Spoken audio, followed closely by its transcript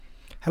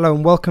Hello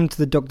and welcome to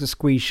the Dr.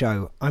 Squee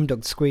Show. I'm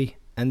Dr. Squee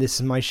and this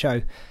is my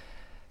show.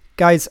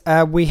 Guys,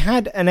 we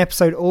had an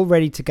episode all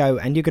ready to go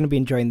and you're going to be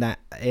enjoying that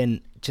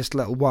in just a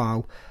little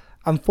while.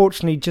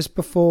 Unfortunately, just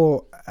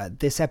before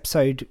this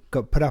episode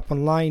got put up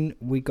online,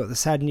 we got the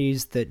sad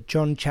news that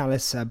John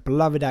Challis, a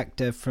beloved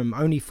actor from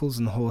Only Fools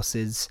and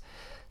Horses,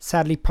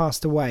 sadly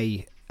passed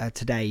away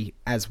today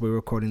as we're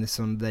recording this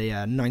on the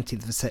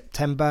 19th of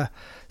September.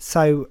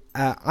 So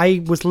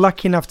I was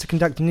lucky enough to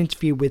conduct an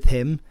interview with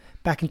him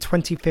back in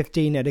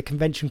 2015 at a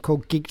convention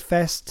called Geek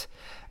Fest.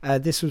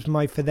 This was for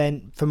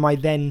my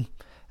then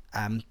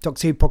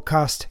Doctor Who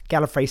podcast,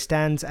 Gallifrey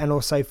Stands, and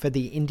also for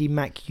the Indie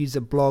Mac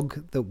user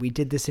blog that we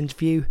did this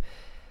interview.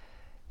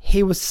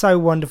 He was so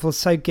wonderful,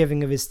 so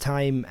giving of his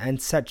time,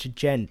 and such a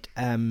gent.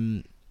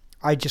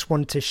 I just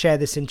wanted to share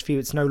this interview.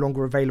 It's no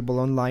longer available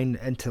online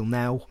until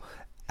now.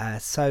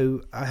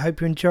 So I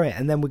hope you enjoy it.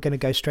 And then we're going to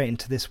go straight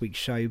into this week's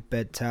show.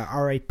 But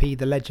R.A.P.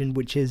 the legend,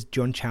 which is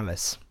John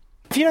Challis.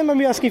 If you don't mind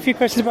me asking a few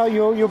questions about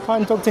your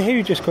part in Doctor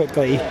Who just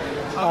quickly.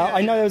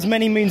 I know that was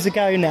many moons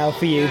ago now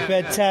for you,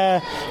 but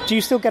do you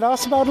still get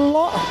asked about it a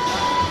lot?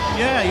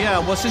 Yeah.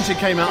 Well, since it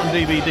came out on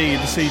DVD,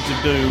 The Seeds of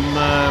Doom,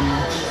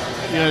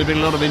 there's been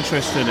a lot of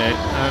interest in it,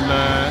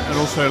 and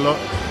also a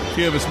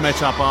few of us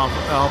met up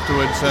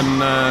afterwards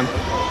and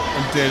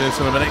did a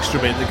sort of an extra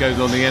bit that goes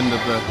on the end of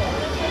the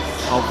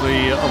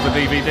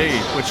DVD,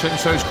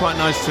 so it's quite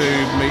nice to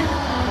meet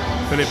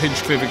Philip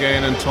Hinchcliffe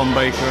again and Tom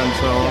Baker and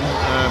so on.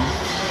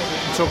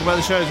 Talk about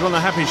the show. It's one of the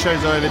happiest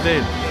shows I ever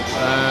did.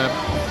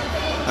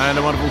 And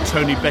a wonderful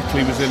Tony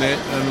Beckley was in it,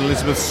 and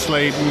Elizabeth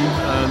Sladen,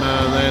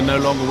 and they're no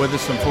longer with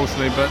us,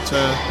 unfortunately, but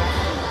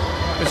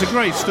it's a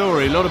great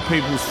story. A lot of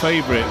people's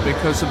favourite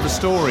because of the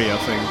story, I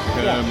think.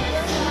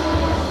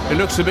 It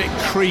looks a bit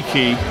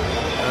creaky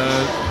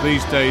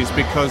these days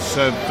because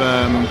of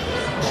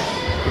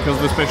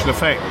the special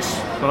effects,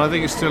 but I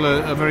think it's still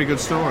a very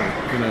good story,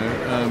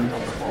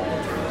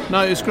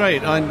 No, it's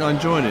great. I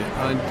enjoyed it.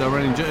 I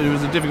really enjoyed it. It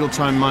was a difficult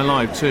time in my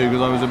life too,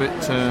 because I was a bit.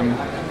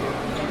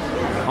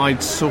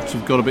 I'd sort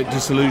of got a bit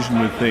disillusioned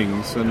with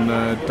things, and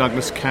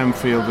Douglas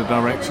Camfield, the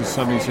director,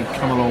 suddenly said,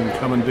 "Come along,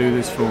 come and do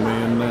this for me,"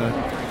 and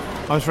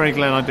I was very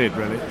glad I did.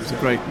 Really, it was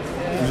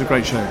a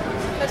great show.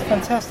 That's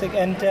fantastic,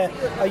 and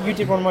you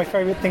did one of my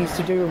favourite things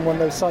to do in one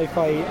of those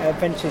sci-fi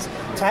adventures,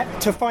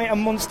 to fight a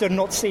monster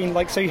not seen,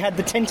 so you had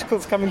the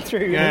tentacles coming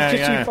through, and it's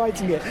just you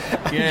fighting it.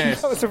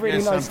 Yes, that was a really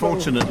nice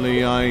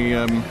unfortunately,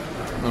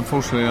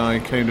 I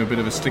came to a bit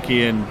of a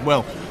sticky end.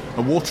 Well,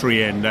 a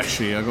watery end,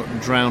 actually. I got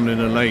drowned in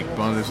a lake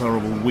by this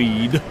horrible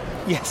weed.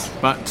 Yes.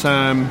 But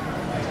no,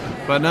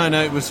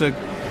 it was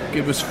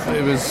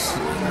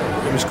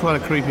quite a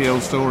creepy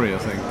old story, I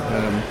think.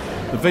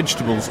 The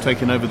vegetables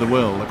taking over the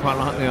world. I quite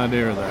like the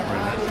idea of that,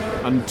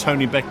 really. And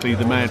Tony Beckley,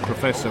 the mad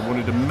professor,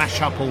 wanted to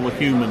mash up all the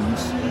humans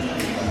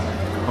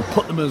and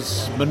put them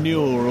as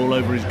manure all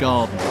over his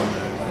garden.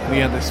 He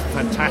had this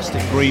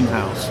fantastic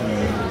greenhouse.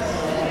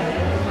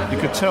 You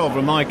could tell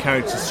from my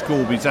character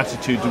Scorby's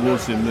attitude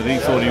towards him that he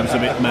thought he was a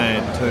bit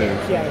mad too.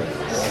 Yeah.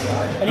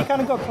 And you kind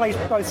of got to play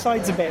both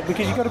sides a bit,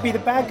 because you've got to be the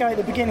bad guy at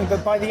the beginning,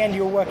 but by the end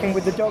you're working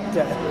with the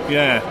Doctor.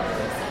 Yeah.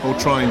 Or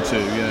trying to,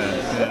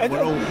 yeah.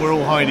 We're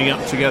all hiding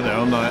up together,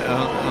 aren't they?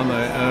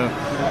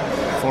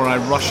 Before I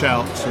rush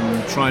out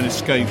and try and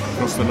escape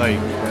across the lake.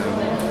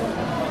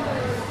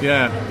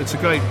 Yeah, it was a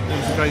great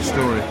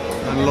story,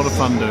 and a lot of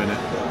fun doing it.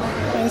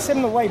 In a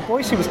similar way,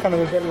 Boise was kind of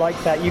a bit like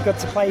that. You got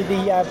to play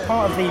the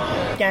part of the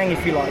gang,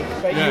 if you like,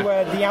 but you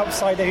were the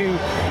outsider who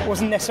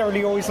wasn't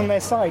necessarily always on their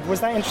side.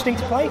 Was that interesting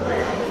to play?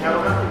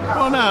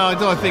 Well, no,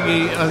 I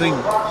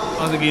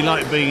think he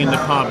liked being in the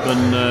pub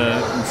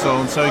and so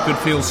on, so he could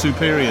feel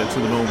superior to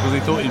them all, because he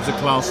thought he was a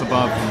class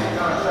above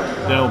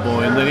Del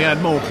Boy, and then he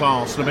had more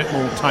class and a bit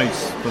more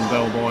taste than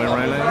Del Boy,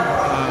 really.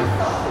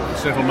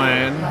 This little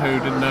man who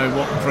didn't know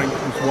what drink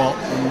was what,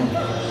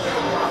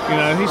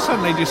 and he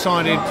suddenly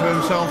decided to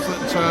himself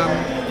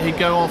that he'd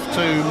go off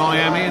to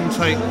Miami and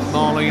take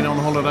Marlene on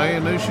holiday,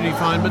 and who should he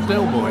find but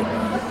Del Boy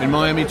in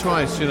Miami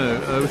twice, which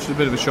is a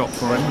bit of a shock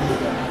for him.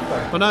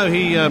 But no,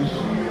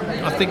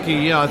 I think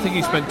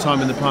he spent time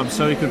in the pub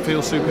so he could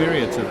feel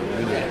superior to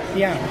them.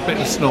 Yeah. A bit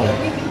of a snob.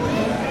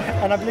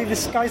 And I believe The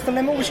Sky's the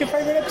Limit was your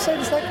favourite episode,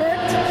 is that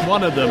correct?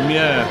 One of them,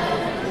 yeah.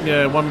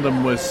 Yeah, one of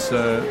them was,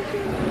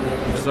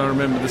 because I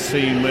remember the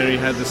scene where he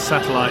had the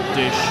satellite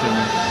dish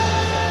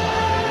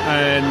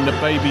and the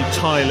baby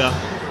Tyler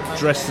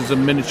dressed as a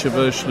miniature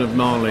version of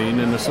Marlene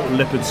in a sort of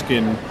leopard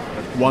skin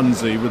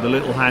onesie with a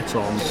little hat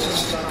on,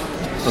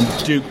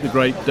 and Duke the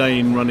Great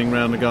Dane running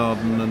around the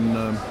garden, and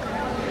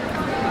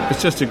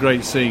it's just a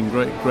great scene,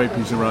 great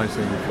piece of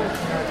writing.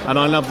 And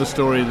I love the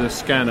story of the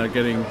scanner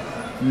getting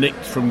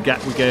nicked from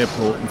Gatwick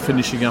Airport and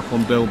finishing up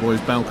on Del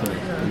Boy's balcony.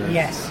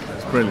 Yes.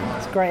 It's brilliant.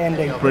 It's a great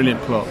ending.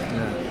 Brilliant plot,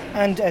 yeah.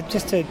 And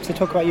just to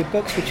talk about your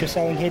books, which you're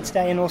selling here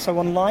today and also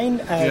online,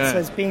 it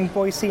says Being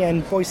Boise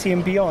and Boise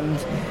and Beyond.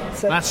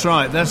 So that's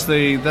right. That's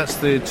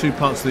the two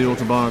parts of the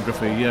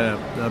autobiography. Yeah,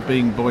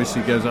 Being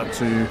Boise goes up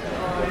to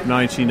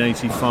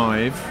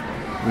 1985,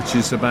 which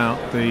is about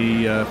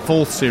the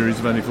fourth series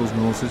of Only Fools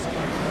and Horses.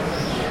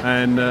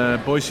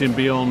 and Boise and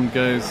Beyond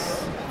goes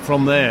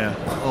from there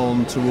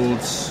on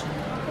towards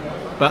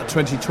about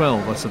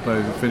 2012, I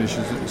suppose, it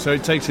finishes. So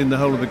it takes in the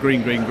whole of the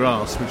Green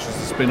Grass, which is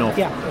the spin-off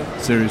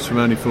series from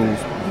Only Fools.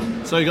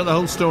 So you got the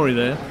whole story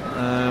there,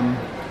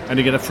 and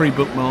you get a free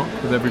bookmark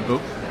with every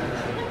book.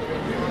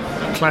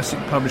 Classic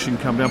publishing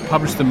company. I've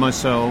published them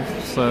myself,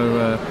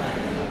 so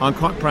I'm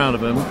quite proud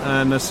of them.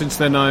 And since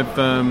then, I've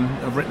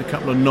written a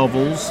couple of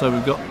novels. So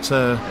we've got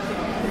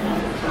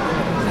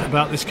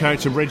about this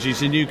character,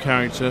 Reggie's a new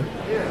character,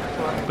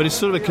 but it's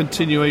sort of a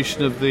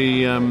continuation of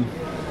the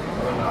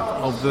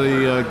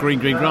Green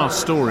Grass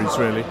stories,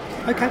 really.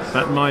 Okay.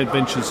 About my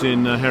adventures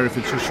in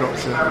Herefordshire,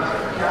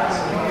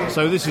 Shropshire.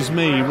 So this is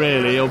me,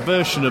 really, a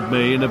version of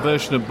me and a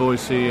version of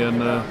Boise,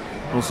 and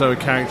also a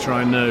character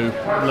I know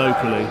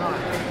locally.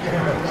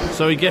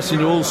 So he gets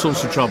into all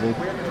sorts of trouble,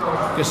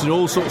 gets into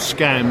all sorts of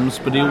scams,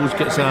 but he always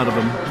gets out of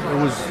them.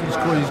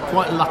 He's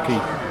quite lucky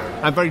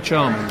and very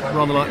charming,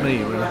 rather like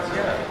me, really.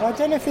 I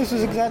don't know if this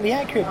was exactly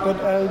accurate, but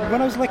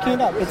when I was looking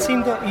it up, it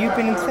seemed that you've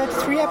been in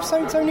 33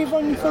 episodes only of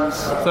Only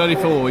Fools?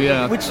 34,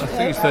 yeah. I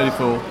think it's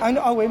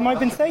 34. It might have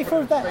been 34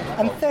 of that,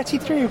 and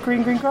 33 of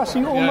Green Grass.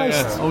 You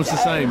almost the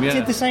same,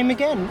 did the same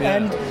again. Yeah,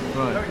 and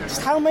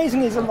just how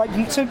amazing is it? Like,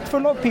 so for a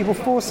lot of people,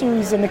 4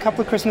 series and a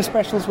couple of Christmas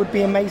specials would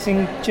be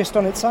amazing just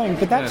on its own,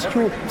 but that's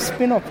your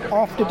spin-off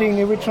after doing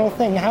the original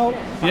thing. How?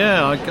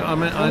 Yeah,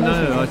 I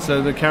know.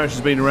 So the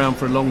character's been around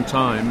for a long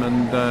time,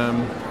 and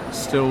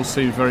still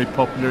seems very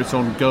popular. It's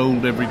on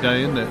Gold every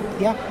day, isn't it?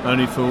 Yeah.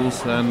 Only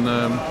Fools, and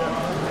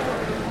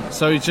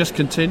so it just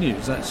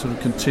continues. That sort of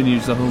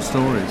continues the whole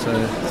story. So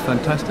it's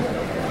fantastic.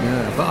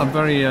 Yeah, but I'm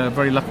very,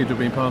 very lucky to have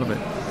been part of it.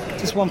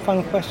 Just one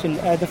final question: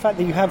 the fact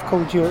that you have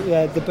called your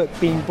the book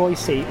being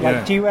Boise,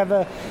 do you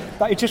ever?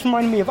 Like, it just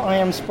reminded me of I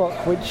Am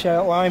Spock, which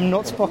or I Am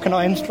Not Spock and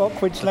I Am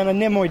Spock, which Leonard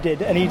Nimoy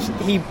did, and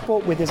he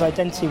fought with his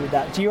identity with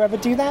that. Do you ever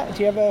do that?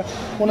 Do you ever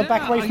want to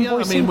back away from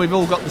Boise? I mean, we've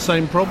all got the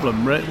same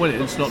problem. Well,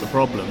 it's not a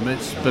problem.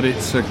 It's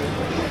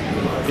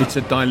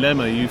a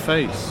dilemma you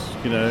face.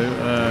 You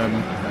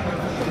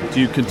know,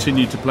 do you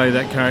continue to play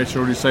that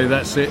character, or do you say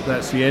that's it?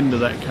 That's the end of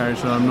that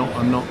character. I'm not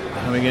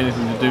having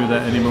anything to do with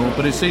that anymore.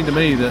 But it seemed to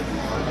me that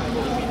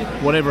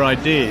whatever I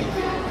did,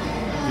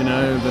 you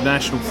know, the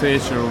National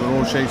Theatre or the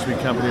Royal Shakespeare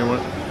Company, or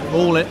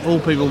all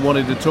people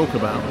wanted to talk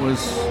about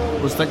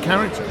was that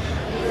character.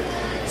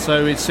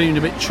 So it seemed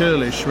a bit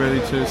churlish, really,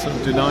 to sort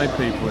of deny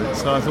people it.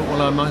 So I thought,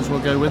 well, I might as well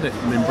go with it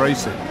and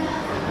embrace it.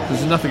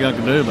 There's nothing I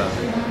can do about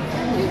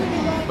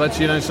it. But,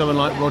 you know, someone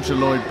like Roger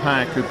Lloyd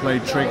Pack, who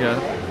played Trigger,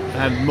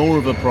 had more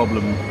of a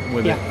problem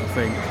with it, I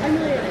think,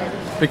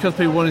 because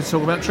people wanted to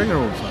talk about Trigger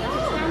all the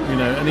time, you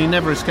know, and he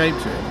never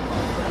escaped it.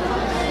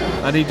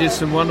 And he did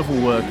some wonderful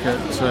work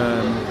at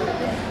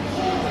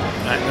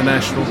the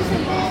National,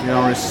 the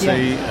RSC,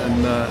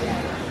 and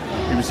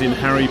he was in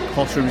Harry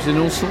Potter, he was in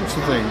all sorts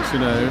of things, you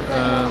know.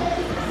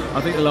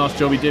 I think the last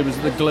job he did was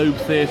at the Globe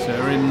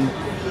Theatre in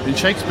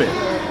Shakespeare,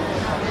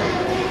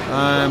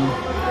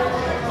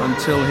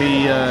 until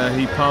he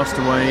passed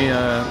away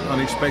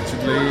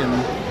unexpectedly.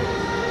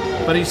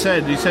 But he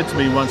said to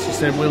me once, he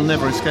said, we'll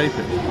never escape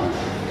it,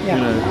 you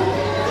know.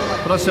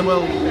 But I said,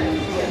 well,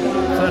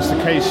 if that's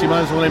the case, you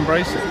might as well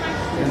embrace it,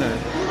 you know.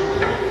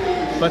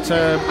 But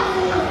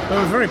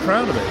we're very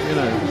proud of it, you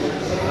know,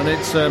 and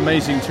it's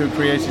amazing to have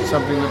created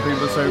something that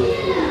people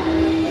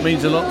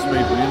means a lot to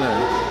people, you know.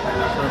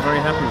 So I'm very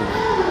happy with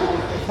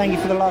it. Thank you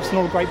for the laughs and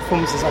all the great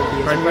performances over the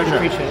years. I really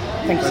appreciate it.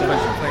 Thank you so much.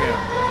 Thank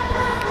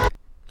you.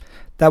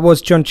 That was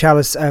John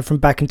Challis from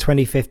back in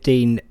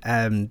 2015.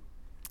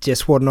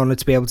 Just what an honour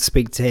to be able to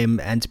speak to him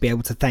and to be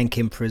able to thank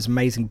him for his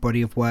amazing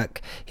body of work.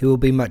 He will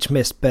be much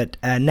missed. But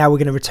now we're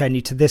going to return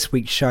you to this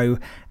week's show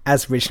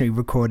as originally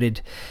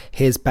recorded.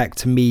 Here's back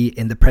to me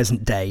in the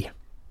present day.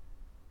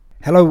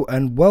 Hello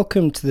and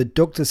welcome to the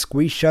Dr.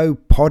 Squee Show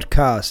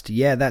podcast.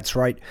 Yeah, that's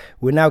right.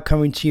 We're now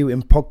coming to you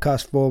in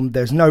podcast form.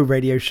 There's no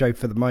radio show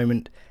for the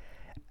moment.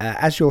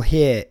 As you'll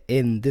hear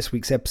in this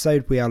week's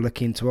episode, we are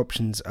looking into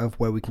options of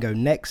where we can go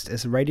next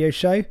as a radio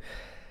show.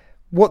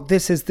 What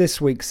this is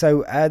this week.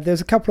 So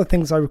there's a couple of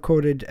things I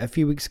recorded a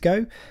few weeks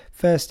ago.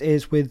 First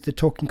is with the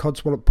Talking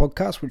Codswallop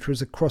podcast, which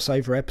was a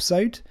crossover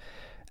episode.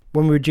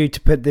 When we were due to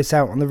put this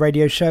out on the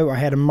radio show, I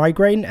had a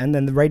migraine and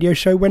then the radio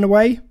show went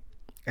away.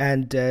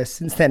 And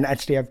since then,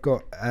 actually, I've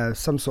got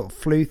some sort of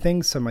flu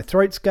thing, so my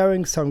throat's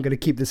going, so I'm going to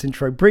keep this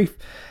intro brief.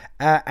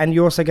 And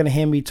you're also going to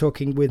hear me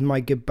talking with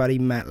my good buddy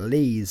Matt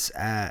Lees,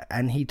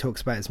 and he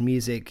talks about his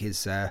music,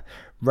 his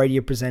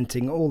radio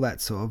presenting, all that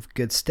sort of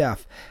good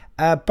stuff.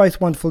 Both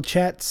wonderful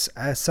chats.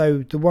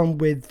 So the one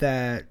with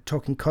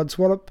Talking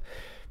Codswallop,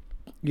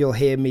 you'll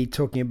hear me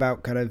talking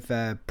about kind of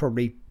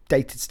probably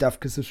dated stuff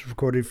because this was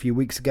recorded a few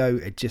weeks ago.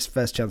 It's just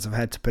first chance I've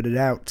had to put it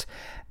out.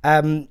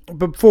 But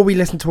before we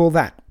listen to all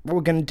that, what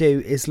we're going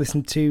to do is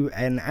listen to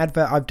an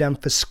advert I've done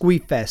for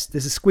Squeefest.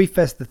 This is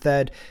Squeefest the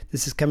 3rd.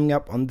 This is coming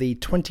up on the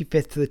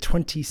 25th to the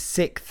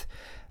 26th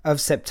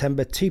of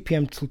September, 2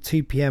 p.m. till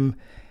 2 p.m.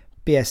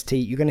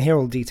 BST. You're going to hear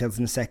all the details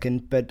in a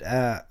second, but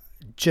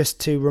just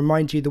to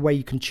remind you, the way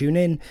you can tune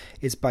in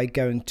is by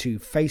going to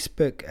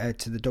Facebook,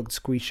 to the Dr.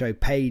 Squee Show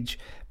page,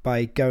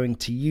 by going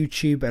to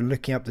YouTube and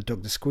looking up the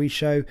Dr. Squee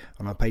Show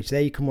on our page. There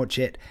you can watch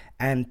it,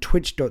 and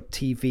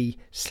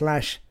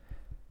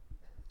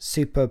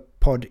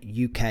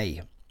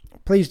twitch.tv/SuperPodUK.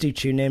 Please do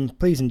tune in,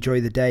 please enjoy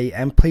the day,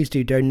 and please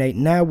do donate.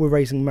 Now we're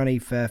raising money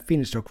for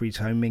Phoenix Dog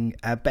Rehoming,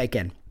 but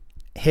again,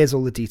 here's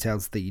all the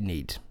details that you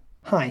need.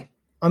 Hi,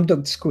 I'm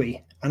Dr.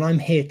 Squee, and I'm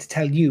here to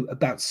tell you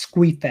about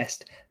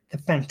SqueeFest, the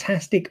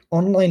fantastic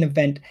online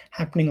event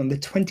happening on the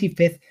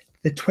 25th to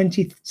the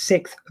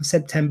 26th of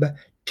September,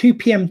 2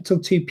 p.m. till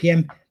 2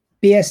 p.m.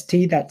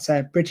 BST, that's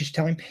British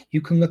time.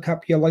 You can look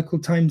up your local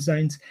time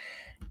zones.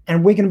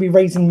 And we're going to be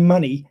raising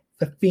money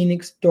for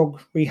Phoenix Dog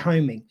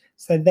Rehoming.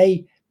 So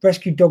they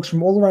rescue dogs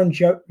from all around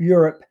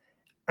Europe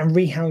and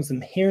rehouse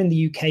them here in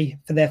the UK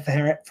for their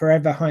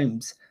forever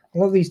homes. A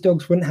lot of these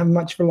dogs wouldn't have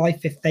much of a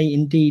life if they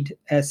indeed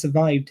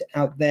survived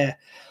out there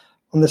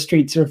on the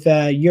streets of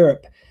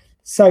Europe.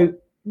 So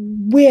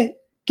we're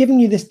giving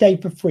you this day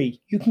for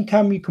free. You can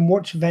come, you can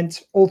watch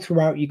events all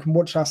throughout. You can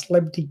watch our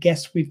celebrity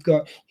guests we've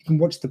got. You can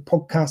watch the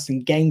podcasts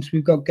and games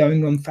we've got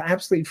going on for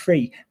absolutely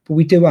free. But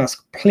we do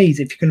ask, please,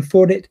 if you can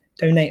afford it,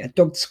 donate at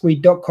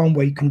drsquee.com,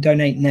 where you can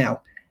donate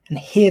now. And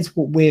here's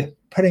what we're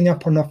putting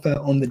up on offer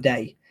on the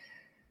day.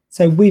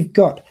 So we've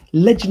got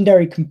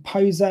legendary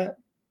composer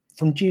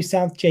from due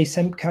south, Jay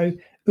Semko,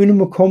 Una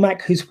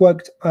McCormack, who's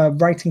worked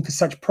writing for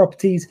such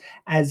properties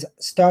as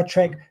Star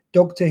Trek,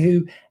 Doctor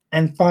Who,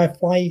 and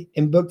Firefly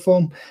in book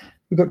form.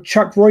 We've got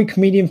Chuck Roy,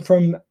 comedian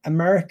from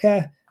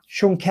America,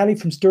 Sean Kelly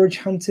from Storage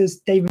Hunters,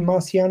 David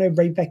Marciano,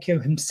 Ray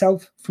Vecchio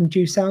himself from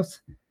due south,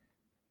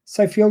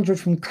 Sophie Aldred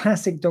from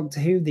classic Doctor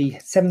Who, the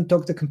Seventh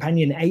Doctor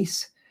companion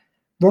Ace,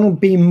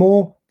 Ronald B.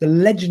 Moore, the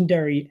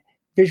legendary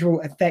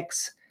visual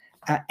effects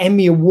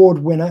Emmy Award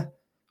winner,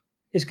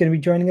 is going to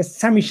be joining us,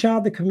 Sammy Shah,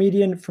 the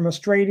comedian from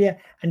Australia,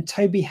 and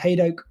Toby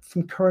Haydock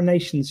from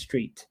Coronation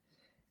Street.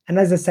 And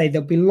as I say,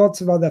 there'll be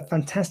lots of other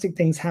fantastic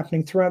things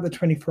happening throughout the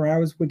 24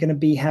 hours. We're going to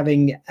be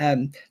having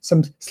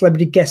some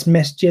celebrity guest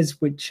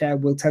messages, which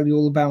we'll tell you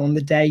all about on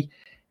the day.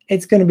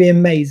 It's going to be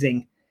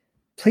amazing.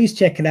 Please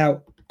check it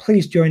out.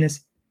 Please join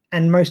us.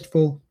 And most of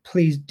all,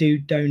 please do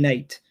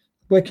donate.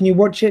 Where can you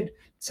watch it?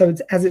 So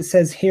it's, as it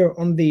says here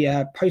on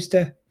the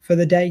poster for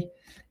the day,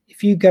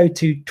 if you go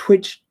to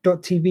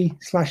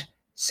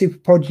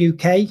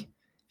twitch.tv/SuperPodUK, if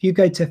you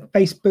go to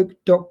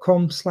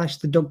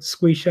facebook.com/The Dr.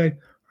 Squee Show,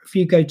 if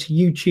you go to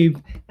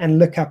YouTube and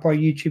look up our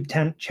YouTube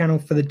channel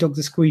for the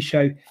Dr. Squee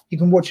Show, you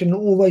can watch it in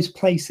all those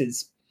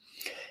places.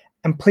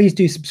 And please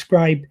do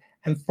subscribe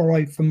and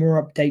follow for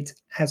more updates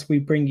as we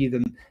bring you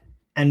them,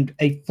 and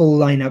a full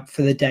lineup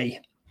for the day.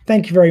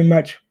 Thank you very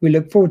much. We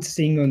look forward to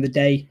seeing you on the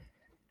day.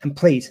 And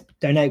please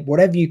donate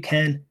whatever you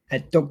can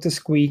at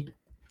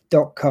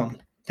drsquee.com.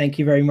 Thank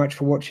you very much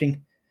for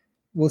watching.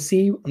 We'll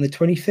see you on the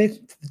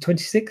 25th to the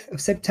 26th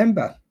of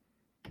September.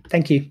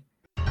 Thank you.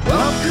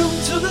 Welcome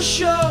to the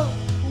show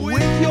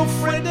with your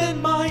friend and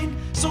mine.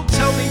 So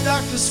tell me,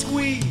 Dr.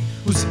 Squee,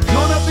 who's it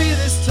gonna be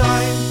this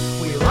time?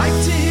 We like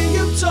to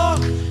hear you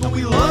talk, and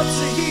we love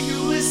to hear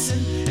you listen.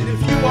 And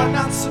if you are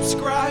not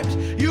subscribed,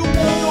 you won't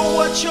know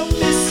what you're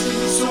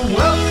missing. So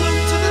welcome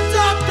to the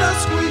Dr.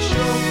 Squee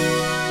Show.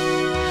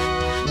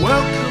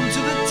 Welcome to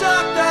the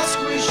Dr.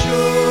 Squee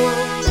Show.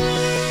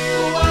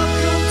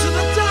 Welcome to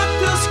the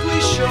Dr. Squee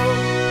Show.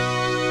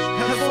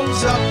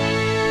 Headphones up.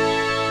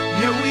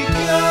 Here we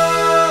go.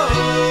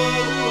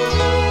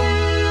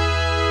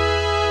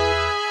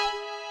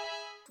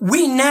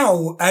 We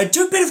now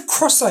do a bit of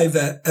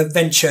crossover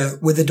adventure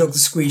with the Dr.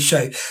 Squee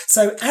Show.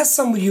 So as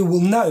some of you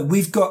will know,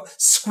 we've got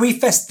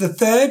SqueeFest the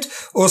Third,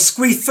 or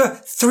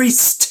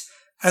SqueeFest,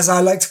 as I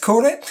like to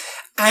call it.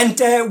 And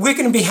we're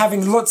going to be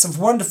having lots of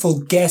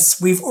wonderful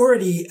guests. We've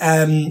already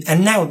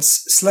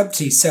announced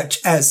celebrities such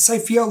as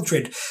Sophie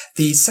Aldred,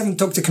 the Seventh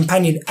Doctor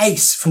companion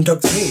Ace from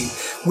Doctor Who.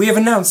 We have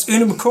announced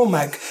Una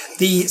McCormack,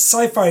 the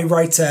sci-fi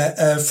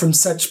writer from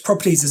such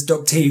properties as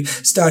Doctor Who,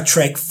 Star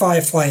Trek,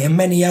 Firefly, and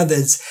many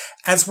others,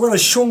 as well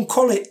as Sean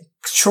Kelly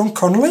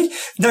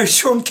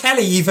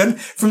even,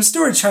 from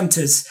Storage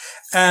Hunters.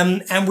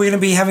 And we're going to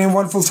be having a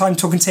wonderful time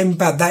talking to him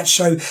about that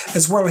show,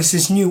 as well as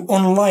his new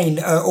online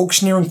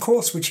auctioneering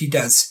course, which he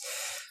does.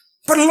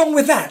 But along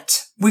with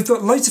that, we've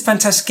got loads of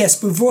fantastic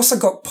guests, but we've also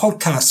got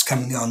podcasts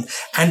coming on.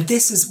 And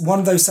this is one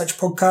of those such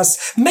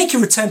podcasts. Make a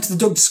return to the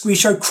Dr. Squee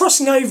Show,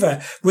 crossing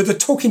over with the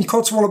Talking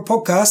Codswallop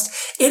podcast.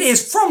 It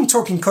is from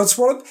Talking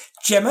Codswallop,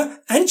 Gemma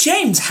and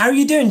James. How are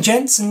you doing,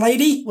 gents and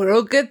lady? We're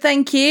all good,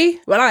 thank you.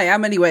 Well, I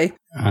am anyway.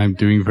 I'm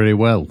doing very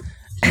well.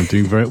 I'm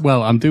doing very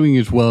well. I'm doing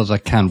as well as I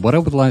can. What I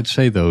would like to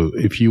say, though,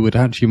 if you would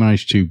actually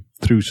manage to,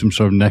 through some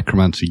sort of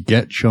necromancy,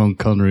 get Sean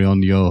Connery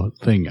on your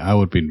thing, I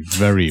would have been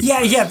very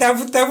impressed. Yeah,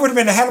 that would have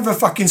been a hell of a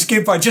fucking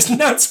scoop I just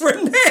announced,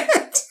 wouldn't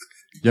it?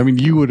 I mean,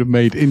 you would have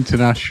made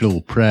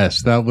international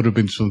press. That would have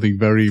been something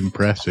very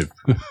impressive.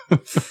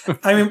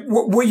 I mean,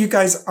 what you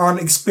guys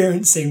aren't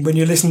experiencing when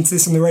you're listening to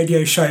this on the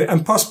radio show,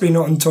 and possibly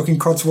not on Talking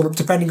Codswallop,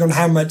 depending on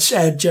how much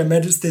Jem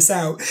edits this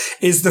out,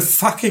 is the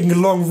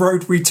fucking long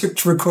road we took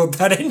to record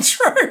that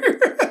intro.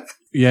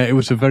 Yeah, it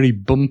was a very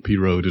bumpy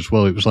road as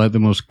well. It was like the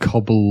most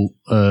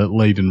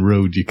cobble-laden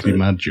road you could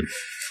imagine.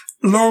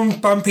 Long,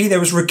 bumpy, there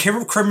was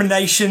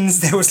recriminations,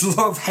 there was a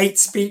lot of hate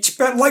speech,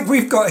 but like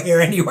we've got here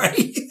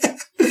anyway.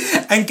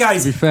 And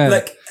guys, to be fair,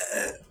 look...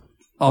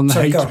 on the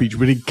hate speech,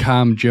 we did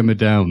calm Gemma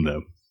down,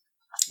 though.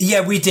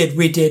 Yeah, we did.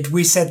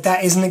 We said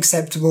that isn't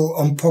acceptable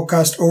on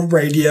podcast or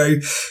radio.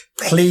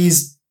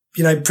 Please,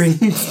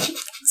 bring...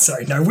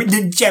 Sorry, no, we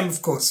did Gem,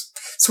 of course.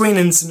 Sweet and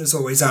innocent as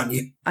always, aren't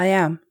you? I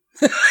am.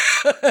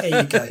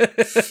 There you go.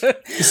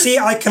 You see,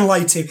 I can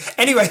lie too.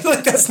 Anyway,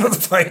 look, that's not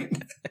the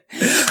point.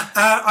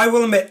 I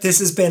will admit this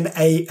has been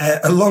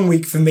a long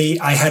week for me.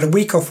 I had a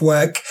week off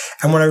work,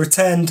 and when I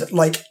returned,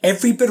 like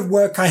every bit of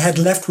work I had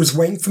left was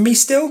waiting for me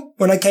still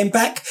when I came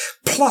back,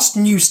 plus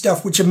new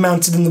stuff which had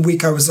mounted in the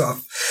week I was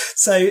off.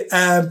 So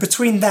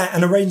between that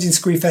and arranging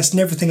Squeefest and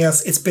everything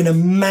else, it's been a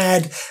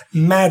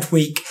mad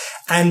week.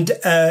 And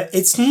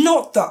it's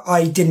not that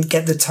I didn't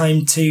get the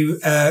time to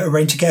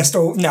arrange a guest,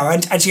 or no,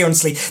 actually,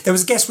 honestly, there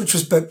was a guest which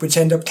was booked, which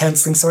ended up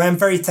cancelling. So I am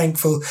very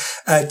thankful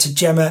to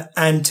Gemma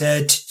and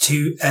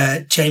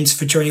to James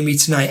for joining me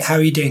tonight. How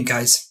are you doing,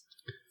 guys?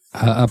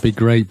 I'd be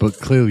great, but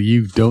clearly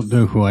you don't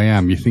know who I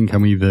am. You think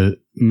I'm either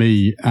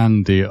me,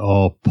 Andy,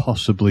 or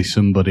possibly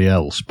somebody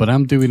else. But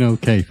I'm doing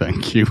okay,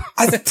 thank you.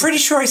 I'm pretty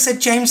sure I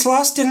said James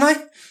last, didn't I?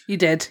 You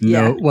did, no,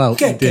 yeah. Well,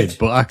 you did,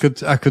 but I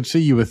could see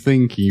you were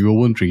thinking, you were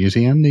wondering, is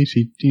he Andy? Is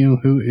he,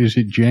 who is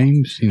it?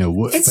 James?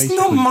 What? It's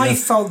not my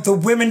fault that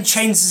women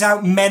changes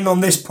out men on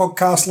this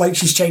podcast like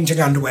she's changing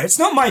underwear. It's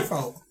not my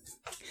fault.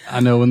 I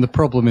know, and the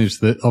problem is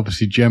that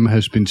obviously Gemma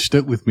has been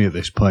stuck with me at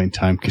this point in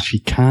time because she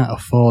can't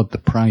afford the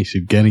price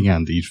of getting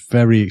Andy. He's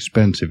very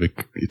expensive.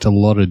 It's a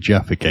lot of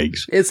Jaffa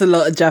cakes. It's a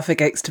lot of Jaffa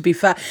cakes, to be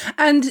fair.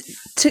 And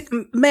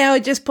may I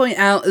just point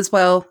out as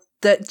well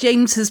that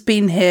James has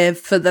been here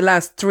for the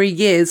last 3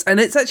 years, and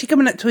it's actually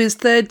coming up to his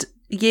 3rd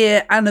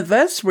year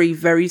anniversary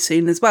very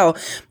soon as well.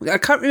 I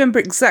can't remember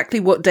exactly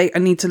what date. I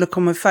need to look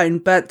on my phone,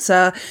 but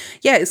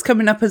yeah, it's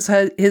coming up as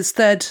his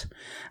 3rd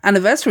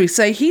anniversary.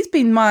 So he's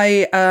been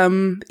my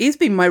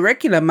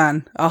regular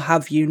man. I'll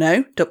have you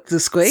know, Dr.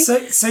 Squee.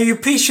 So you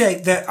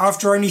appreciate that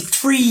after only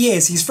 3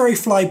 years, he's very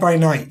fly by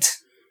night.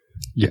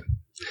 Yeah,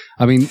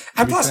 I mean,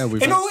 and plus,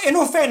 in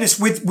all fairness,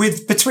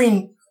 with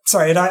between.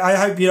 Sorry, and I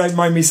hope you don't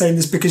mind me saying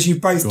this because you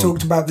both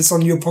talked about this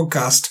on your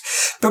podcast.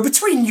 But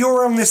between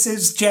your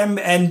illnesses, Gem,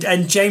 and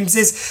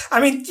James's, I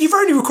mean, you've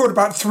only recorded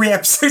about 3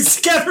 episodes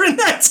together in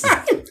that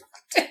time.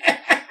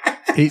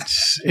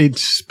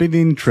 It's been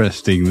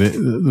interesting,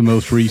 the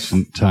most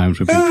recent times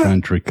we've been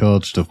trying to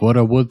record stuff. What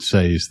I would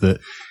say is that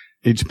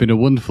it's been a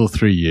wonderful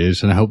 3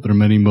 years, and I hope there are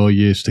many more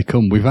years to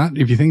come.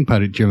 If you think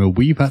about it, Gemma,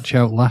 we've actually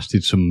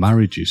outlasted some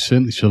marriages,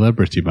 certainly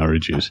celebrity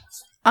marriages.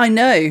 I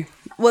know.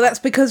 Well, that's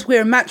because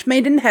we're a match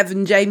made in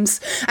heaven, James.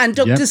 And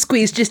Dr.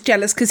 Squee's just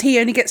jealous because he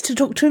only gets to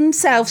talk to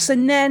himself, so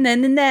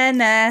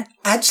nah.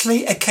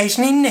 Actually,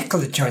 occasionally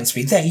Nicola joins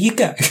me. There you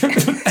go.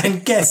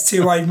 And guess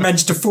who I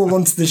managed to fall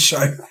onto this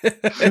show.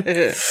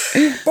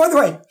 By the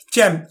way,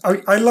 Gem,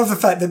 I love the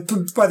fact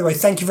that, by the way,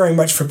 thank you very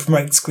much for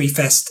promoting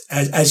Squeefest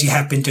as you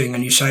have been doing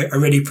on your show. I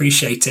really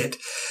appreciate it.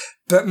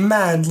 But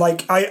man,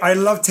 like, I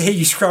love to hear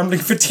you scrambling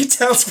for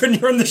details when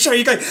you're on the show.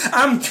 You go,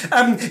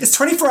 it's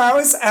 24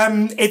 hours.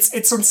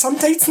 It's on some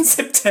dates in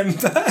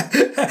September.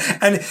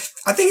 And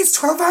I think it's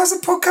 12 hours of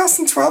podcast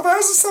and 12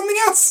 hours of something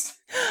else.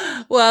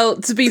 Well,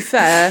 to be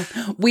fair,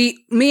 me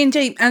and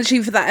James,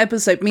 actually for that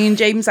episode, me and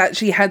James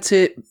actually had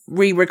to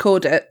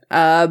re-record it.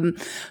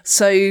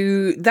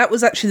 So that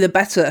was actually the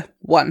better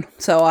one.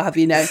 So I'll have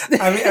you know.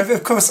 I mean,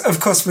 of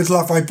course, with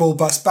love I ball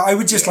bust. But I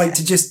would just like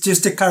to just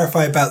to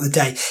clarify about the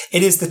day.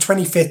 It is the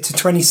 25th to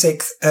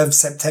 26th of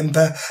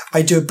September.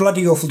 I do a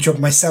bloody awful job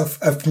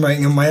myself of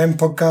promoting on my own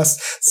podcast,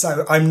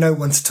 so I'm no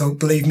one to talk,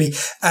 believe me.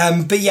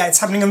 But yeah,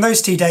 it's happening on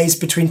those 2 days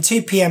between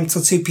 2 p.m.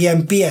 till 2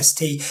 p.m.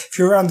 BST. If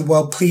you're around the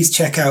world, please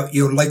check out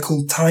your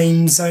local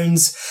time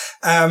zones.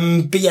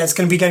 But yeah, it's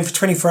going to be going for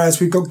 24 hours.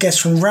 We've got guests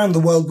from around the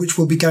world, which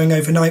will be going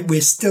overnight.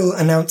 We're still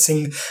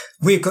announcing.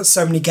 We've got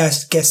so many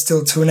guests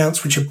still to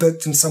announce, which are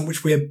booked, and some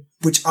which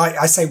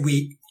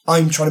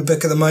I'm trying to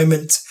book at the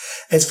moment.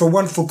 It's for a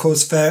wonderful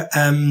cause for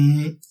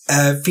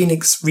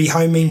Phoenix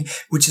Rehoming,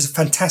 which is a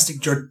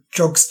fantastic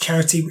dogs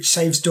charity which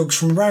saves dogs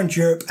from around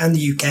Europe and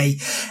the UK,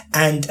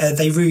 and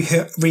they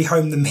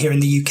rehome them here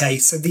in the UK.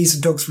 So these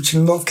are dogs which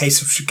in a lot of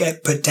cases should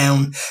get put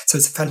down. So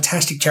it's a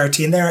fantastic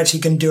charity, and they're actually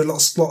going to do a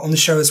lot on the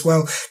show as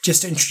well,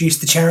 just to introduce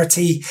the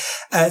charity.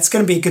 It's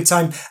going to be a good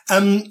time.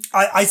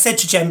 I said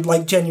to Jem,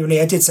 like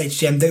genuinely, I did say to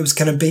Jem that it was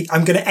going to be,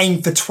 I'm going to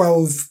aim for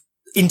 12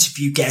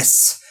 interview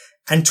guests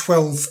and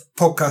 12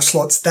 podcast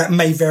slots. That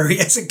may vary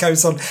as it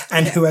goes on,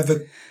 and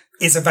whoever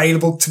is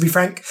available, to be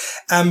frank.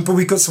 But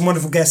we've got some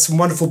wonderful guests, some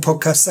wonderful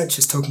podcasts, such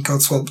as Talking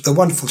Codswallop, the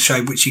wonderful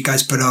show which you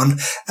guys put on,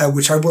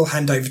 which I will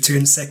hand over to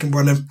in a second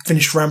when I'm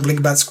finished rambling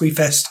about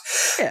Squeefest.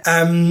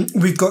 Yeah.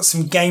 We've got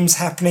some games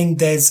happening.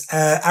 There's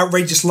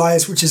Outrageous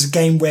Liars, which is a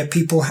game where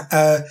people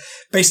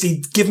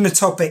basically given a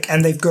topic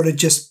and they've got to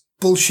just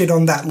bullshit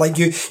on that. Like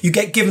you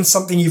get given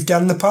something you've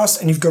done in the past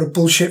and you've got to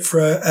bullshit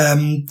for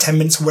 10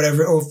 minutes or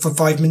whatever, or for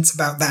 5 minutes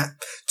about that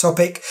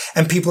topic,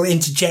 and people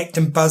interject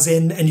and buzz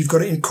in, and you've got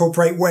to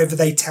incorporate whatever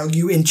they tell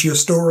you into your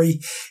story.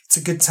 It's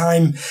a good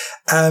time.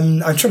 I'm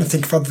trying to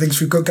think of other things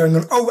we've got going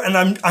on. Oh,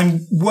 and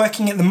I'm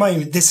working at the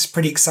moment. This is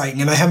pretty exciting,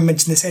 and I haven't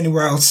mentioned this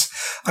anywhere else.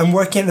 I'm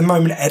working at the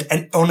moment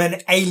on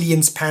an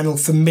aliens panel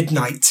for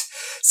Midnight.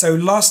 So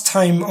last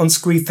time on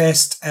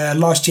Squeefest,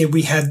 last year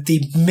we had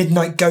the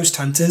Midnight Ghost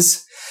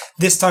Hunters.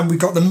 This time we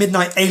got the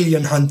Midnight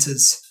Alien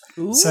Hunters.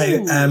 Ooh.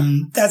 So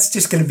that's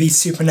just going to be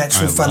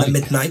supernatural fun at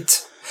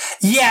midnight.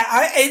 Yeah,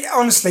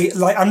 honestly,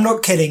 like, I'm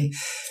not kidding.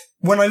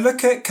 When I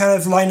look at kind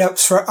of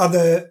lineups for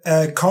other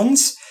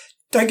cons,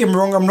 don't get me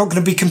wrong, I'm not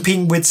going to be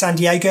competing with San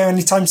Diego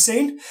anytime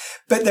soon,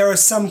 but there are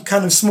some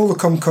kind of smaller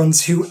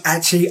Comic-Cons who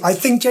actually, I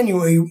think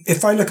genuinely,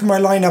 if I look at my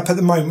lineup at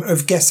the moment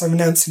of guests I've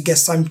announced and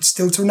guests I'm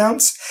still to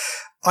announce,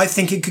 I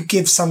think it could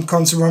give some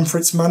cons a run for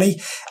its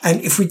money.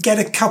 And if we get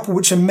a couple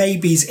which are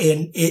maybes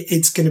in,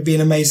 it's going to be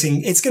an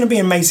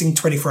amazing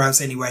 24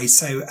 hours anyway.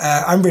 So,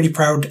 I'm really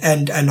proud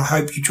and I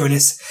hope you join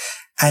us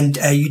and,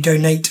 you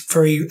donate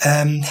very,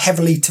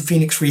 heavily to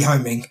Phoenix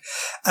Rehoming.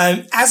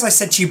 As I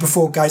said to you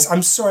before, guys,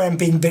 I'm sorry I'm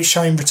being a bit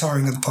shy and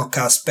retiring on the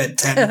podcast,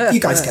 but,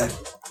 you guys go.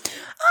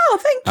 Oh,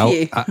 thank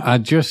you.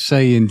 I'd just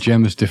say in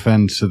Gemma's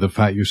defense of the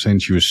fact you were saying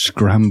she was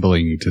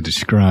scrambling to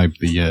describe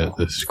the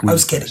squeeze. I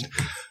was kidding.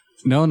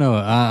 No,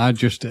 I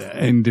just,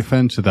 in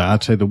defense of that,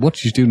 I'd say that what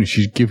she's doing is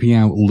she's giving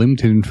out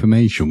limited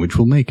information, which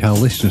will make our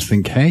listeners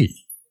think, hey,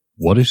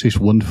 what is this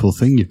wonderful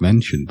thing you've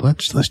mentioned?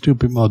 Let's do a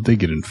bit more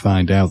digging and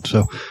find out.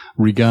 So,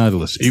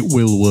 regardless, it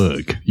will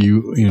work.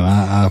 You know,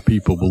 our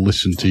people will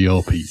listen to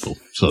your people,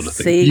 sort of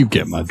thing. See? You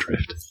get my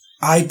drift.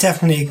 I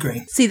definitely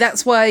agree. See,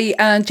 that's why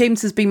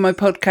James has been my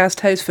podcast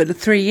host for the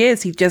 3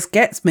 years. He just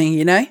gets me,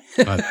 you know?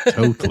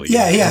 Totally.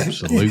 Yeah.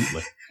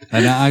 Absolutely.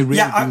 And I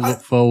really do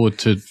look forward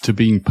to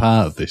being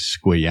part of this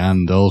squee,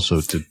 and also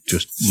to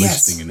just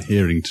listening and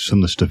hearing to some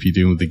of the stuff you're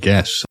doing with the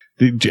guests.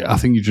 I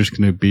think you're just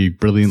going to be a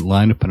brilliant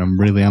lineup, and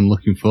I'm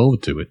looking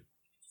forward to it.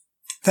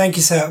 Thank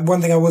you, sir.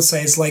 One thing I will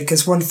say is, like,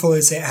 as wonderful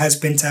as it has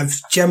been to have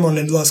Gem on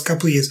in the last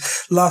couple of years,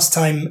 last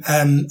time,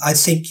 I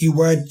think you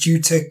were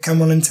due to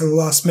come on until the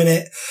last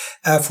minute.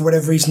 For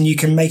whatever reason, you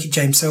can make it,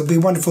 James. So it'll be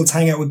wonderful to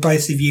hang out with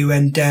both of you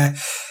and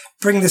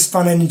bring this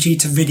fun energy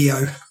to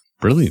video.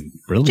 Brilliant.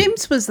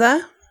 James was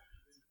there.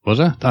 Was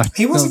I?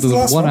 He wasn't for the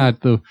last one.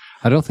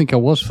 I don't think I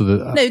was for the...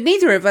 No,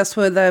 neither of us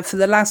were there for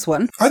the last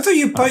one. I thought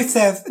you were both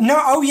there.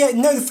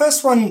 The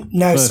first one.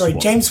 No, sorry.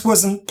 James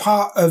wasn't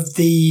part of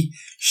the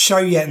show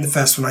yet in the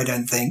first one, I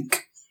don't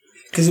think.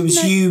 Because it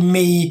was you,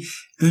 me,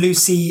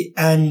 Lucy,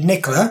 and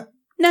Nicola.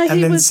 No,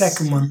 and then the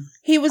second one.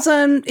 He was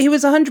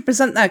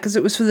 100% there because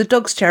it was for the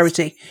dogs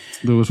charity.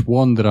 There was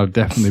one that I've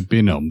definitely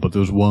been on, but there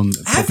was one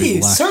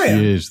probably last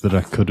year's that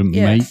I couldn't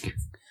make.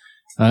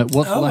 What's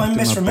left I'm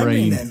in my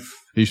brain then.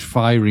 Is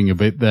firing a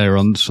bit there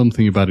on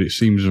something about it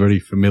seems very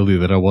familiar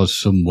that I was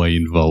some way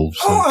involved.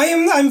 So.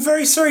 I'm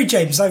very sorry,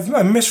 James. I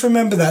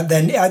misremember that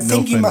then. I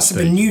think you must have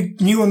been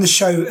new on the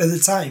show at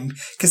the time,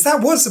 because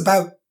that was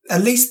about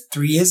at least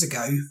 3 years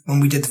ago when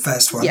we did the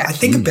first one. Yeah.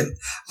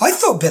 I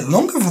thought a bit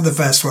longer for the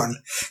first one,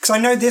 because I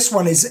know this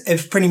one is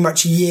pretty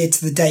much a year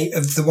to the date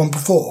of the one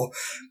before,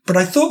 but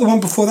I thought the one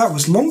before that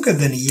was longer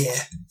than a year.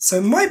 So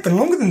it might have been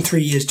longer than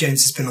 3 years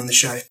James has been on the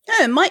show.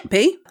 Yeah, it might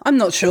be. I'm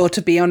not sure,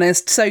 to be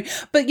honest. So,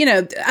 but you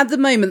know, at the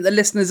moment, the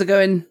listeners are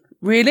going,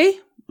 really?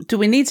 Do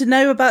we need to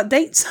know about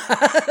dates?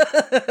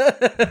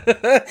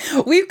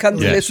 We've come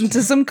to listen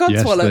to some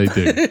Codswallop.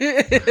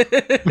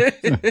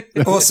 Yes, they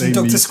do. Awesome,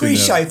 Dr.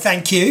 Squeeze Show.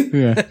 Thank you.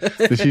 Yeah,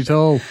 this is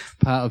all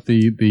part of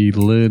the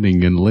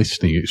learning and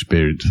listening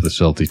experience for the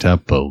Salty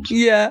Tadpoles.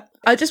 Yeah.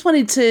 I just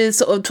wanted to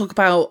sort of talk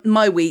about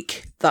my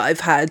week that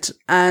I've had,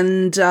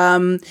 and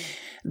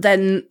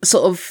then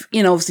sort of,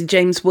 you know, obviously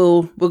James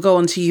will go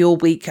on to your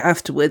week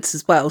afterwards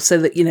as well, so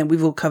that, you know,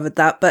 we've all covered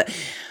that. But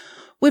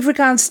with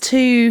regards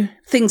to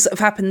things that have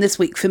happened this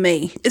week for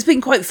me, it's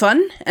been quite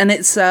fun, and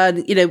it's,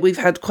 you know, we've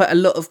had quite a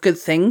lot of good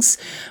things,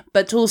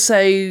 but also,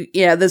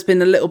 yeah, there's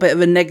been a little bit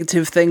of a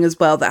negative thing as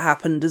well that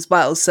happened as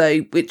well, so,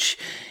 which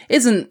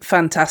isn't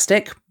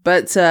fantastic,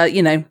 but,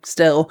 you know,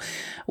 still,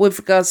 with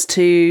regards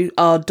to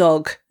our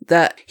dog,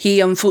 that he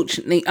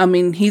unfortunately, I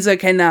mean, he's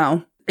okay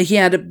now, he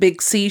had a big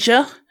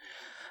seizure,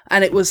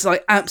 and it was,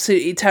 like,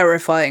 absolutely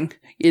terrifying,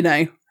 you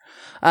know,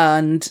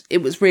 and it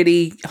was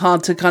really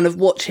hard to kind of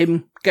watch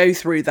him go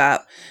through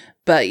that.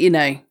 But, you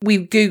know,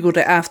 we Googled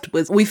it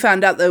afterwards. We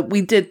found out that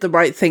we did the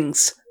right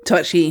things to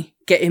actually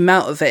get him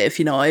out of it, if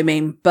you know what I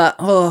mean. But,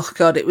 oh,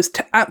 God, it was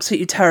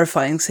absolutely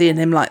terrifying seeing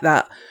him like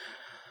that.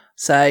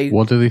 So,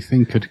 what do they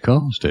think had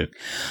caused it?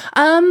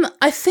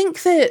 I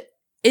think that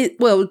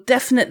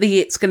definitely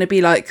it's going to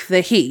be like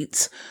the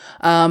heat.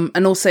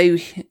 And also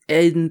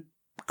in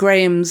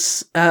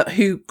Graham's,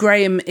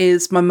 Graham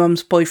is my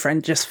mum's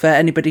boyfriend, just for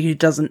anybody who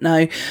doesn't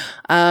know.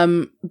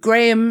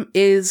 Graham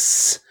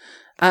is,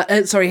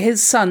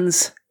 his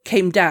sons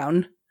came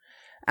down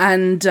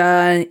And,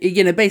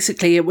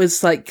 basically it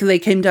was like they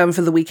came down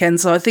for the weekend.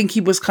 So I think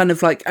he was kind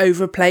of like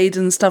overplayed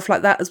and stuff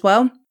like that as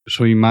well.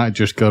 So he might have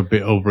just got a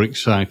bit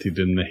overexcited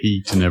in the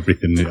heat and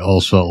everything. It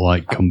all sort of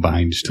like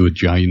combines to a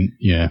giant,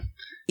 Yeah.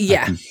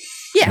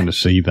 Kind of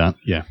see that,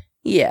 yeah.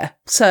 Yeah.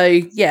 So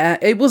yeah,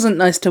 it wasn't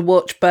nice to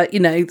watch, but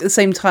at the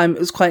same time, it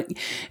was quite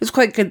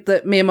good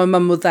that me and my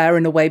mum were there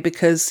in a way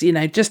because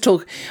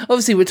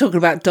obviously we're talking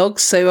about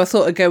dogs, so I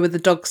thought I'd go with the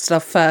dog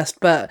stuff first.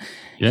 But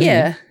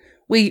yeah.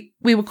 We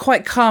were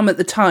quite calm at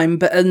the time,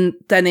 and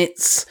then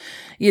it's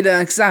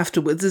it's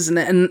afterwards, isn't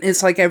it? And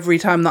it's like every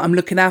time that I'm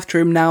looking after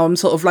him now, I'm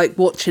sort of like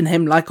watching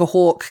him like a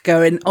hawk,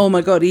 going, "Oh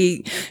my god!"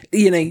 He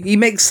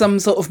makes some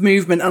sort of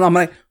movement, and I'm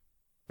like,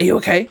 "Are you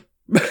okay?"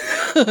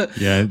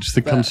 Yeah, it's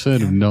the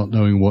concern of not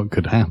knowing what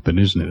could happen,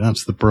 isn't it?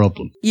 That's the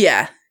problem.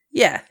 Yeah,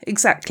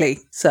 exactly.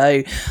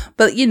 So,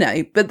 but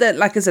then,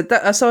 like I said,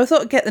 so I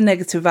thought I'd get the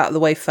negative out of the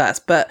way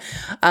first. But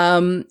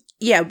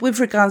with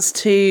regards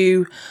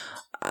to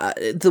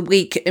the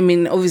week, I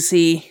mean,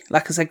 obviously,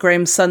 like I said,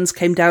 Graham's sons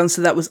came down,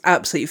 so that was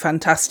absolutely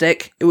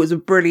fantastic. It was a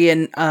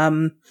brilliant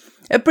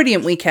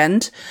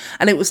weekend,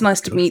 and it was nice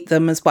to meet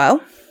them as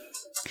well.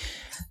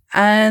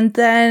 And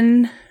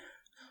then,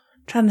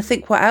 trying to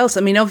think what else.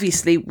 I mean,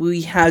 obviously,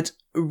 we had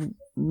a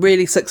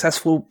really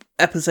successful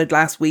episode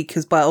last week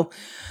as well,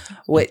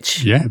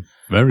 which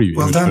very,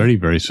 very,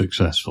 very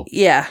successful.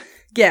 Yeah.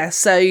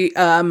 So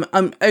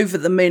I'm over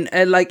the moon.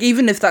 Like,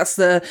 even if that's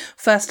the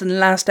first and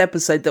last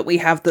episode that we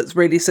have that's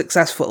really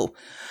successful,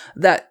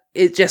 that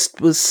it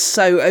just was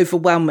so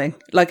overwhelming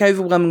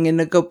in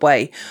a good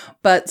way.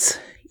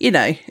 But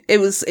it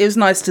was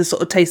nice to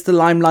sort of taste the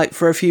limelight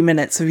for a few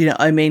minutes, if you know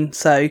what I mean.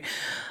 So,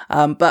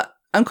 but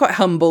I'm quite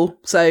humble,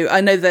 so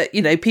I know that,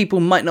 people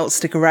might not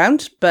stick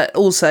around, but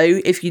also,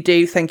 if you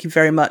do, thank you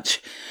very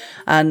much.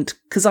 And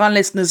because our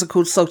listeners are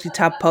called Salty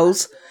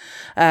Tadpoles,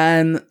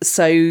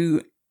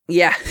 so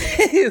yeah,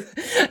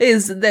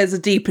 there's a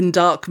deep and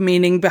dark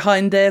meaning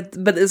behind it,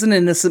 but there's an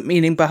innocent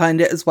meaning behind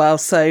it as well.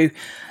 So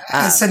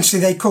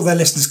essentially, they call their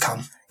listeners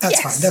cum.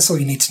 That's fine. That's all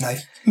you need to know.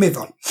 Move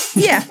on.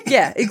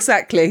 yeah,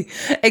 exactly.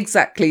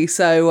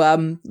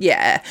 So,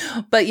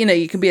 but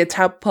you can be a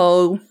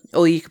tadpole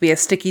or you could be a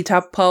sticky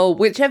tadpole,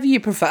 whichever you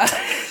prefer.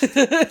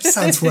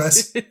 Sounds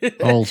worse.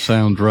 All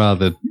sound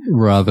rather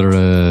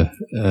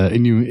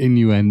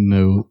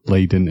innuendo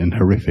laden and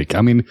horrific.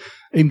 I mean,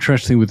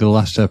 interesting with the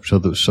last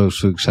episode that was so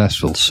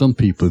successful, some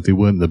people, if they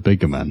weren't the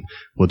bigger man,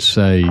 would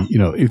say,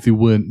 if they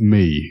weren't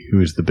me, who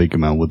is the bigger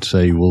man, would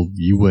say, well,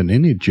 you weren't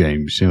in it,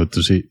 James.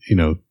 Does it,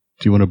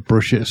 do you want to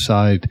brush it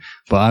aside?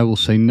 But I will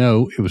say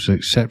no, it was an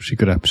exceptionally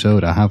good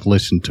episode. I have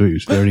listened to it. It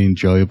was very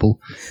enjoyable.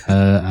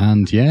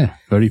 And yeah,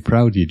 very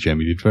proud of you, Jem.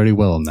 You did very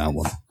well on that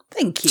one.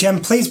 Thank you. Jem,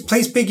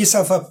 please big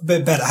yourself up a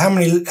bit better. How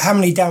many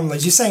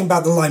downloads? You're saying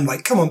about the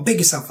limelight. Come on, big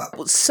yourself up.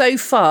 So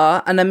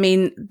far, and I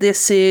mean,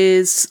 this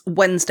is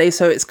Wednesday,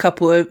 so it's a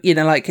couple of,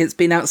 it's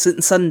been out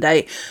since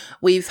Sunday.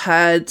 We've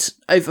had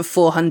over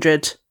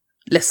 400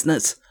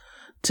 listeners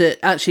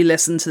to actually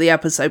listen to the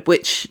episode,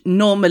 which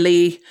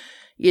normally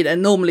we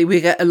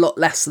get a lot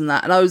less than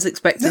that. And I was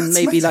expecting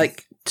maybe amazing.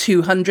 Like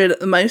 200 at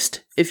the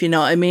most, if you know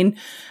what I mean.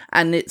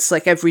 And it's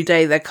like every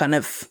day they're kind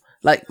of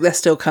like, they're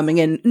still coming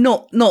in,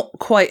 not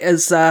quite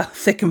as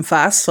thick and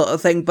fast sort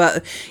of thing,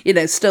 but,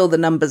 still the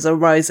numbers are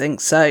rising.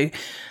 So,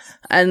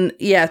 and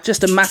yeah,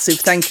 just a massive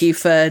thank you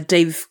for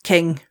Dave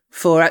King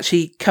for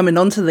actually coming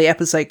onto the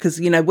episode, because,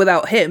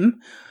 without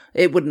him,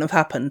 it wouldn't have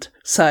happened.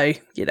 So,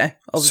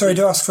 obviously. Sorry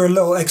to ask for a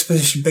little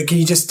exposition, but can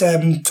you just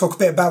talk a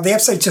bit about the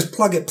episode? Just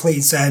plug it,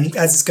 please, as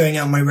it's going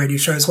out on my radio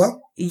show as well.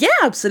 Yeah,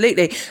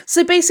 absolutely.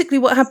 So basically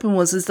what happened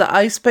was that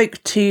I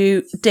spoke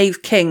to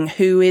Dave King,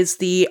 who is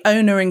the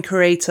owner and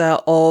creator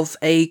of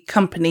a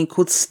company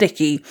called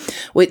Sticky,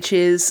 which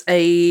is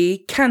a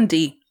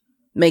candy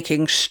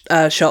making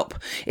shop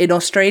in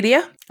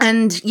Australia.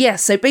 And yeah,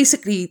 so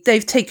basically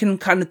they've taken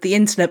kind of the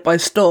internet by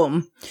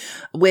storm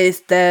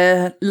with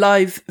their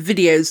live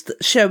videos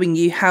showing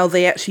you how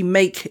they actually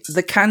make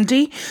the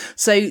candy.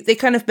 So they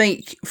kind of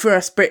make for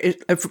us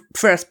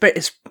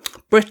British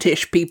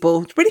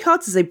people. It's really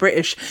hard to say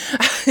British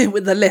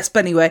with the lisp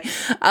anyway.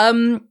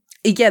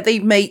 They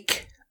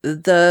make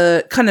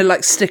the kind of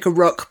like stick of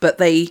rock, but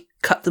they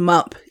cut them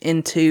up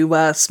into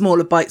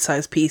smaller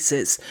bite-sized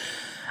pieces.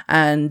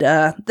 And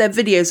their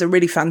videos are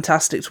really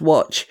fantastic to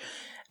watch.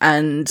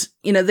 And,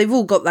 they've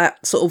all got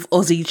that sort of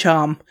Aussie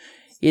charm,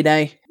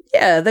 Yeah,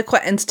 they're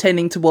quite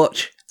entertaining to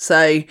watch.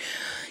 So,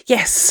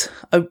 yes,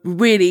 I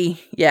really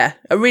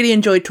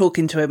enjoyed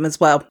talking to him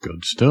as well.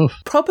 Good stuff.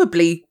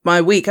 Probably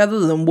my week other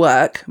than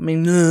work. I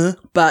mean,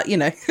 but,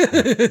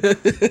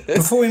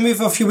 Before we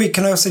move off your week,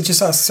 can I also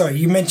just ask, sorry,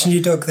 you mentioned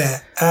your dog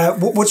there.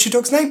 What's your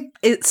dog's name?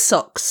 It's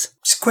Socks.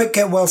 Just a quick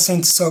get well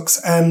seen to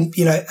Socks. And,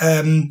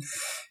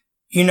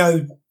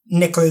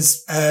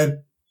 Nicola's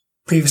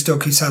previous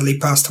dog who sadly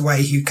passed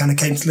away, who kind of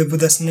came to live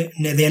with us near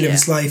the end of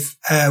his life,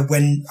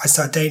 when I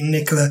started dating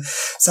Nicola,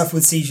 suffered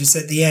with seizures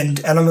at the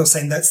end. And I'm not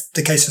saying that's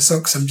the case for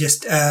Socks. I'm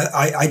just,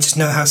 I just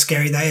know how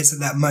scary that is at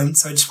that moment.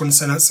 So I just want to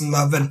send out some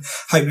love and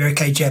hope you're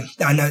okay, Jem.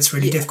 I know it's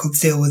really difficult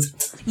to deal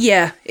with.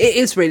 Yeah, it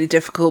is really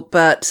difficult,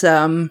 but,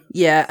 and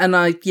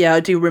I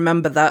do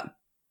remember that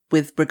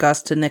with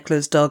regards to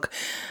Nicola's dog.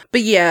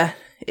 But yeah,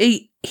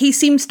 he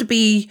seems to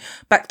be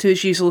back to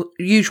his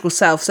usual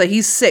self. So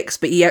he's 6,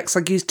 but he acts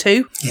like he's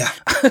 2. Yeah.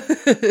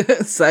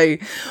 So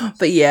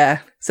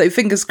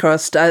fingers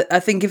crossed. I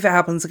think if it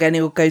happens again,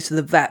 he'll go to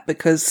the vet,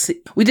 because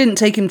we didn't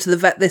take him to the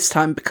vet this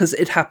time because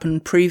it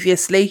happened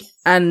previously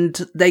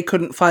and they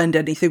couldn't find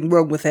anything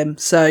wrong with him.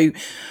 So,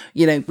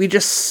 we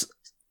just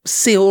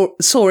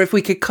saw if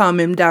we could calm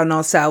him down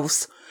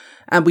ourselves,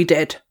 and we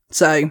did.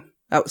 So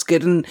that was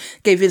good, and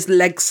gave his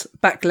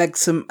back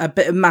legs a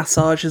bit of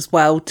massage as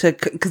well,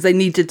 because they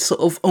needed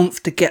sort of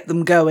oomph to get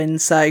them going.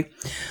 So,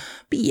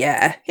 but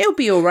yeah, he'll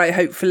be all right,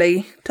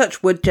 hopefully.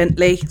 Touch wood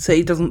gently so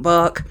he doesn't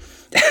bark.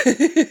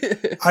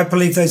 I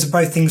believe those are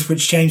both things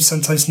which James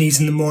sometimes needs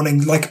in the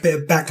morning, like a bit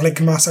of back leg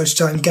massage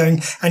starting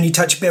going, and you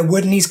touch a bit of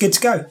wood and he's good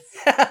to go.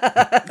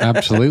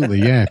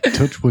 Absolutely, yeah.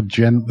 Touch wood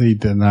gently,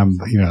 then I'm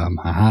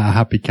a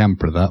happy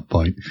camper at that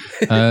point.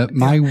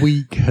 My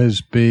week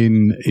has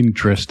been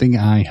interesting.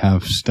 I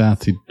have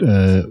started,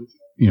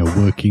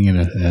 working in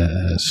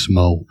a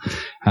small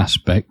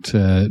aspect,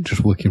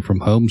 just working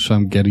from home. So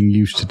I'm getting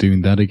used to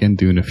doing that again,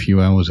 doing a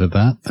few hours of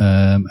that.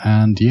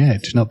 And yeah,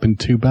 it's not been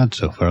too bad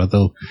so far,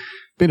 although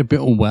been a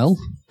bit unwell,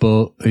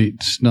 but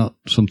it's not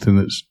something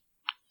that's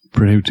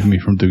preventing me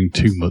from doing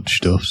too much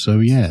stuff. So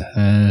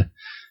yeah,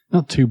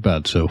 not too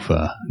bad so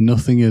far.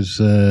 Nothing as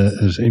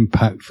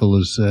impactful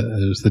as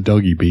the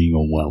doggy being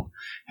unwell.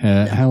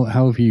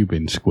 How have you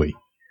been, Squee?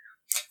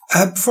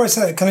 Before I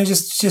say that, can I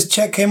just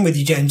check in with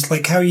you, James?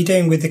 Like, how are you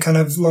doing with the kind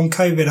of long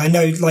COVID? I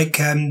know, you've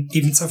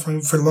been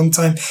suffering for a long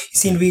time. You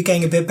seem to be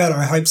getting a bit better.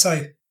 I hope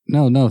so.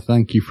 No,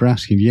 thank you for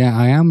asking. Yeah,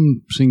 I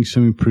am seeing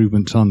some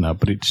improvements on that,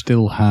 but it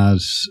still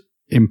has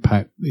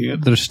impact.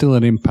 There's still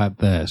an impact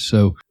there.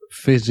 So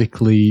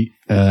physically,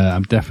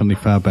 I'm definitely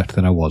far better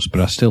than I was,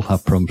 but I still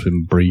have problems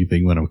with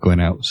breathing when I'm going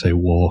out, say,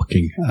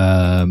 walking.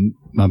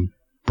 My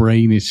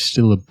brain is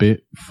still a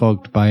bit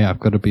fogged by it, I've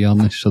got to be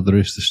honest. So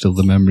there's still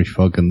the memory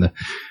fog, and the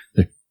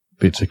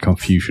bits of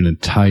confusion and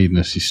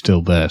tiredness is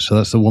still there. So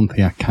that's the one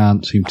thing I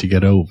can't seem to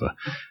get over,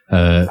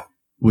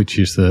 which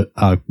is that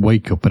I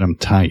wake up and I'm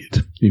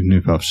tired, even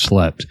if I've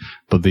slept.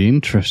 But the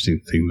interesting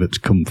thing that's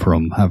come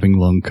from having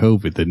long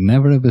COVID that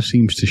never ever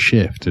seems to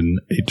shift, and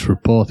it's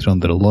reported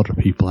on that a lot of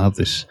people have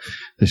this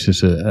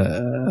is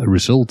a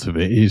result of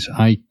it, is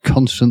I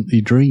constantly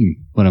dream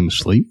when I'm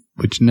asleep,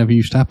 which never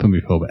used to happen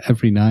before. But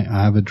every night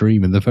I have a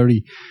dream, and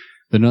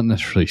they're not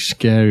necessarily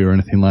scary or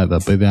anything like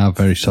that, but they are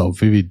very sort of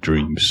vivid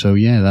dreams. So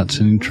yeah, that's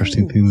an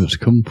interesting thing that's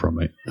come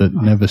from it that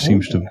never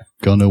seems to have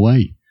gone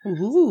away.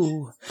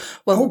 Ooh.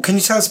 Well, can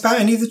you tell us about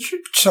any of the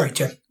Sorry,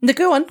 Jem. No,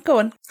 go on.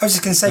 I was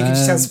just going to say, can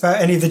you tell us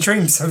about any of the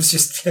dreams? I was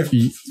just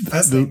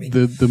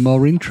the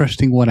more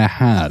interesting one I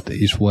had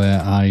is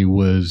where I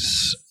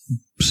was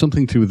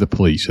something to do with the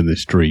police in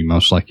this dream. I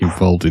was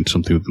involved in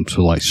something with them,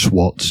 so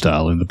SWAT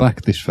style, in the back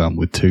of this van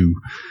with two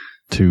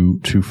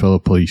fellow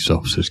police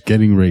officers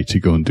getting ready to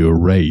go and do a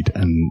raid.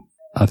 And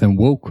I then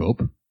woke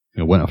up,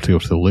 went off to go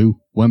to the loo,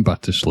 went back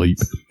to sleep,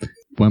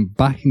 went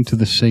back into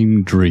the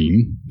same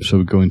dream, so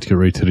we're going to get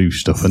ready to do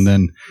stuff. And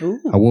then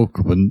I woke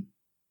up and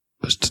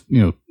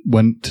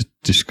went to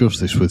discuss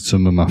this with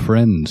some of my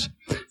friends.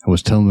 I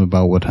was telling them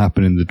about what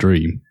happened in the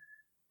dream,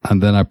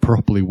 and then I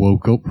properly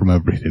woke up from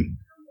everything.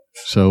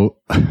 So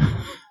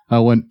I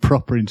went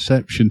proper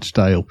Inception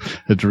style,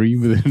 a dream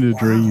within a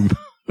dream.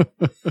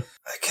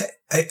 Okay.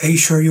 Are you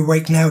sure you're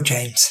awake now,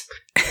 James?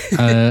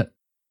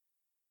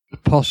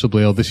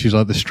 Possibly, or this is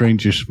the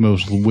strangest,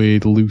 most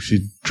weird,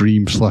 lucid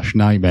dream /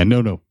 nightmare. No,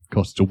 of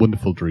course, it's a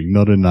wonderful dream,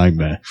 not a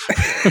nightmare.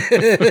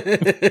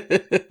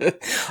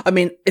 I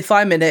mean, if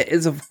I'm in it,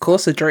 it's of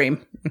course a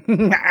dream.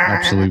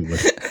 Absolutely.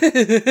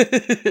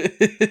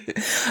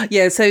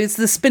 Yeah, so is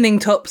the spinning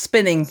top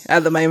spinning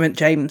at the moment,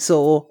 James,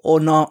 or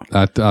not?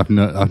 I've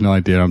no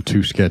idea. I'm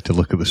too scared to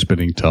look at the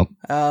spinning top.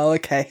 Oh,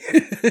 okay.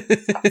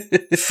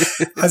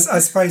 I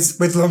suppose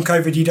with long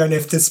COVID, you don't know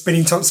if the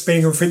spinning top's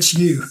spinning or if it's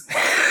you.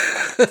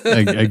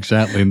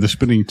 Exactly, and the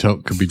spinning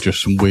top could be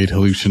just some weird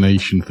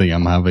hallucination thing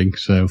I'm having.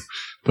 So,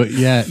 but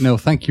yeah, no,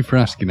 thank you for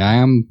asking. I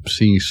am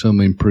seeing some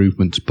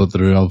improvements, but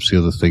there are obviously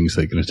other things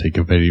that are going to take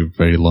a very,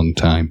 very long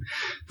time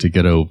to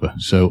get over.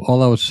 So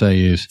all I would say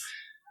is,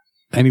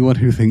 anyone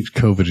who thinks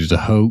COVID is a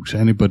hoax,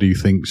 anybody who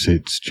thinks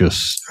it's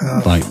just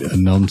a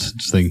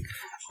nonsense thing,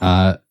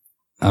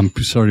 I'm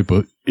sorry,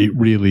 but it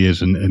really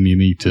isn't, and you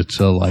need to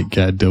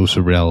get a dose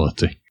of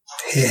reality.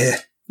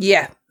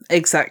 Yeah.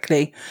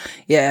 Exactly.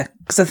 Yeah.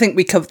 Because I think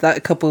we covered that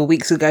a couple of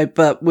weeks ago,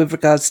 but with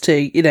regards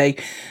to,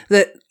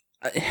 that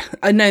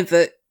I know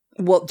that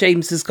what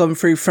James has gone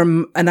through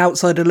from an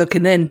outsider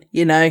looking in,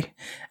 you know,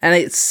 and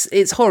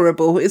it's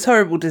horrible. It's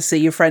horrible to see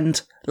your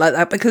friend like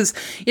that because,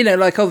 you know,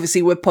 like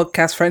obviously we're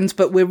podcast friends,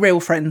 but we're real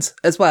friends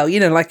as well, you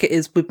know, like it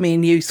is with me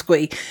and you,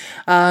 Squee.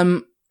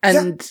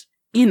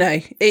 You know,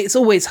 it's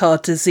always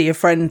hard to see a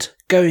friend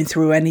going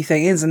through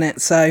anything, isn't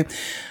it? So,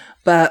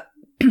 but,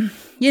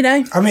 you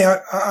know. I mean,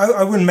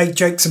 I wouldn't make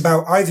jokes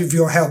about either of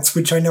your healths,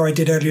 which I know I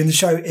did earlier in the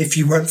show, if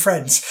you weren't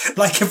friends.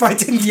 Like, if I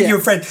didn't think you were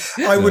a friend,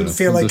 I wouldn't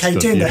feel okay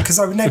doing that, because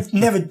I would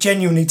never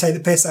genuinely take the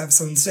piss out of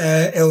someone's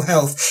ill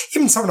health.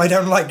 Even someone I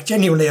don't like,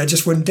 genuinely, I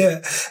just wouldn't do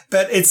it.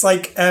 But it's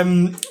like,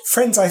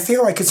 friends, I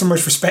feel like it's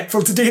almost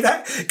respectful to do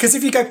that, because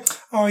if you go,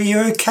 oh, are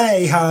you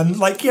okay, hon?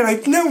 Like, you know,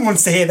 no one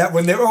wants to hear that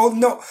when they're all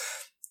not...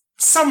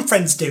 Some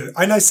friends do.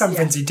 I know some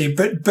friends who do,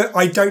 but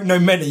I don't know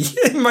many.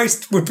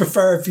 Most would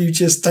prefer if you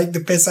just take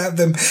the piss out of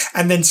them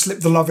and then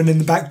slip the loving in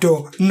the back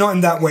door. Not in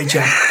that way,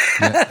 Jen.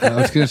 Yeah, I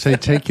was going to say,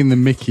 taking the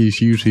mickey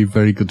is usually a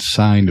very good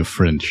sign of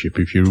friendship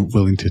if you're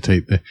willing to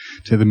take the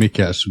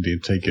mickey out of somebody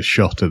and take a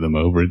shot at them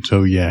over it.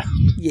 So, yeah.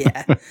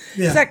 Yeah,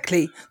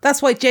 exactly.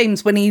 That's why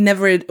James, when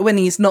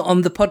he's not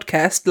on the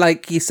podcast,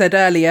 like you said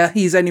earlier,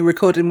 he's only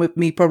recording with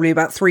me probably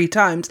about 3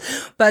 times.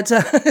 But,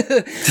 three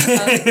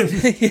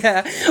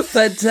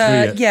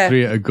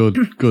are a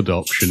good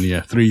option.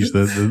 Yeah, 3's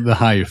the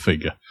higher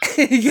figure.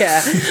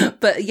 Yeah,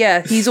 but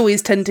yeah, he's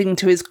always tending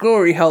to his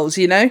glory holes,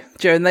 you know,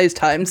 during those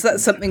times.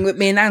 That's something that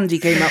me and Andy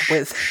came up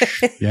with.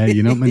 Yeah,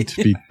 you're not meant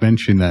to be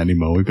mentioning that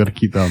anymore. We've got to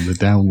keep that on the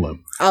down low.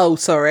 Oh,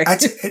 sorry.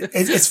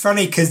 It's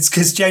funny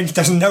because James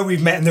doesn't know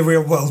we've met in the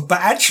real world,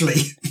 but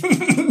actually...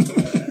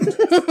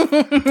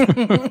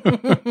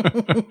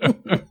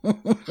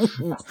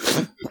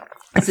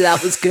 So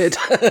that was good.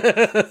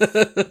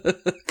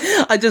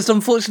 I just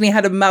unfortunately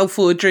had a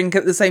mouthful of drink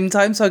at the same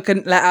time, so I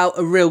couldn't let out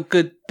a real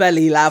good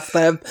belly laugh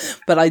there,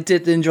 but I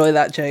did enjoy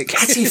that joke.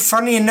 Actually,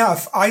 funny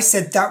enough, I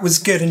said that was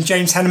good and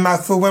James had a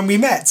mouthful when we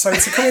met, so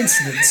it's a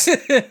coincidence.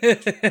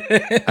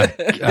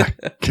 I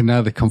can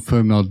neither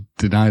confirm nor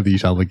deny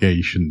these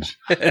allegations.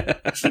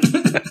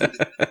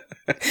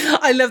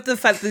 I love the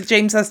fact that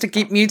James has to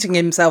keep muting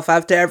himself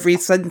after every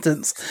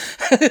sentence.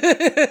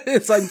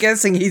 So I'm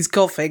guessing he's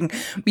coughing,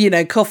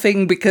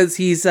 because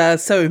he's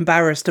so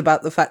embarrassed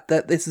about the fact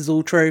that this is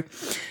all true.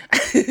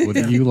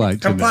 Wouldn't you like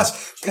to know?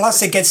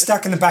 Plus it gets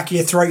stuck in the back of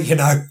your throat, you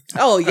know.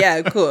 Oh, yeah,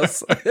 of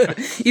course.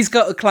 He's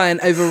got a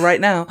client over right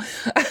now.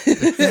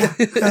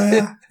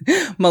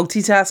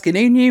 Multitasking.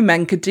 Who knew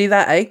men could do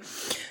that, eh?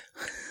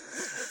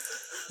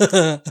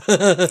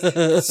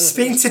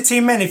 Speaking to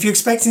 2 men, if you're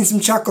expecting some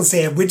chuckles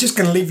here, we're just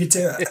going to leave you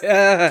to it.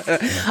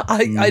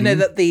 I know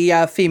that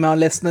the female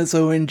listeners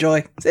will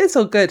enjoy. It's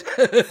all good.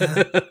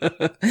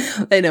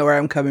 They know where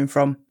I'm coming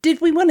from.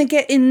 Did we want to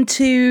get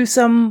into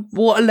some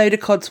What a Load of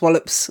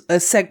Codswallops, a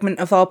segment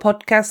of our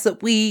podcast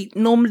that we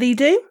normally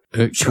do?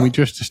 Can we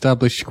just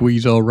establish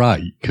Squee's all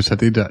right? Because I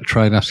did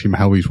try and ask him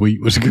how his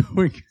week was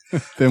going.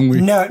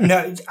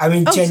 No. I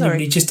mean,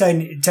 genuinely, just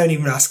don't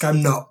even ask.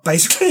 I'm not.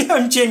 Basically,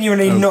 I'm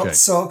genuinely not.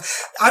 So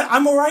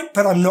I'm all right,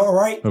 but I'm not all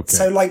right. Okay.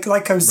 So, like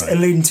I was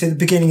alluding to at the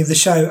beginning of the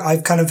show,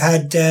 I've kind of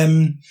had.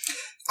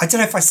 I don't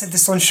know if I said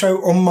this on show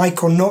on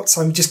mic or not,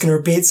 so I'm just going to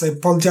repeat. So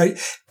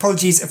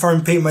apologies if I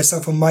repeat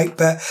myself on mic,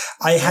 but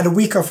I had a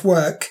week off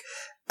work.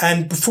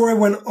 And before I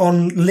went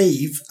on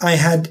leave, I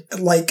had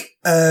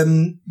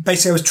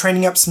basically I was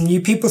training up some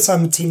new people. So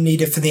I'm a team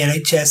leader for the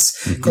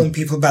NHS, calling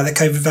people about their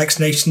COVID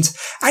vaccinations.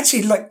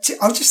 Actually,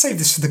 I'll just save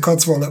this for the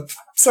Codswallop.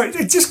 So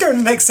just go in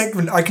the next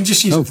segment. I can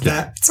just use it for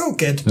that. It's all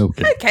good.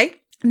 Okay.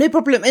 No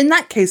problem. In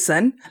that case,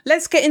 then,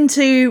 let's get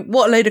into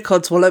What a Load of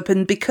Codswallop.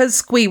 And because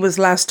Squee was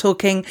last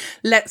talking,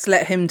 let's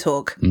let him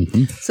talk.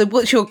 Mm-hmm. So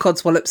what's your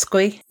Codswallop,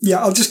 Squee? Yeah,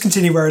 I'll just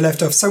continue where I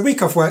left off. So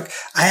week off work,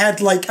 I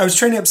had I was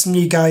training up some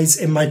new guys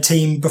in my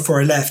team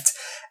before I left.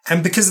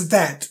 And because of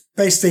that,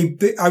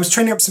 basically, I was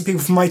training up some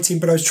people for my team,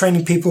 but I was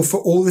training people for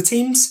all the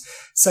teams.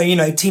 So,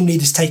 team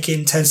leaders take it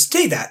in turns to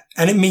do that.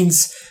 And it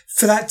means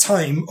for that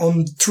time,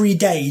 on 3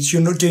 days,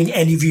 you're not doing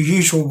any of your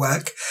usual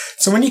work.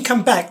 So when you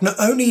come back, not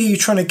only are you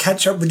trying to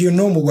catch up with your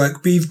normal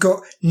work, but you've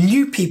got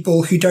new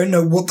people who don't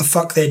know what the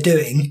fuck they're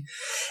doing.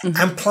 Mm-hmm.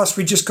 And plus,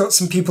 we just got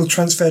some people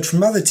transferred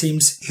from other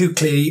teams who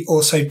clearly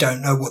also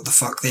don't know what the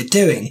fuck they're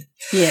doing.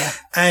 Yeah.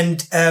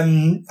 And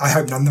I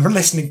hope none of them are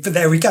listening, but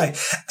there we go.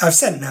 I've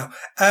said it now.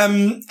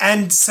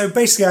 And so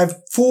basically I have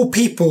 4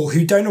 people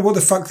who don't know what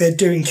the fuck they're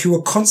doing, who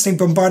are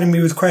constantly bombarding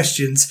me with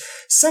questions,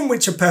 some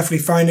which are perfectly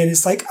fine, and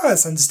it's like, oh,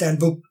 that's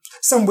understandable.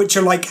 Some which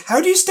are like,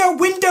 how do you start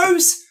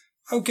Windows?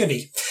 Oh,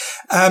 goody.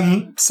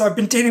 So I've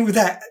been dealing with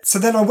that. So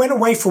then I went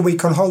away for a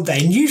week on holiday,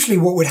 and usually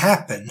what would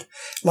happen,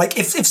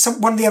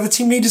 if one of the other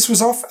team leaders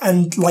was off,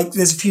 and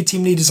there's a few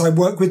team leaders I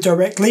work with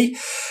directly,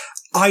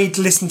 I'd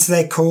listen to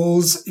their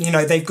calls,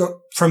 they've got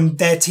from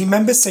their team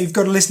members. So you've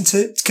got to listen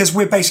to, because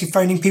we're basically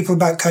phoning people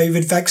about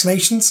COVID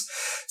vaccinations.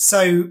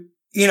 So,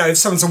 if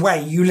someone's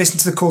away, you listen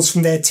to the calls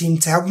from their team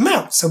to help them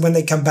out. So when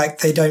they come back,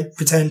 they don't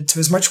return to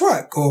as much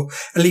work, or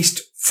at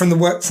least from the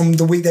work from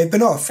the week they've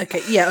been off.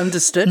 Okay. Yeah.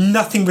 Understood.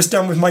 Nothing was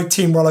done with my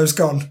team while I was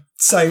gone.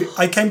 So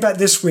I came back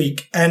this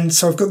week, and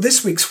so I've got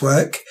this week's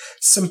work,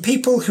 some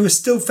people who are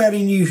still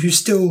fairly new,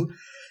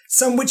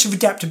 some which have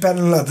adapted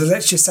better than others,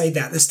 let's just say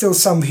that. There's still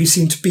some who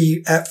seem to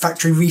be at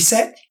factory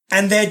reset,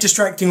 and they're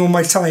distracting all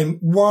my time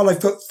while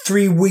I've got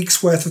 3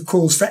 weeks worth of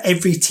calls for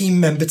every team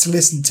member to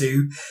listen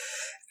to,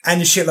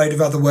 and a shitload of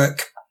other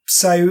work.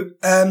 So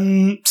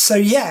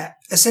yeah,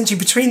 essentially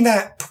between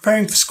that,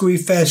 preparing for Squee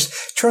Fest,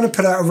 trying to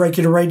put out a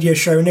regular radio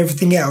show and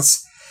everything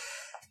else,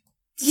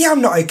 yeah,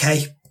 I'm not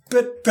okay.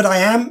 But I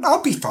am.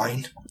 I'll be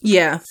fine.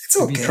 Yeah. It's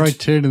all Have good. you tried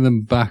turning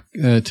them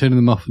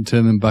off and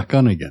turning them back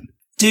on again?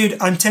 Dude,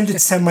 I'm tempted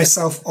to turn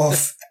myself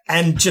off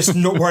and just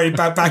not worry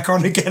about back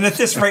on again at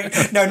this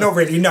rate. No, not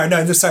really. No.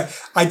 So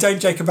I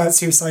don't joke about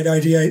suicidal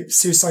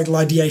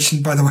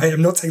ideation, by the way.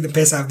 I'm not taking the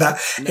piss out of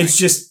that. No. It's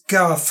just,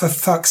 God, for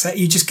fuck's sake.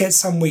 You just get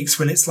some weeks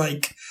when it's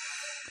like,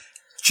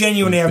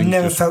 genuinely, I've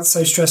never felt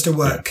so stressed at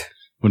work. Yeah.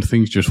 When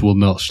things just will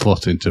not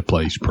slot into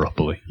place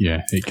properly.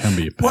 Yeah, it can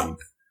be a pain. Well,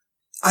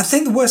 I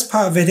think the worst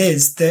part of it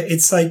is that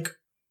it's like,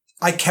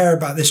 I care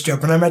about this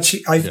job and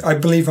I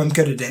believe I'm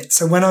good at it.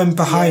 So when I'm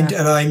behind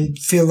and I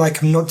feel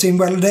like I'm not doing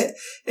well at it,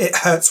 it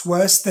hurts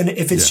worse than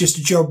if it's just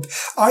a job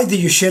either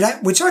you're shit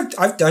at, which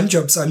I've done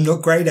jobs I'm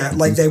not great at,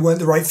 like they weren't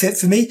the right fit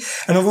for me.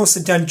 And I've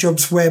also done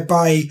jobs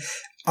whereby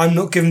I'm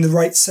not given the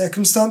right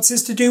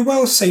circumstances to do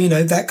well. So,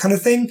 that kind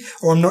of thing,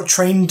 or I'm not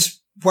trained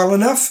well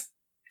enough.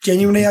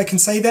 Genuinely, I can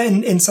say that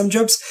in some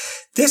jobs.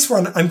 This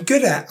one, I'm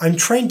good at. I'm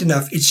trained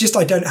enough. It's just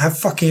I don't have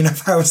fucking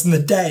enough hours in the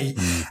day.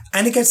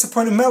 And it gets to the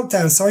point of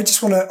meltdown. So I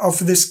just want to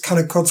offer this kind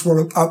of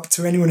Codswallop up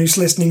to anyone who's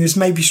listening who's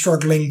maybe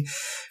struggling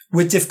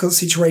with difficult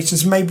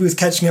situations, maybe with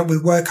catching up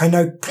with work. I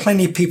know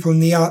plenty of people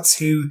in the arts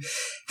who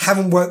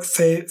haven't worked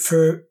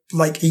for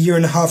like a year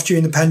and a half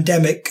during the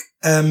pandemic.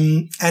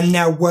 And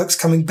now work's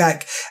coming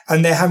back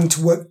and they're having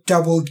to work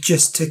double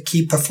just to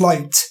keep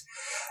afloat.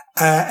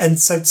 And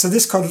so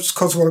this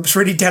Codswallop is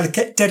really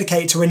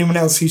dedicated to anyone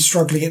else who's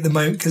struggling at the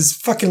moment, because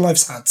fucking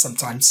life's hard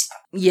sometimes.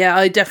 Yeah,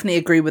 I definitely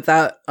agree with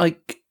that. I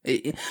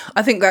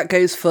think that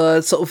goes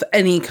for sort of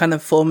any kind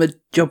of form of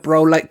job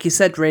role, like you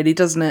said, really,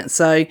 doesn't it?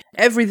 So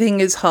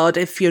everything is hard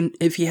if you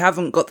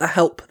haven't got the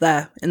help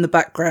there in the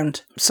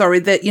background. Sorry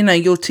that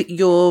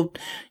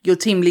your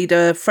team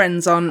leader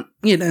friends aren't,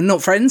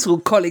 not friends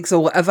or colleagues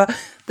or whatever.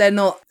 They're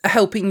not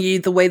helping you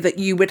the way that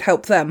you would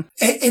help them.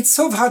 It's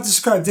sort of hard to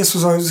describe. This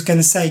was what I was going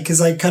to say,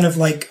 because I kind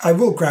of I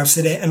will grouse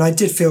at it, and I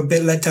did feel a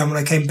bit let down when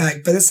I came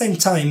back. But at the same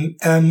time,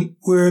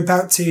 we're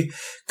about to,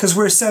 because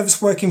we're a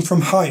service working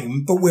from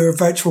home, but we're a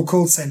virtual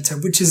call centre,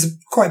 which is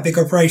quite a big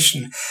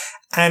operation.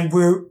 And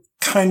we're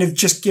kind of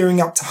just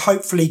gearing up to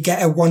hopefully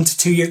get a 1 to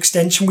 2 year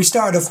extension. We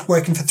started off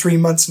working for 3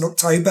 months in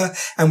October,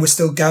 and we're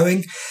still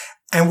going.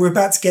 And we're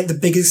about to get the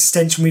biggest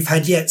extension we've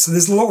had yet. So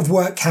there's a lot of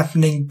work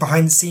happening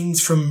behind the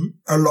scenes from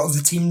a lot of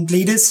the team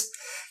leaders.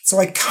 So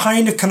I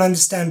kind of can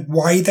understand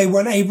why they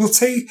weren't able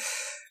to,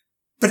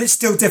 but it's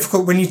still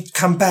difficult when you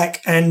come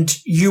back and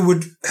you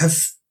would have,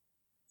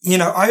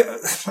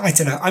 I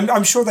don't know.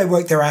 I'm sure they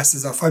work their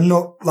asses off. I'm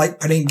not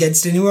putting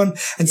against anyone.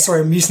 And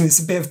sorry, I'm using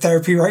this a bit of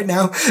therapy right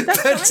now.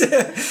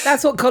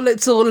 That's what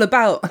Collett's all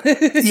about.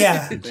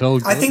 Yeah.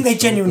 I think they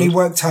genuinely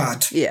worked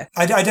hard. Yeah.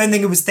 I don't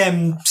think it was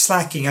them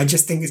slacking. I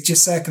just think it's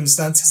just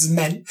circumstances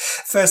meant.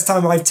 First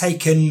time I've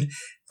taken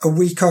a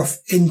week off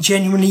in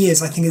genuine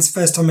years. I think it's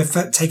the first time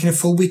I've taken a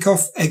full week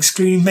off,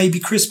 excluding maybe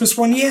Christmas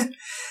one year.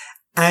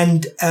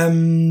 And,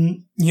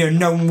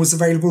 no one was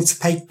available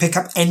to pick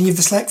up any of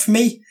the slack for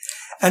me.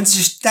 And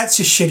that's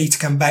just shitty to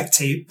come back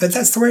to, but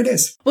that's the way it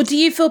is. Well, do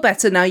you feel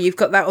better now you've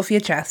got that off your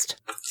chest?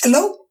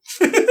 Hello?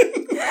 I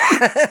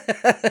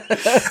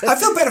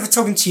feel better for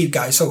talking to you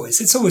guys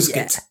always. It's always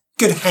good.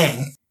 Good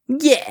hang.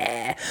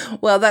 Yeah.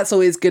 Well, that's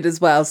always good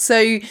as well.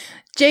 So,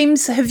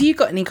 James, have you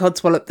got any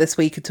Codswallop this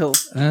week at all?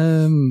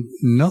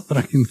 Not that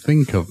I can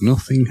think of.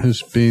 Nothing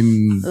has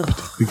been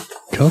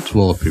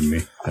Codswalloping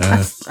me.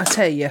 I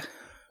tell you.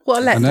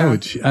 What a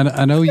letdown.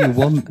 I know you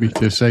want me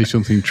to say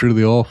something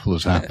truly awful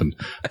has happened,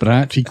 but I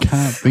actually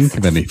can't think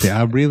of anything.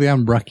 I really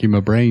am racking my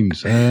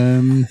brains.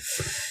 Can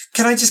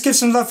I just give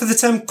some love for the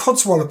term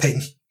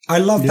Codswalloping? I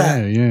love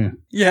that.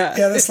 Yeah,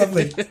 that's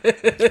lovely.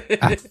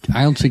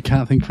 I honestly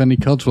can't think of any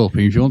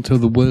Codswalloping. If you want to know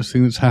the worst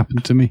thing that's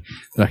happened to me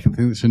that I can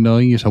think that's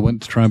annoying is I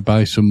went to try and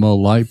buy some more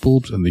light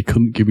bulbs and they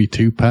couldn't give me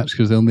 2 packs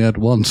because they only had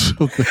 1.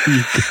 So there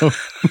you go.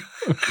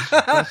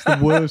 That's the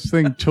worst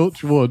thing,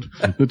 touch wood,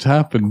 that's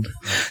happened.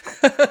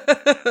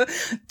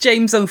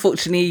 James,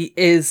 unfortunately,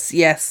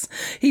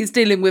 he's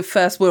dealing with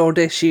first world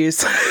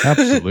issues.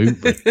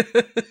 Absolutely.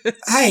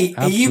 Hey,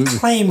 are you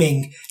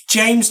claiming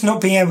James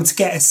not being able to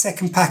get a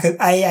second pack of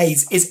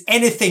AAs is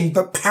anything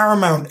but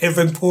paramount of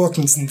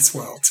importance in this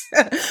world?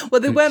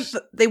 Well,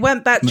 they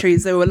weren't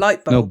batteries, they were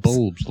light bulbs. No,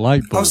 bulbs,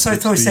 light bulbs. Oh, sorry, I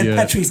thought I said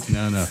batteries.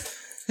 No.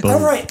 All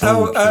right.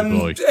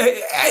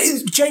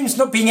 James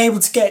not being able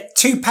to get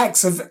 2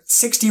 packs of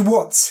 60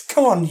 watts.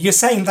 Come on, you're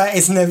saying that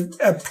isn't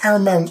a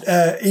paramount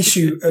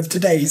issue of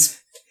today's.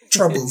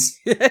 troubles.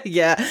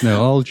 Yeah.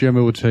 No, all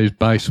Gemma would say is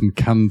buy some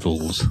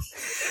candles.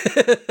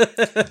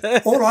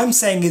 All I'm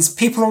saying is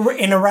people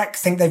in Iraq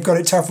think they've got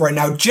it tough right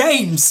now.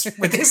 James,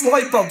 with his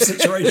light bulb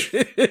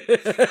situation.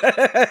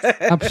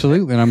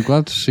 Absolutely, and I'm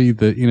glad to see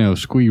that,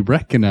 Squee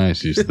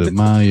recognises that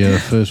my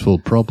first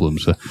world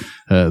problems are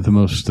the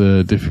most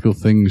difficult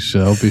things,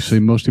 obviously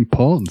most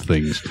important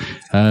things.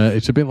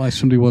 It's a bit like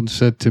somebody once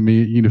said to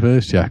me at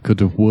university, I could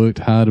have worked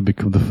hard and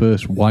become the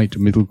first white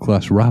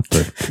middle-class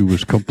rapper who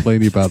was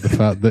complaining about the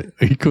fact that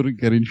he couldn't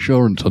get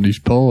insurance on his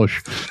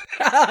Porsche.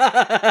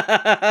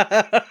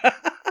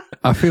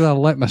 I feel I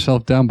let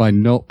myself down by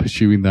not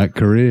pursuing that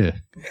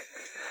career.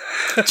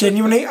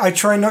 Genuinely, I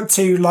try not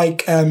to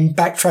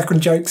backtrack on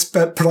jokes,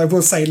 but I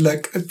will say,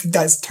 look,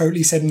 that's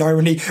totally said in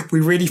irony. We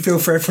really feel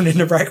for everyone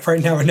in Iraq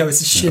right now. I know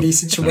it's a shitty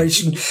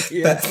situation,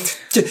 but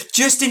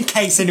just in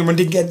case anyone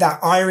didn't get that,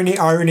 irony.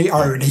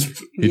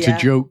 It's a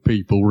joke,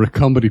 people. We're a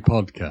comedy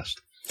podcast.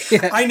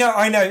 Yeah. I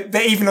know.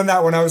 But even on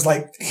that one, I was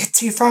like,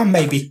 too far,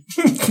 maybe.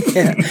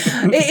 Yeah.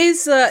 It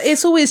is,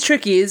 it's always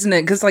tricky, isn't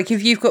it? Because,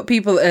 if you've got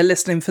people that are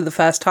listening for the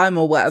first time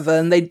or whatever,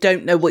 and they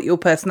don't know what your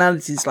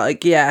personality's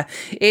like, it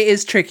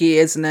is tricky,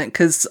 isn't it?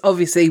 Because,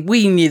 obviously,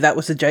 we knew that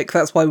was a joke.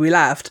 That's why we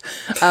laughed.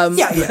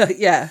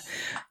 Yeah.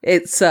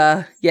 It's,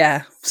 So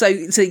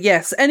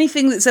yes,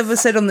 anything that's ever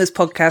said on this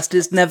podcast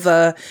is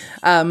never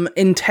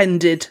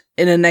intended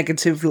in a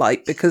negative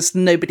light, because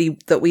nobody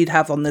that we'd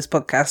have on this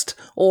podcast,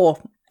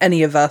 or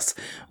any of us,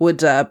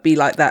 would be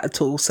like that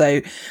at all.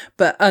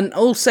 And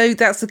also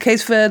that's the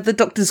case for the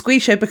Dr. Squee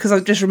show, because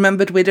I've just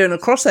remembered we're doing a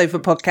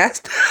crossover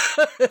podcast.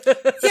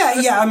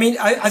 Yeah. I mean,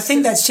 I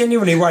think that's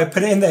genuinely why I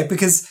put it in there,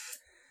 because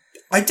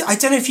I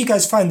don't know if you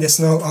guys find this,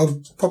 and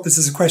I'll pop this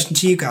as a question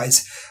to you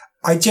guys.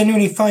 I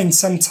genuinely find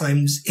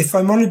sometimes if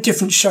I'm on a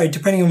different show,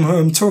 depending on who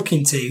I'm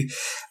talking to,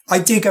 I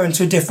do go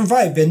into a different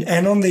vibe.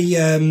 And on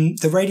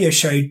the radio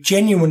show,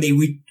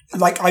 genuinely,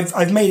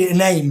 I've made it an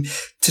aim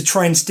to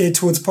try and steer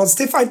towards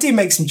positive. I do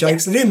make some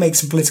jokes. I do make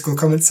some political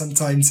comments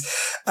sometimes.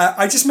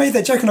 I just made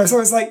that joke and I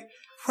was like,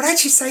 would I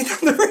actually say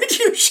that on the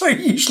radio show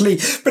usually?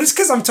 But it's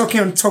because I'm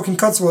talking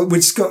Codswallop,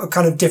 which has got a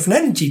kind of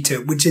different energy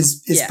to it, which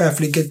is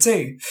perfectly good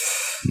too.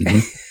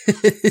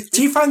 Mm-hmm.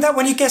 Do you find that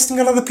when you're guesting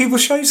on other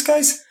people's shows,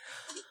 guys?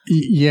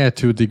 Yeah,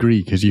 to a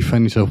degree, because you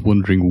find yourself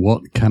wondering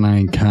what can I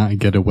and can't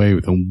get away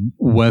with, and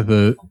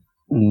whether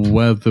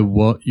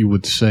what you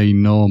would say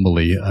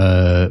normally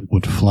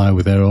would fly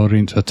with their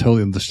audience. I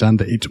totally understand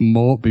that. It's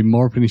been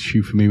more of an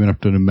issue for me when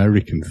I've done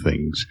American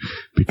things,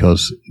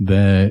 because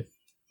their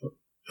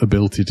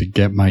ability to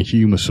get my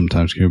humour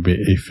sometimes can be a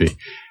bit iffy.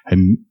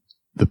 And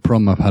the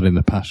problem I've had in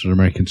the past with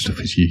American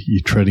stuff is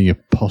you're treading a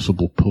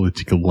possible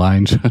political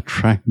line, so I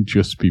try and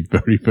just be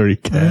very, very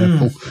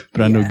careful.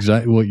 But I know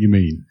exactly what you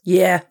mean.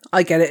 Yeah,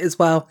 I get it as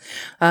well.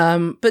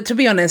 But to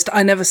be honest,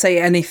 I never say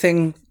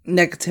anything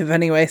negative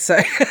anyway,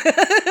 so...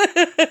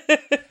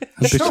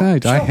 And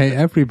besides, I hate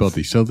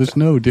everybody, so there's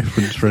no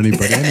difference for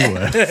anybody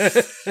anywhere. Do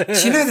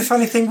you know, the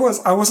funny thing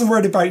was, I wasn't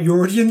worried about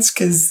your audience,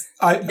 because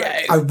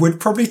I would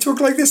probably talk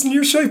like this in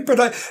your show,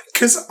 but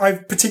because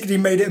I've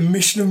particularly made it a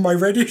mission of my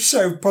radio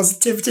show,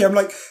 positivity, I'm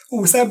like,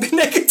 was that a bit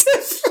negative?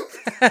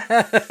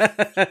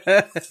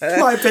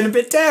 Might have been a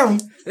bit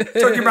down.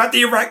 Talking about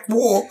the Iraq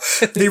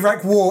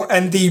War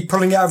and the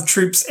pulling out of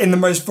troops in the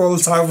most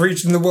volatile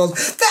region in the world.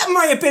 That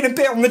might have been a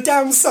bit on the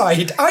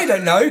downside. I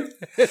don't know.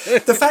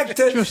 The fact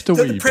that,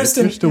 the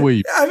president, just a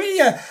wee bit. I mean,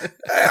 yeah,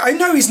 I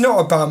know he's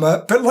not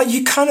Obama, but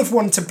you kind of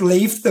want to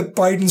believe that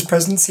Biden's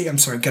presidency. I'm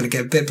sorry, I'm going to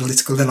get a bit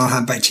political, then I'll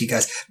hand back to you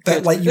guys.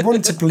 But you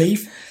want to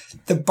believe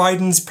that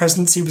Biden's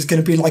presidency was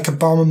going to be like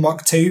Obama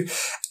Mach 2,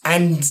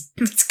 and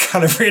it's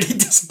kind of really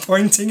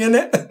disappointing, isn't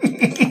it?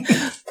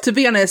 To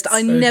be honest,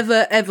 I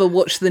never ever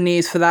watch the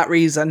news for that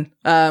reason.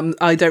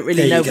 I don't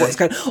really know what's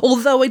going on.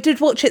 Although I did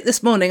watch it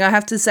this morning, I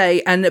have to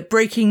say, and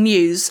breaking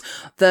news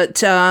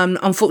that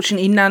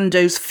unfortunately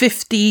Nando's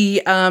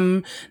 50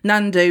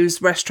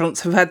 Nando's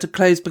restaurants have had to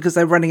close because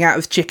they're running out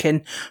of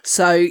chicken.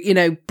 So,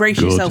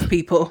 brace yourself,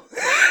 people.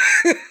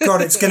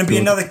 God, it's going to be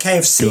another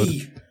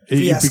KFC.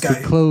 If we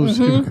could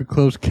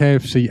close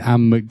KFC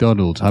and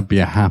McDonald's, I'd be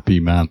a happy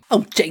man.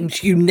 Oh,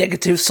 James, you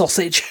negative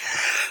sausage.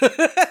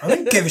 I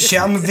don't give a shit.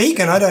 I'm a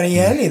vegan. I don't eat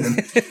any of them.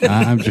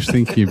 I'm just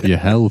thinking of your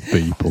health,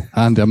 people.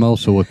 And I'm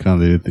also working on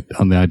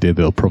the idea that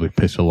it'll probably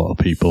piss a lot of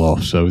people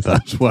off, so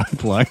that's why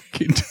I'd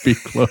like it to be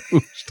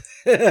closed.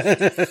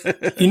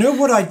 You know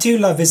what I do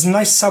love is a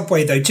nice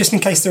Subway, though, just in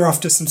case they're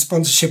after some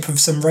sponsorship of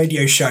some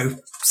radio show.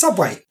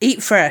 Subway.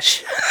 Eat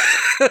fresh.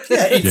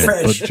 Yeah, eat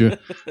fresh.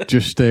 But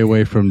just stay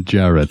away from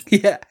Jared.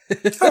 Yeah.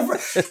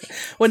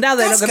 Well, now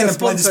they're That's not going to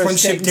sponsor the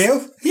sponsorship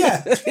deal.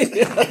 Yeah.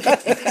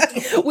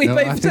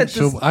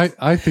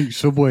 I think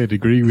Subway would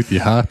agree with you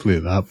heartily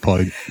at that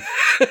point.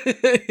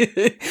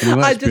 I mean,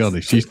 let's be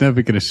honest. He's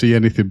never going to see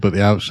anything but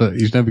the outside.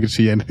 He's never going to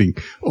see anything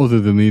other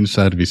than the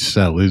inside of his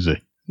cell, is he?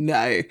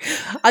 No.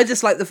 I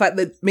just like the fact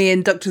that me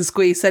and Dr.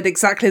 Squee said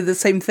exactly the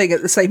same thing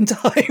at the same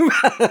time.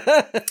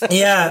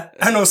 Yeah,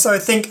 and also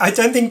I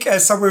don't think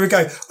someone would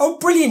go, oh,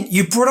 brilliant,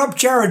 you brought up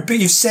Jared, but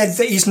you said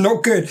that he's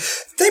not good.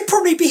 They'd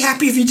probably be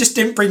happy if you just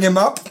didn't bring him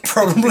up,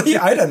 probably.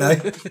 I don't know.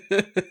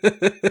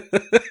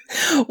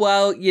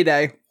 Well, you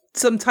know,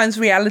 sometimes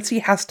reality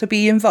has to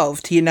be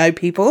involved, you know,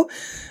 people.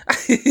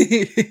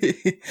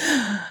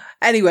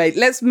 Anyway,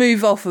 let's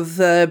move off of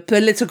the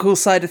political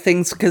side of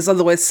things because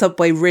otherwise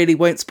Subway really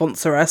won't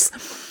sponsor us.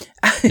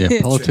 Yeah,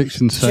 politics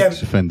and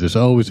sex offenders,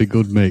 always a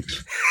good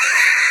mix.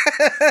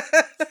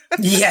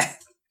 Yeah.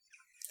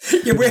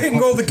 You're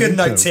wearing all the good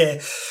notes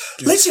here.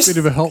 Let's just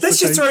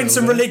throw in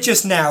some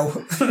religious now.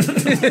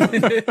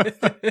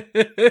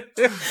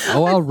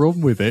 Oh, I'll run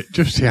with it.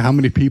 Just see how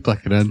many people I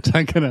can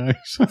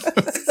antagonise.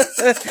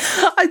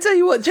 I tell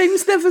you what,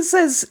 James never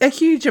says a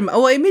huge amount.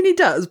 Well, I mean, he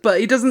does, but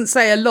he doesn't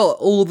say a lot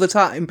all the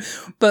time.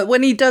 But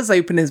when he does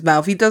open his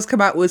mouth, he does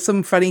come out with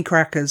some funny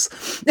crackers.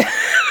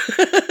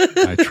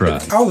 I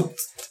try. Oh,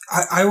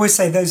 I always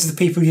say those are the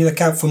people you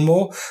look out for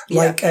more.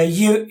 Like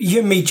you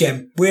and me,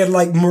 Jem, we're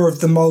like more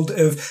of the mold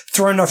of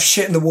throwing off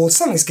shit in the wall.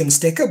 Something's going to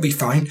stick. It'll be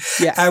fine.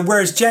 Yeah.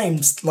 Whereas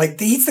James, like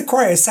he's the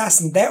quiet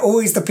assassin. They're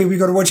always the people you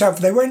got to watch out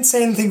for. They won't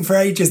say anything for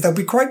ages. They'll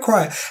be quite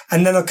quiet,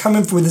 and then they'll come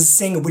in with a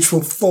zinger which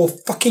will floor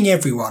fucking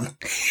everyone.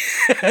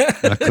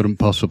 I couldn't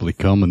possibly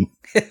comment.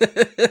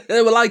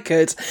 Well, I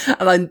could,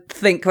 and I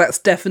think that's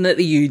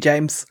definitely you,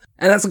 James,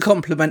 and that's a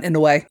compliment in a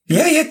way.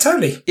 Yeah,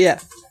 totally. Yeah.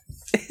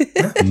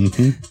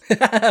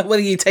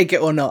 Whether you take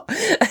it or not.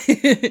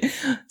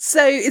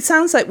 So it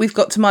sounds like we've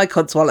got to my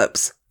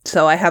Codswallops.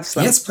 So I have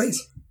some. Yes, please.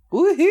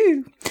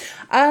 Woohoo!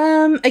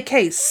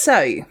 Okay,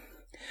 so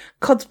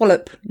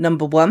Codswallop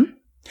number 1.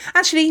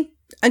 Actually,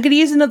 I'm going to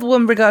use another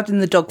one regarding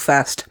the dog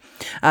first.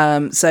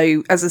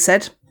 So as I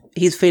said,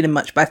 he's feeling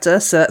much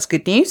better, so that's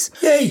good news.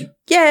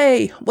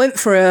 Yay! Went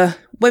for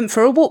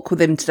a walk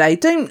with him today.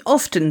 Don't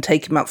often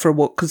take him out for a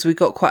walk because we've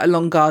got quite a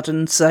long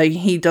garden, so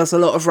he does a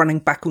lot of running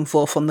back and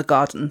forth on the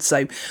garden.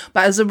 So,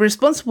 but as a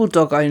responsible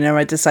dog owner,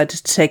 I decided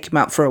to take him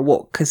out for a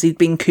walk because he'd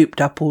been cooped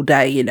up all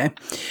day, you know.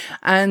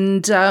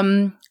 And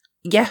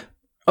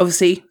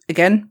obviously,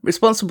 again,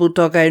 responsible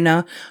dog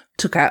owner,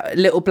 took out a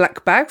little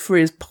black bag for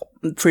his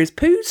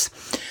poos,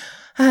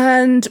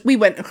 and we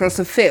went across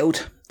a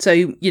field. So,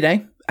 you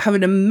know,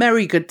 having a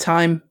merry good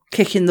time,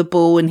 kicking the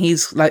ball, and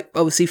he's like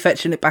obviously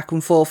fetching it back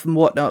and forth and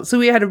whatnot. So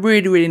we had a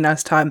really, really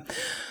nice time.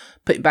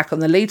 Put him back on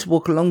the lead to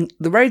walk along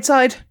the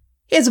roadside.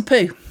 Here's a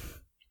poo.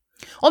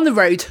 On the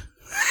road.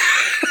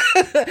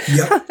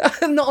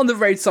 Not on the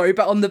road, sorry,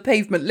 but on the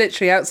pavement,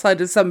 literally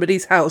outside of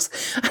somebody's house.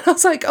 And I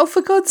was like, oh,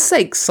 for God's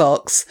sake,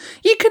 Socks,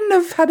 you couldn't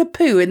have had a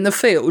poo in the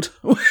field.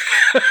 I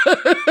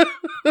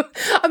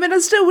mean, I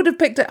still would have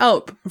picked it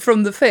up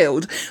from the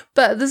field,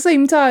 but at the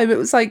same time, it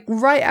was like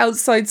right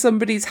outside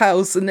somebody's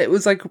house, and it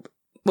was like,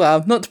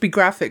 well, not to be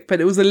graphic,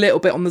 but it was a little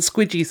bit on the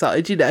squidgy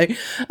side, you know.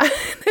 And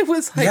it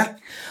was like,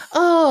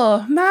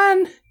 oh,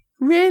 man,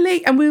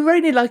 really? And we were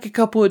only like a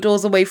couple of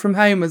doors away from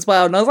home as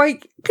well. And I was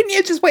like, couldn't you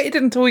have just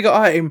waited until we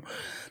got home?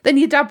 Then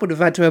your dad would have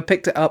had to have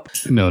picked it up.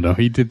 No,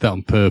 he did that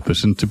on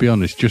purpose. And to be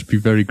honest, just be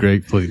very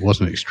grateful it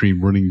wasn't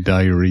extreme running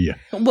diarrhea.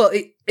 Well,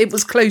 it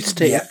was close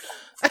to. Yeah.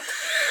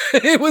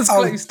 It was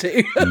close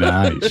to.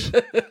 Nice.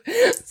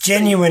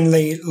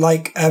 Genuinely,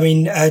 like, I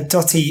mean,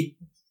 Dottie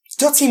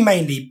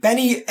mainly.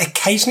 Benny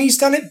occasionally has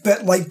done it,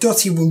 but like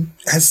Dottie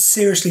has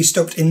seriously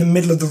stopped in the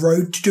middle of the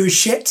road to do a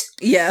shit.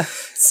 Yeah.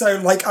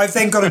 So like I've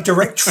then got to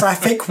direct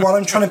traffic while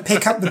I'm trying to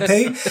pick up the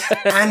poo.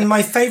 And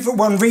my favourite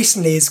one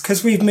recently is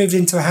because we've moved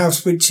into a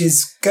house which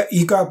is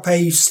you got to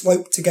pay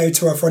slope to go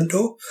to our front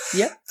door.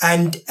 Yeah.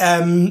 And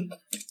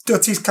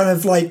Dottie's kind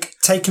of like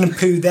taking a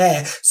poo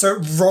there, so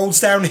it rolls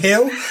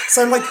downhill.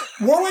 So like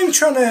while I'm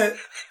trying to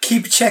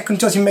keep a check on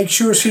Dottie, make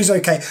sure she's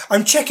okay,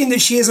 I'm checking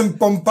that she isn't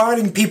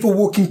bombarding people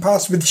walking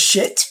past with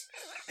shit.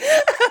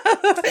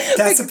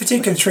 That's a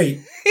particular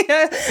treat.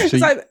 Yeah,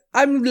 so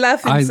I'm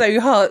laughing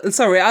so hard.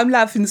 Sorry, I'm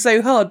laughing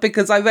so hard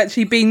because I've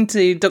actually been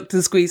to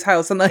Dr. Squee's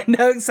house and I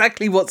know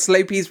exactly what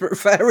slope he's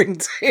referring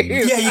to.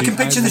 Yeah, you can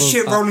picture the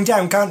shit rolling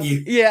down, can't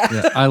you?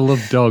 Yeah. I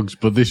love dogs,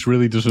 but this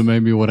really doesn't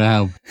make me want to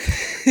have.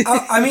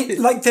 I mean,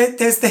 like,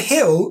 there's the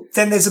hill,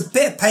 then there's a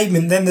bit of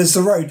pavement, then there's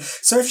the road.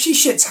 So if she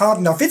shits hard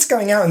enough, it's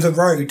going out on the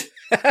road.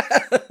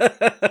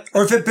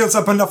 Or if it builds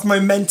up enough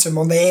momentum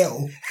on the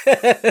hill.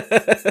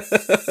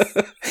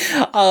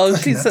 Oh,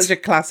 she's such a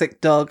classic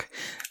dog.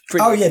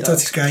 Brilliant dog.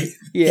 Dottie's great.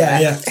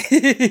 Yeah.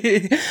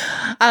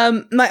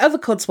 My other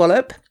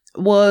Codswallop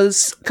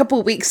was a couple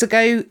of weeks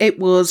ago. It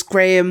was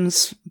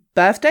Graham's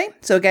birthday.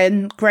 So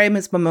again, Graham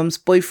is my mum's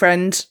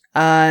boyfriend,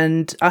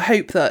 and I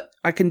hope that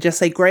I can just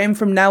say Graham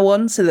from now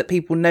on so that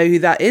people know who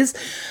that is,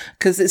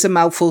 because it's a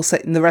mouthful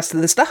saying the rest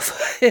of the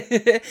stuff.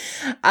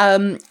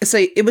 So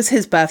it was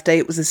his birthday.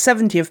 It was his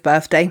 70th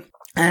birthday.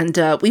 And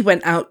we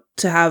went out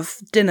to have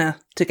dinner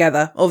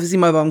together. Obviously,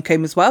 my mum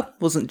came as well. It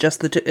wasn't just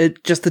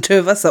the two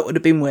of us. That would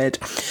have been weird.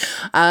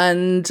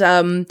 And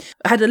I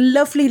had a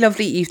lovely,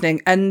 lovely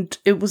evening. And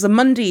it was a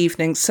Monday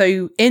evening.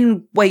 So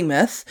in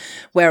Weymouth,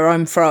 where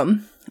I'm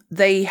from,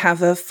 they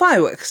have a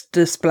fireworks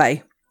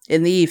display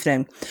in the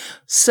evening.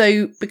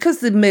 So because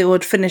the meal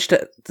had finished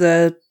at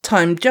the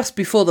time just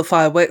before the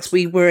fireworks,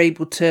 we were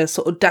able to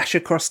sort of dash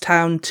across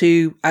town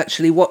to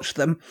actually watch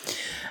them.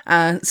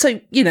 So,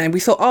 we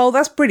thought, oh,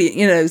 that's brilliant.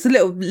 It's a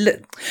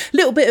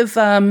little bit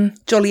of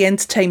jolly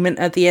entertainment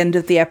at the end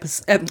of the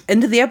episode,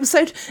 end of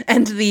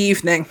the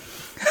evening.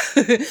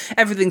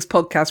 Everything's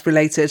podcast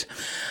related.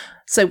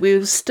 So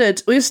we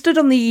stood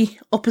on the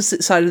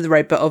opposite side of the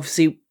road, but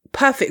obviously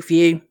perfect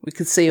view. We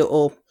could see it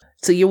all.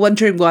 So you're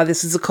wondering why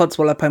this is a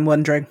Codswallop, I'm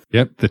wondering.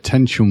 Yep, the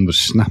tension was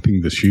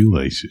snapping the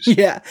shoelaces.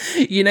 Yeah,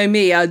 you know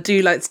me, I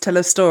do like to tell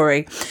a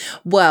story.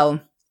 Well,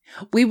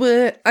 we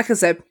were, like I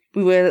said,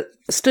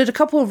 stood a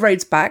couple of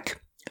roads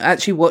back,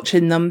 actually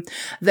watching them.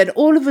 Then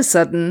all of a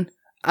sudden,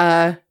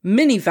 a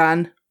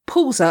minivan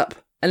pulls up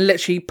and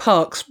literally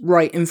parks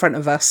right in front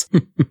of us.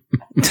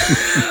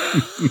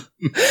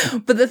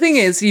 But the thing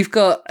is, you've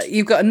got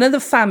another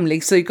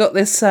family. So you've got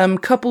this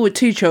couple with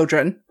 2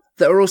 children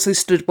that are also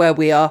stood where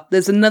we are.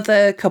 There's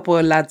another couple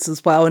of lads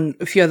as well and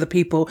a few other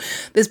people.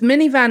 This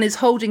minivan is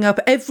holding up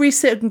every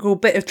single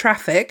bit of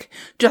traffic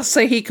just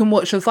so he can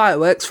watch the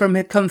fireworks from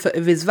the comfort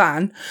of his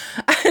van.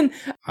 And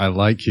I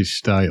like his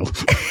style.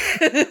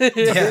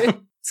 Yeah,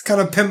 it's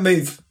kind of pimp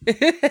move.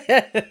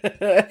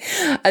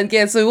 And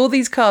yeah, so all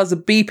these cars are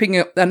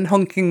beeping and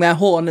honking their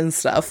horn and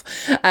stuff.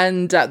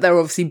 And they're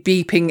obviously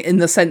beeping in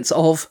the sense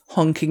of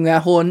honking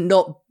their horn,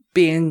 not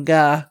being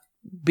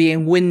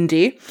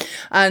windy.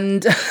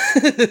 And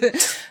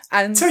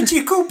So do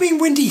you call being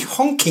windy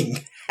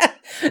honking?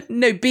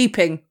 No,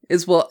 beeping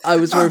is what I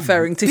was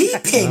referring to.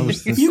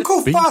 Beeping? You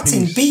call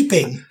farting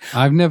beeping?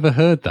 I've never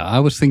heard that. I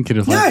was thinking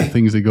of the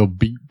things that go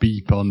beep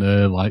beep on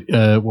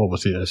what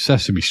was it,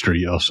 Sesame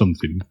Street or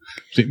something?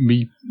 Was it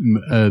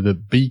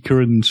the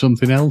beaker and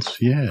something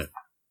else? Yeah.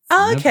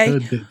 Oh, okay.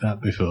 I've heard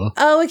that before.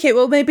 Oh, okay.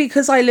 Well, maybe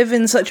because I live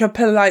in such a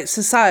polite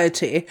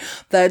society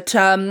that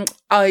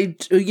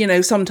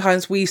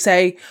sometimes we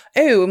say,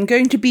 "Oh, I'm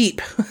going to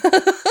beep."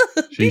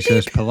 She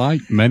says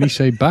polite. Many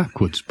say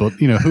backwards, but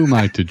who am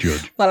I to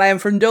judge? Well, I am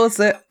from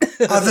Dorset.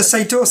 Others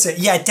say Dorset.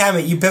 Yeah, damn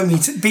it! You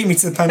beat me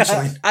to the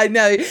punchline. I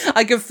know.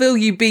 I can feel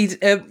you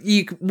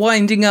you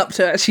winding up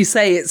to actually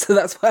say it, so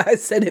that's why I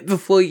said it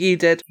before you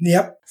did.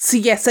 Yep. So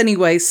yes.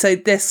 Anyway, so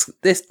this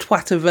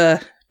twat of a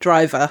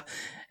driver.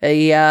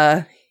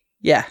 So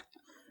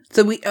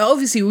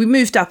we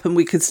moved up and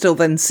we could still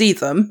then see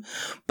them,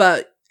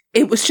 but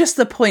it was just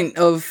the point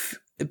of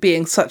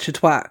being such a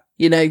twat,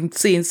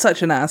 seeing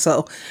such an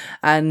asshole,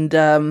 and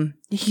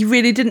he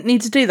really didn't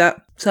need to do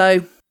that.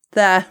 So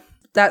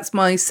that's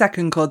my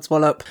second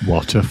Codswallop.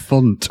 What a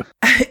funt.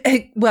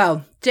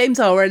 Well, James,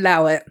 I'll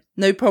allow it,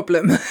 no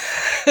problem.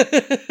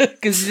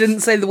 Because you didn't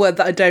say the word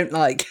that I don't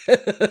like.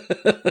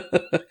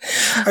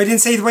 I didn't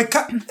say the word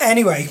cut.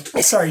 Anyway,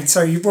 sorry.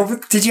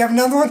 Did you have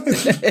another one?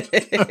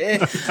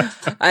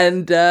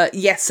 And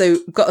so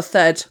got a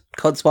third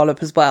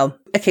Codswallop as well.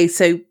 Okay,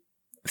 so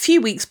a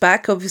few weeks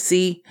back,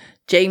 obviously,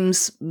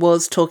 James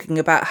was talking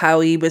about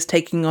how he was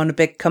taking on a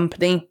big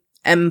company,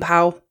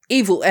 MPOW,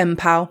 evil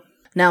MPOW.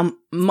 Now,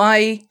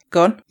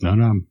 gone? No,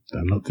 I'm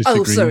not disagreeing.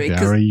 Oh, sorry, they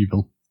are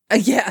evil.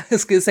 Yeah, I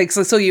was going to say, because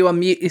I saw you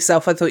unmute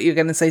yourself, I thought you were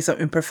going to say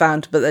something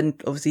profound, but then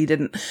obviously you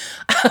didn't.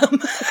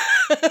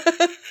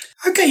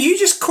 Okay, you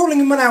just calling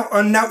him out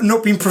on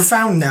not being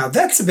profound now.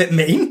 That's a bit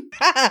mean.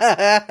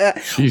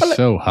 She's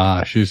so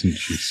harsh, isn't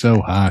she?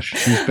 So harsh.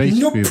 She's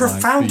basically not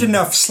profound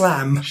enough,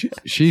 Slam.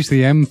 She's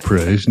the Emperor,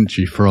 isn't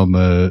she, from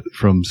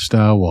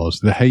Star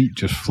Wars? The hate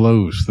just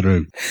flows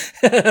through.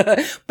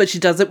 But she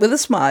does it with a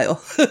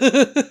smile.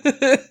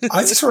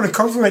 I just want to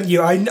compliment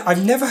you.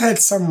 I've never heard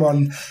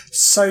someone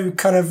so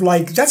kind of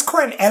like, that's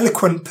quite an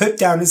eloquent put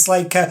down. It's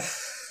like,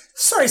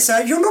 sorry,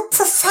 sir, you're not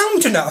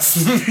profound enough.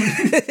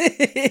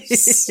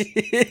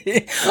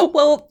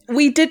 Well,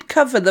 we did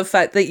cover the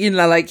fact that,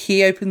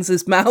 he opens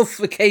his mouth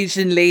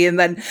occasionally and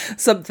then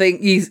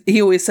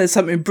he always says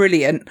something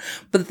brilliant.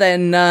 But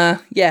then,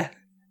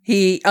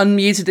 he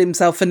unmuted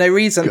himself for no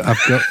reason. I've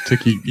got to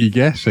keep you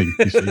guessing.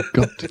 You've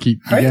got to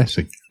keep you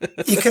guessing.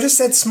 You could have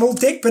said small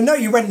dick, but no,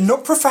 you went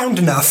not profound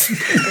enough.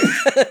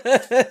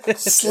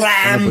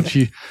 Slam. No,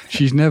 but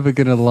she's never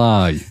going to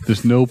lie.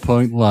 There's no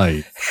point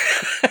lying.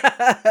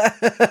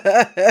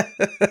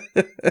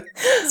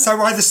 So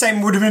either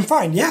same would have been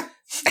fine, yeah?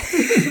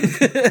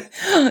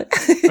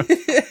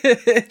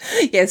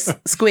 Yes,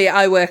 Squeer,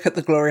 I work at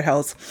the Glory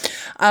Holes.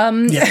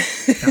 I'm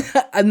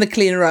the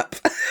cleaner up.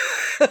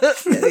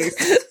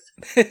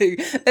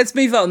 Let's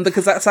move on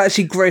because that's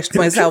actually grossed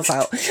myself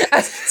out.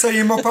 So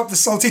you mop up the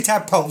salty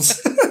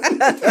tadpoles.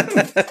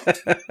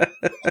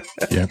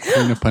 Yeah,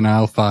 clean up an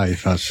aisle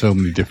 5 has so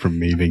many different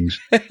meanings.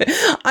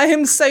 I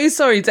am so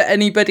sorry to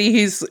anybody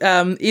who's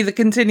either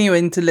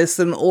continuing to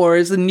listen or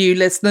is a new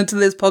listener to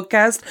this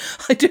podcast.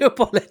 I do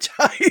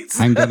apologise.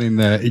 Hang on in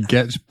there. It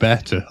gets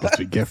better as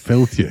it gets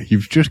filthier.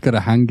 You've just got to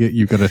hang it.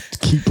 You've got to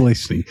keep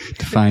listening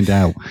to find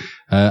out.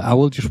 I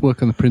will just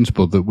work on the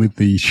principle that with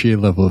the sheer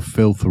level of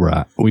filth we're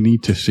at, we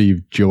need to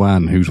see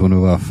Joanne, who's one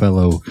of our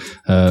fellow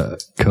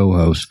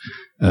co-hosts,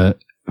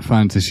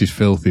 finds this is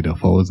filthy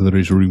enough or whether there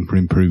is room for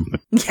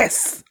improvement.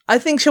 Yes. I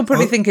think she'll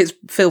probably think it's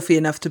filthy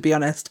enough, to be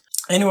honest.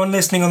 Anyone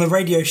listening on the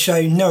radio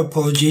show, no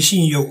apologies.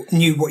 You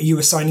knew what you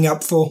were signing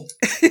up for.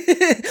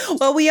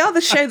 Well, we are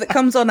the show that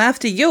comes on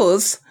after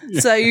yours.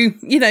 So,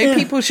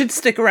 people should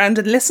stick around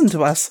and listen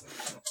to us.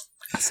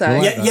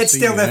 So yet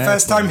still their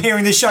first time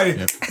hearing the show.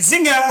 Yep.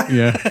 Zinger!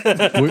 Yeah.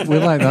 We're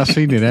like that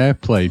scene in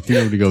Airplane. You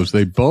know, when he goes,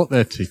 they bought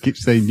their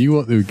tickets, they knew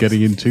what they were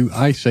getting into.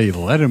 I say,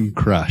 let them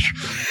crash.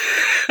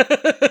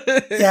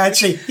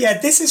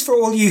 This is for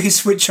all you who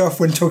switch off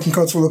when Talking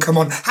Codswallop come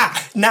on.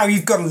 Ha! Now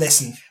you've got to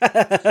listen.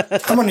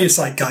 I'm on your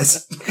side,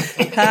 guys.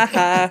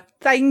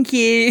 Thank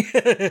you.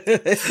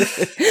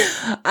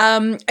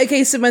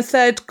 Okay, so my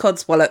third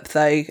Codswallop,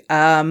 though.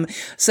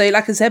 So,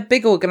 like I said,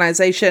 big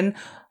organisation.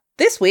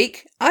 This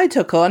week, I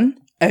took on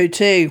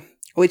O2,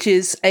 which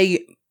is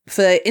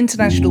for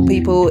international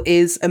people,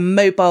 is a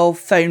mobile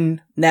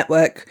phone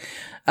network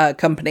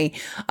company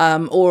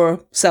or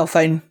cell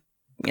phone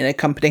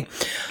company.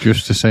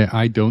 Just to say,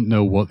 I don't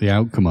know what the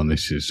outcome on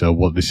this is or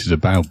what this is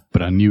about,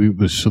 but I knew it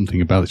was something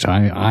about this.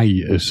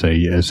 I as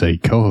a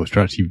co-host,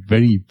 are actually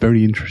very,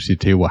 very interested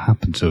to hear what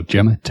happened. So,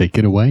 Gemma, take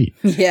it away.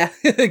 Yeah,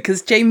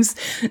 because James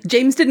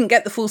didn't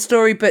get the full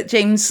story, but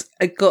James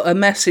got a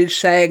message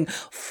saying,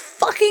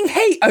 fucking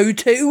hate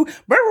O2.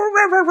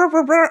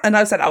 And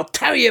I said, I'll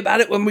tell you about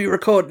it when we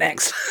record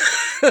next.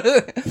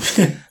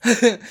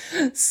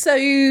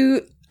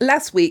 So,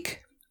 last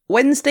week,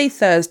 Wednesday,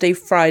 Thursday,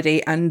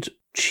 Friday, and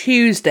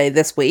Tuesday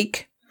this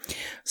week.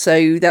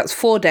 So that's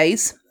 4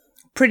 days.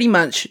 Pretty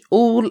much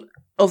all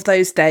of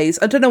those days.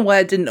 I don't know why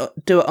I didn't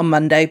do it on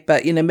Monday,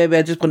 but maybe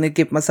I just want to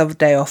give myself a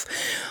day off.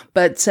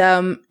 But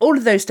all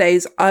of those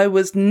days, I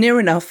was near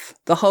enough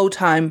the whole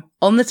time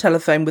on the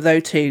telephone with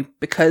O2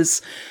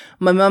 because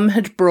my mum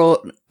had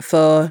brought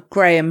for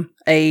Graham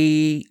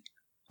a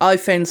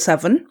iPhone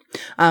 7,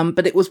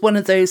 but it was one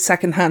of those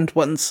second-hand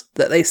ones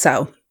that they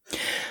sell.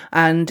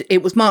 And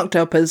it was marked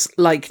up as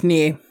like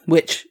new,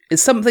 which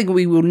is something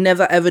we will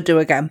never ever do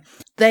again.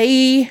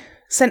 They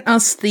sent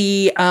us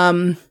the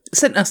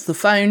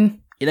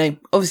phone,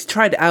 obviously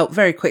tried it out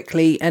very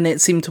quickly and it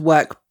seemed to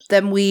work.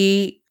 Then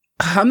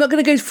I'm not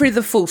going to go through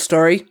the full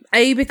story,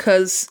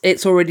 because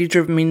it's already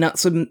driven me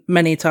nuts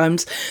many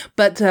times,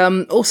 but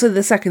also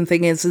the second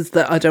thing is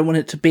that I don't want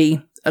it to be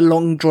a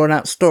long drawn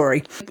out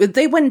story.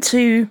 They went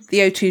to the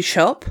O2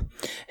 shop,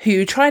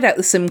 who tried out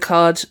the SIM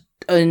card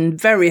in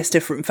various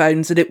different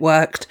phones and it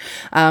worked.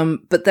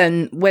 But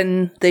then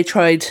when they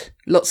tried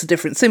lots of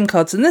different SIM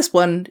cards in this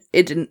one,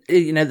 it didn't,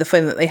 the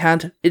phone that they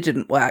had, it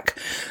didn't work.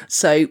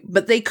 So,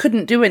 but they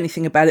couldn't do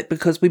anything about it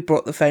because we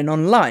brought the phone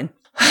online.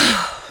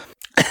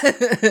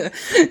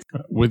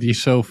 With you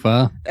so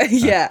far,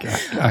 yeah,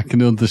 I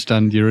can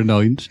understand your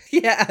annoyance.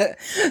 Yeah.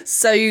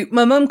 So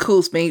my mum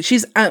calls me.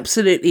 She's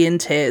absolutely in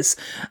tears,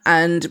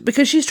 and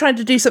because she's trying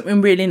to do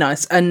something really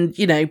nice, and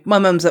my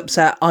mum's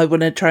upset. I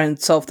want to try and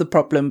solve the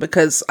problem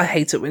because I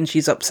hate it when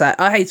she's upset.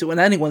 I hate it when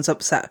anyone's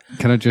upset.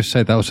 Can I just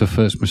say that was her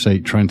first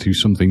mistake, trying to do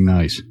something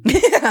nice?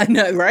 Yeah, I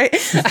know, right?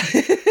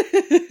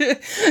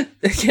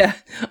 Yeah,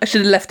 I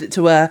should have left it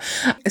to her.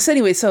 So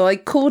anyway, so I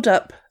called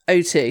up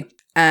O2.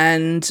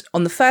 And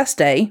on the first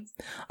day,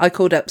 I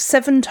called up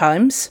 7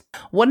 times.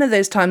 One of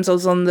those times I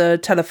was on the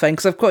telephone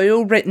because I've got it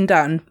all written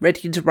down,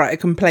 ready to write a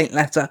complaint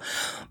letter.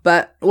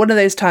 But one of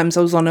those times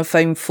I was on a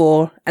phone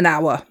for an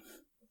hour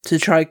to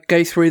try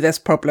go through this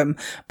problem.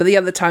 But the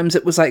other times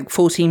it was like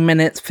 14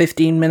 minutes,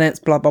 15 minutes,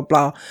 blah, blah,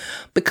 blah.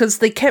 Because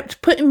they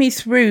kept putting me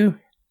through,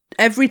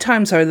 every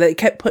time, they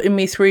kept putting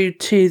me through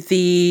to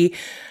the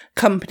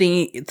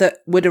company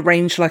that would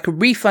arrange like a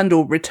refund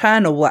or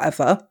return or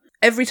whatever.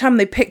 Every time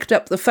they picked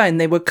up the phone,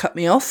 they would cut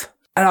me off.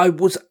 And I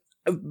was,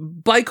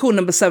 by call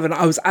number 7,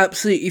 I was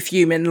absolutely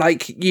fuming.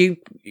 Like,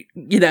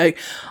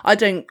 I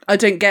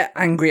don't get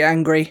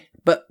angry.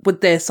 But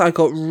with this, I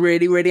got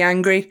really, really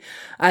angry.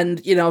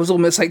 And, I was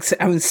almost like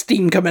having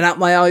steam coming out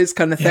my eyes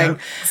kind of thing.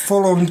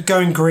 Full on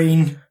going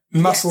green,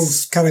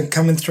 muscles kind of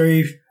coming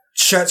through,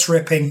 shirts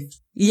ripping.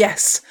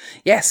 Yes,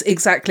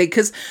 exactly.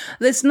 Because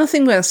there's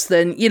nothing worse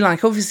than,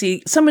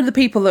 obviously some of the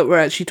people that were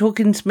actually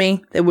talking to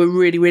me, they were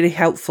really, really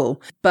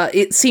helpful. But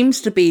it seems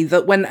to be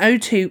that when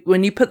O2,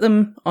 when you put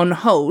them on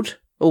hold,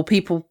 or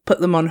people put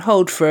them on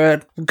hold for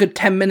a good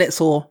 10 minutes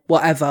or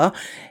whatever,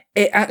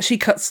 it actually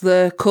cuts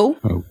the call.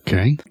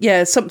 Okay.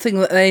 Yeah, something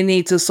that they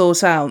need to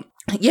sort out.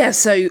 Yeah,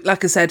 so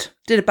like I said,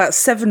 did about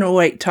 7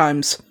 or 8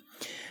 times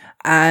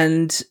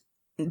and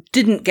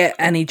didn't get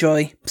any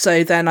joy.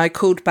 So then I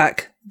called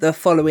back the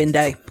following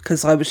day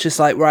because I was just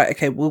like, right,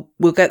 okay,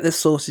 we'll get this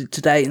sorted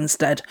today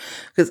instead,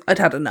 because I'd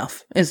had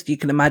enough, as you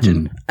can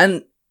imagine.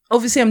 And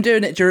obviously I'm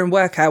doing it during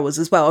work hours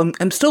as well.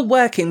 I'm still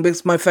working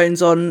because my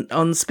phone's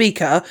on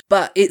speaker,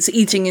 but it's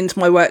eating into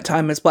my work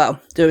time as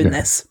well, doing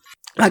this.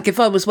 Like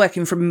if I was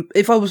working from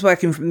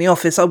the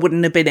office, I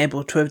wouldn't have been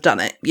able to have done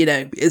it.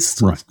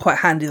 It's quite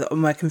handy that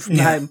I'm working from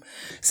home.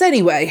 So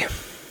anyway,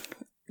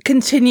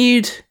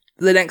 continued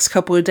the next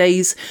couple of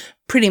days,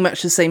 pretty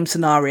much the same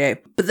scenario.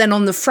 But then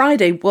on the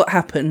Friday, what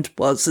happened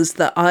was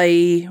that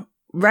I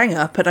rang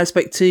up and I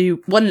spoke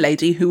to one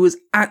lady who was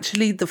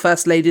actually the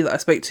first lady that I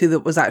spoke to that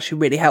was actually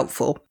really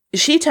helpful.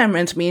 She turned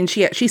around to me and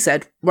she actually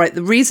said, right,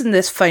 the reason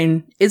this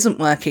phone isn't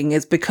working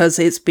is because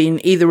it's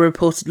been either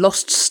reported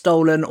lost,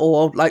 stolen,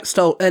 or like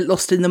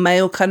lost in the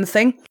mail kind of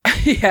thing.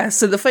 Yeah,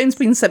 so the phone's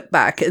been sent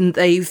back and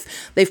they've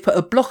put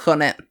a block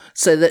on it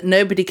so that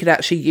nobody could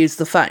actually use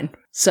the phone.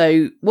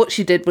 So what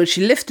she did was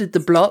she lifted the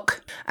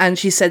block and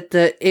she said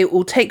that it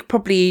will take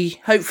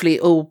hopefully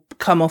it'll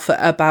come off at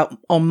about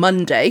on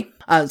Monday.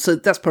 So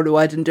that's probably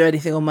why I didn't do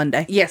anything on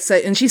Monday. Yes, so,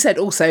 and she said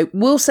also,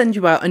 we'll send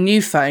you out a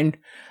new phone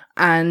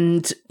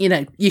and, you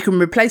know, you can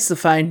replace the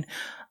phone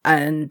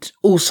and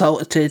all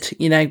sorted,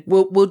 you know,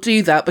 we'll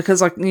do that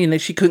because, like, you know,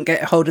 she couldn't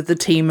get a hold of the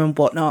team and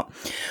whatnot.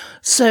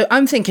 So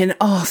I'm thinking,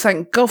 oh,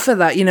 thank God for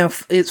that. You know,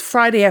 it's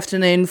Friday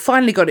afternoon,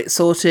 finally got it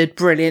sorted.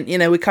 Brilliant. You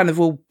know, we kind of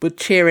all were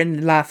cheering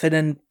and laughing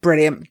and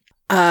brilliant.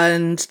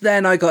 And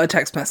then I got a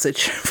text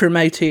message from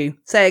O2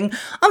 saying,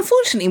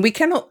 unfortunately, we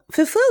cannot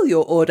fulfill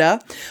your order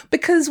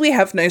because we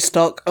have no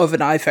stock of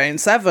an iPhone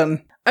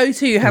 7.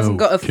 O2 hasn't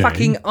got a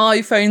fucking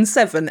iPhone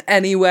 7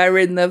 anywhere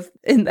in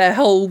their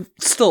whole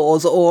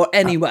stores or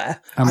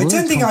anywhere. I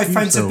don't think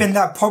iPhones have been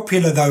that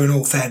popular, though, in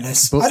all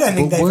fairness. I don't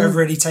think they've ever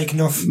really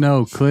taken off.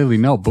 No, clearly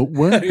not. But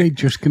weren't they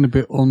just going to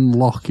be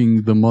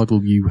unlocking the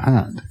model you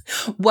had?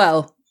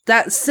 Well,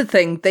 that's the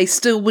thing. They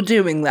still were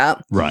doing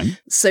that. Right.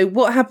 So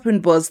what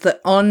happened was that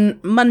on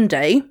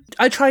Monday,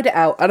 I tried it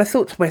out and I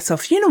thought to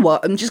myself, you know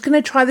what? I'm just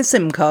going to try the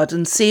SIM card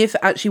and see if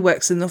it actually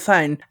works in the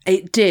phone.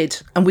 It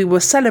did. And we were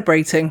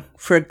celebrating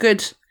for a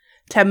good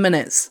 10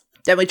 minutes.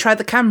 Then we tried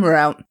the camera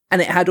out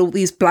and it had all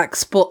these black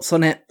spots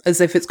on it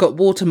as if it's got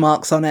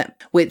watermarks on it,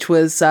 which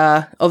was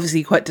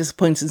obviously quite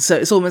disappointing. So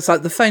it's almost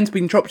like the phone's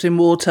been dropped in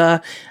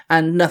water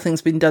and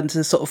nothing's been done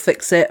to sort of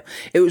fix it.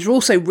 It was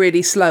also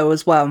really slow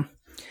as well.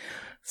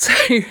 So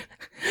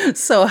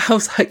I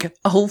was like,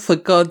 oh, for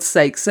God's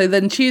sake. So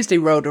then Tuesday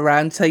rolled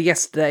around, so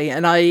yesterday,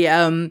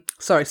 and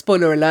sorry,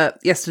 spoiler alert,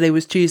 yesterday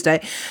was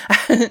Tuesday.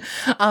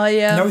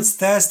 No, it's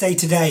Thursday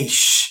today.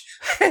 Shh.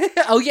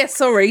 Oh, yes,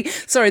 sorry,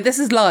 this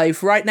is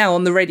live right now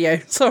on the radio.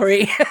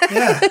 Sorry.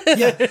 Yeah.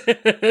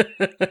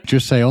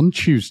 Just say on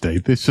Tuesday.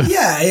 This.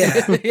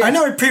 Yeah. I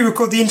know I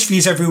pre-record the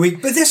interviews every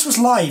week, but this was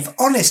live.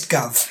 Honest,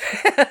 Gov.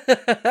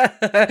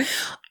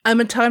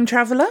 I'm a time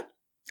traveller.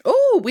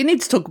 Oh, we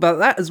need to talk about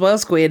that as well,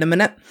 Squee, in a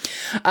minute.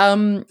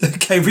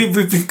 Okay,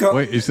 we've got...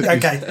 Wait, is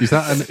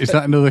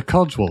that another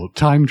Codswallop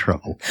time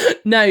travel?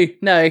 No.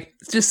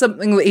 It's just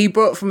something that he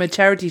brought from a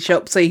charity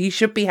shop, so he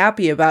should be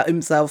happy about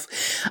himself.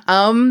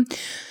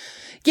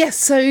 Yes,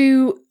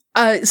 so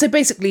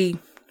basically...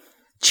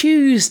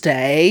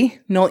 Tuesday,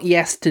 not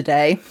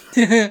yesterday,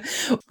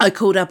 I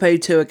called up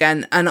O2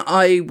 again and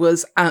I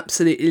was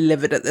absolutely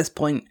livid at this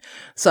point.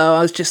 So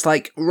I was just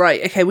like,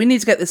 right, okay, we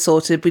need to get this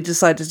sorted. We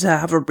decided to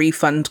have a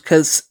refund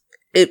because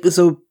it was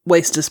a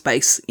waste of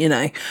space, you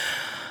know.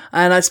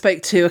 And I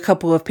spoke to a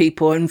couple of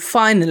people and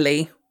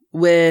finally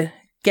we're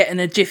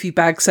getting a jiffy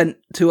bag sent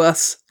to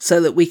us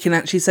so that we can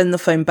actually send the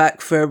phone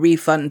back for a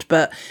refund.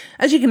 But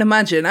as you can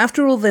imagine,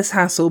 after all this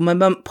hassle,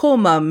 my poor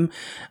mum,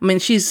 I mean,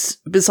 she's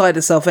beside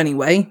herself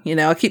anyway. You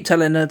know, I keep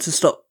telling her to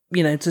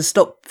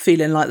stop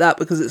feeling like that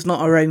because it's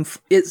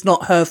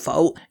not her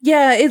fault.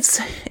 Yeah, it's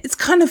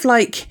kind of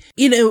like,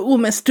 you know,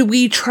 almost, do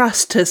we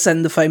trust to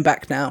send the phone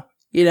back now?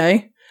 You know,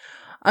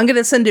 I'm going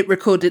to send it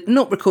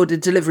not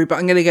recorded delivery, but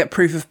I'm going to get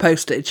proof of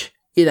postage.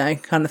 You know,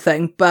 kind of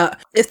thing. But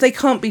if they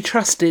can't be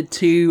trusted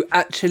to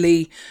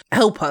actually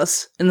help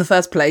us in the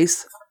first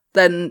place,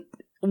 then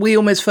we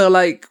almost feel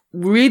like,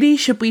 really,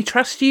 should we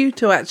trust you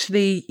to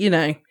actually, you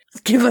know,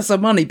 give us our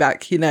money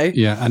back, you know?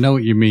 Yeah, I know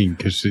what you mean,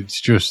 because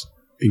it's just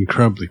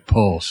incredibly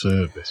poor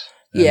service.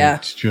 Yeah.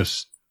 It's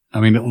just, I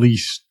mean,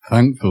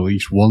 thankfully, at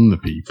least one of the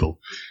people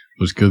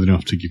was good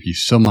enough to give you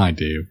some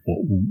idea of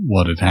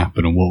what had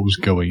happened and what was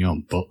going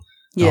on. But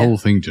the whole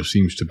thing just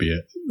seems to be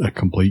a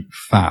complete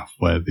faff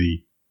where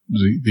they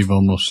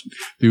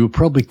were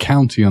probably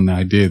counting on the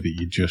idea that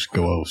you just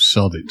go, oh,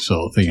 sod it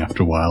sort of thing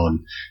after a while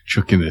and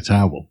chuck in the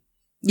towel.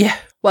 Yeah.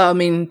 Well, I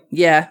mean,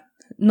 yeah,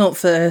 not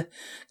for,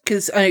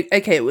 because,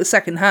 okay, it was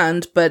second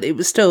hand, but it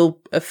was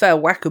still a fair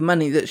whack of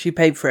money that she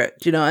paid for it.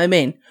 Do you know what I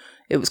mean?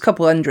 It was a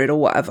couple hundred or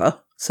whatever.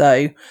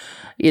 So,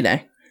 you know,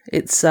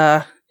 it's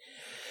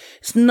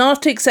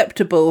not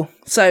acceptable.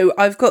 So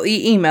I've got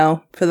the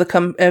email for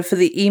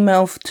the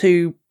email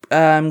to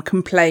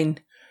complain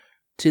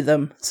to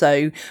them.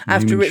 So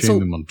after it's all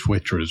them on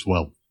Twitter as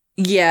well.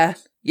 Yeah,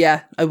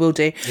 I will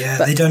do. Yeah,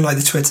 but they don't like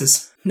the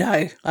Twitters.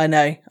 No, I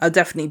know. I'll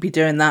definitely be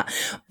doing that.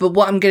 But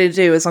what I'm going to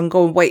do is I'm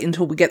going to wait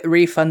until we get the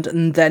refund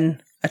and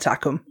then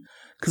attack them.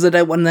 Because I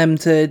don't want them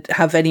to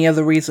have any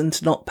other reason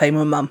to not pay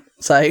my mum.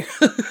 So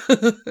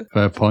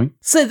fair point.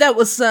 So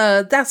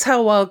that's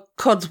how our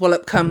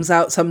Codswallop comes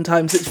out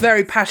sometimes. It's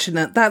very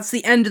passionate. That's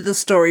the end of the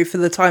story for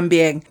the time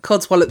being.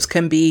 Codswallops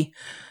can be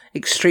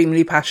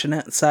extremely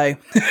passionate, so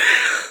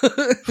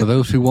for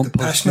those who want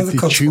positivity,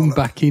 tune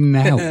back in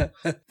now.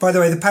 By the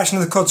way, the passion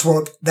of the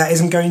Codswallop, that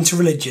isn't going to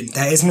religion.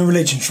 That isn't a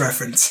religion's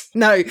reference.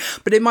 No,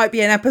 but it might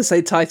be an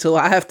episode title,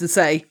 I have to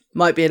say.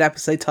 might be an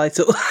episode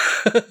title.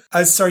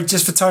 Sorry,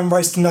 just for time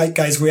wise tonight,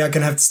 guys, we are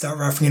going to have to start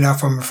wrapping it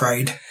up, I'm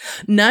afraid.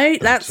 No,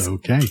 that's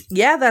okay.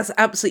 Yeah, that's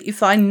absolutely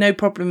fine. No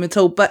problem at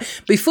all.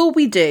 But before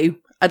we do,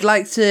 I'd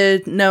like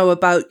to know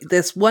about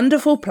this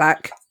wonderful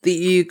plaque that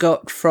you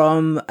got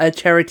from a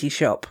charity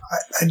shop.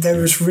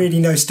 There was really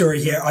no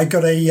story here. I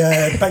got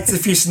a Back to the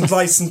Future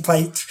license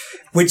plate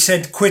which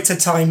said "Quitter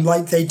Time"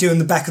 like they do in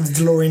the back of the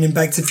DeLorean in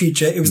Back to the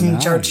Future. It was in the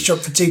charity shop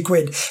for £2.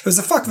 It was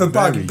a fuck of a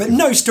bargain, but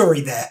no story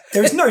there.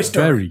 There was no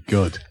story. Very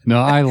good. No,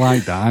 I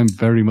like that. I'm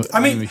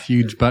I'm a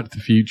huge Back to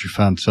the Future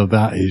fan, so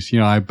that is,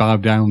 I bow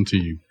down to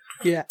you.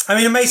 Yeah. I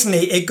mean,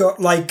 amazingly, it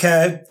got like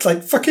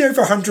fucking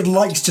over 100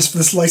 likes just for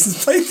this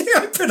license plate thing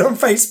I put on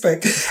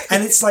Facebook.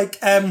 And it's like,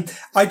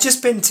 I'd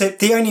just been to,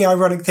 the only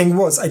ironic thing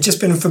was I'd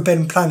just been to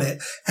Forbidden Planet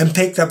and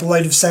picked up a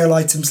load of sale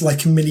items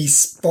like a mini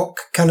Spock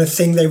kind of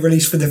thing they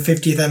released for the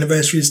 50th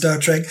anniversary of Star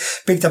Trek.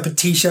 Picked up a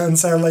t-shirt on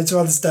sale, loads of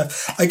other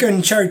stuff. I go in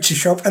a charity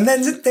shop and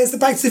then there's the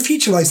Back to the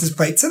Future license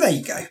plate. So there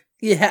you go.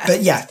 Yeah.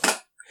 But yeah.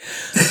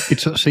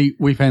 See,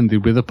 we've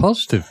ended with a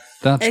positive.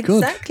 That's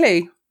good.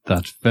 Exactly.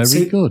 That's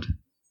very good.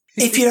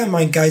 If you don't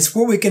mind, guys,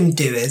 what we're going to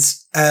do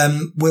is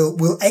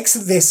we'll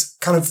exit this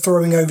kind of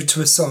throwing over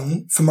to a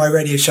song for my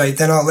radio show.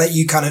 Then I'll let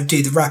you kind of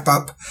do the wrap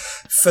up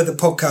for the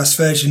podcast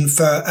version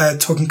for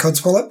Talking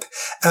Codswallop.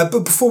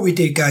 But before we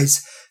do,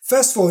 guys,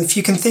 first of all, if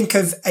you can think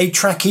of a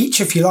track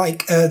each, if you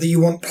like, that you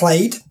want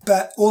played,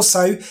 but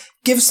also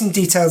give us some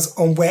details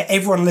on where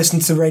everyone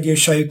listening to the radio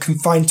show can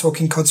find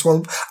Talking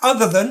Codswallop,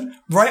 other than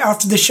right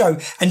after the show.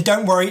 And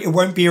don't worry, it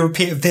won't be a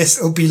repeat of this.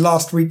 It'll be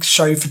last week's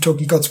show for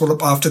Talking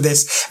Codswallop after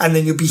this. And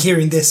then you'll be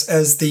hearing this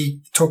as the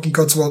Talking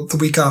Codswallop the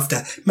week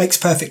after. Makes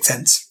perfect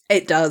sense.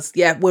 It does.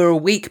 Yeah, we're a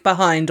week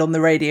behind on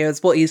the radio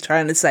is what he's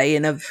trying to say.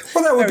 Well,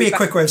 that would be a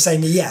quick way of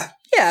saying it, yeah.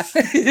 Yeah.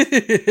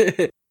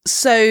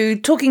 So,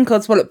 Talking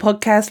Codswallop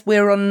podcast,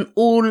 we're on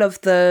all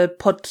of the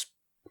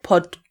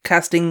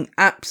podcasting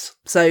apps,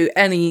 so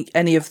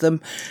any of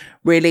them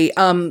really,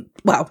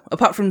 well,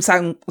 apart from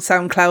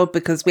SoundCloud,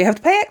 because we have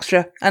to pay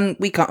extra and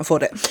we can't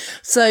afford it,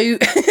 so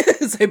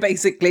so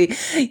basically,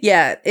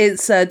 yeah,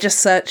 it's just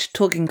search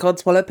Talking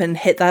Codswallop and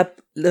hit that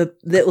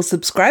little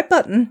subscribe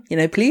button,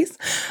 please.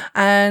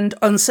 And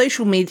on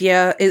social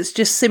media, it's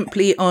just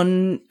simply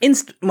on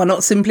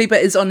not simply,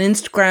 but it's on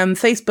Instagram,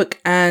 Facebook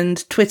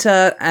and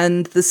Twitter,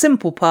 and the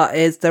simple part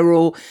is they're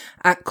all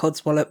at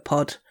Codswallop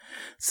Pod.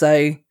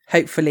 So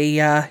hopefully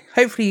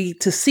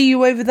to see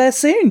you over there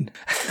soon.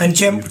 And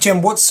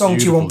Jem, what song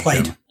do you want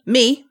played? Jim.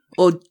 Me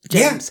or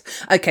James?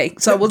 Yeah. Okay,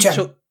 so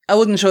I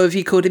wasn't sure if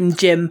you called him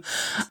Jim.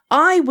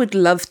 I would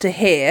love to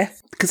hear,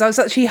 because I was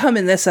actually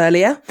humming this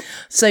earlier.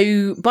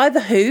 So by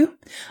The Who,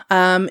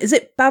 is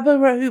it Baba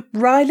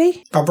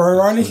O'Reilly? Baba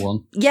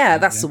O'Reilly? Yeah,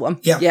 that's the one.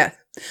 Yeah.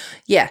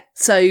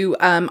 So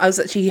I was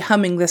actually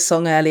humming this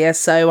song earlier,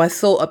 so I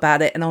thought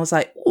about it and I was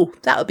like, oh,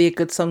 that would be a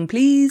good song,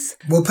 please.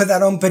 We'll put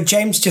that on. But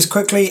James, just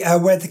quickly,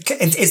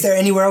 is there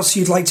anywhere else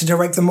you'd like to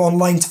direct them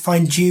online to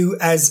find you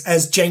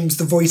as James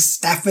the Voice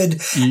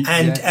Stafford?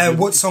 And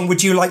what song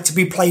would you like to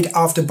be played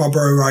after Baba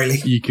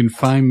O'Reilly? You can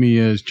find me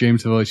as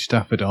James the Voice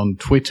Stafford on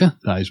Twitter.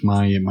 That is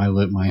my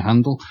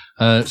handle.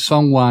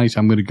 Song-wise,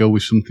 I'm going to go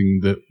with something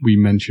that we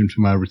mentioned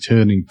from our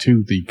returning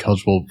to the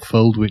Codswallop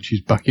fold, which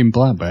is Back in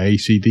Black by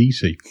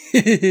AC/DC.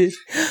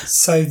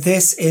 So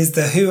this is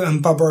The Who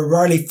and Baba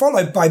O'Reilly,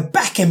 followed by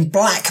Back in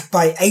Black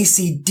by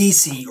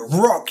AC/DC.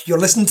 Rock, you're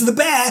listening to The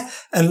Bear,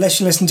 unless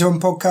you listen to a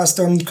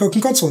podcast on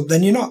Talking Codswallop,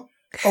 then you're not.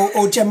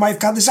 Or Jen might have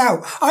cut this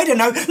out. I don't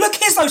know. Look,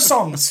 here's those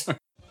songs.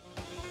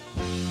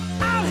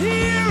 Out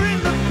here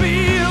in the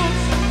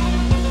fields,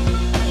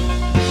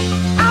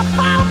 I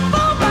found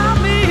for my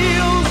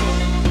meals.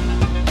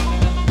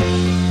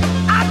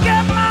 I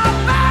get my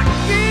back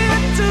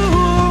into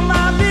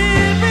my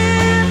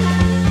living.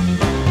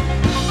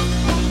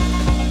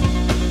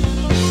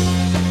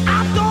 I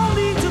don't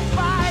need to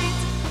fight.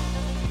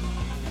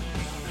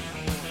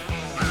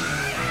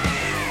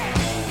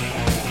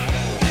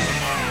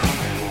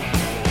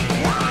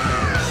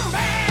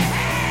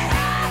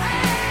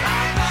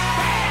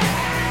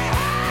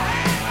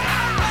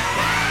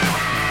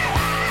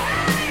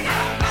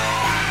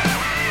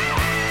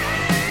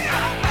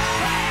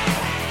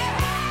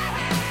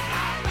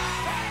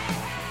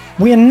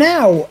 We are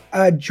now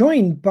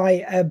joined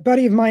by a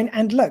buddy of mine.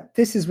 And look,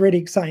 this is really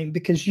exciting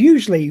because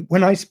usually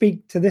when I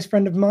speak to this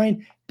friend of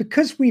mine,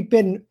 because we've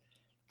been,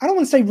 I don't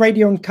want to say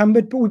radio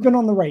encumbered, but we've been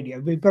on the radio.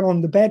 We've been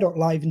on the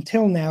Bear.live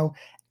until now.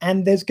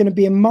 And there's going to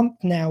be a month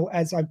now,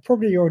 as I've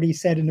probably already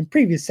said in a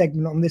previous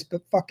segment on this,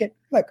 but fuck it.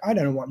 Look, I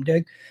don't know what I'm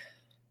doing.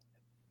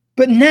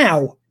 But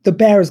now the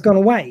Bear has gone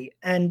away,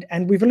 and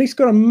we've at least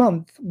got a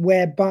month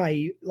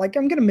whereby, like,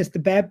 I'm going to miss the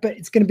Bear, but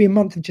it's going to be a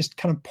month of just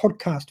kind of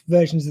podcast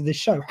versions of this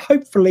show,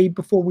 hopefully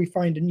before we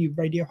find a new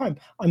radio home.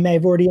 I may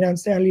have already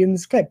announced earlier in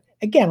this clip.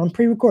 Again, I'm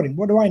pre-recording.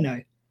 What do I know?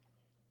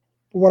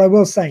 But what I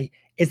will say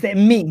is that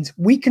it means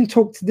we can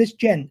talk to this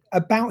gent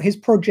about his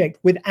project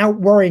without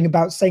worrying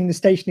about saying the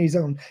station he's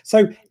on.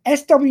 So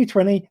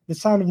SW20, the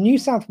Sound of New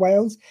South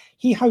Wales,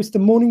 he hosts a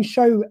morning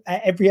show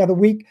every other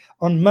week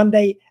on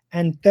Monday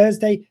and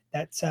Thursday.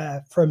 That's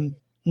from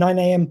 9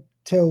 a.m.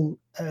 till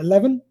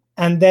 11.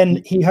 And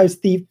then he hosts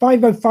the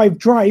 5:05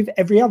 Drive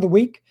every other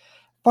week,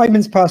 5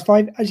 minutes past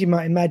 5, as you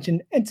might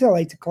imagine, until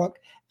 8 o'clock.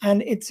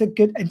 And it's a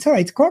good until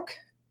 8 o'clock.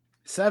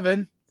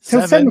 7.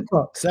 Till 7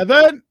 o'clock.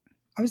 7.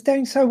 I was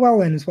doing so well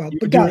then as well.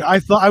 But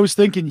I was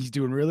thinking he's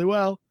doing really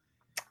well.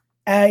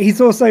 He's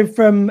also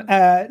from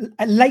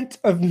late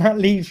of Matt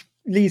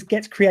Lee's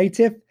Gets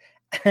Creative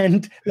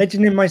and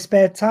Legend in My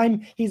Spare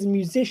Time. He's a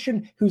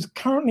musician who's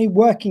currently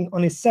working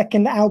on his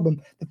second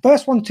album. The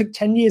first one took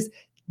 10 years.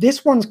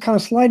 This one's kind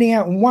of sliding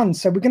out in one,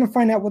 so we're going to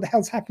find out what the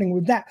hell's happening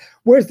with that.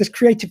 Where does this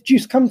creative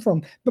juice come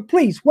from? But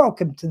please,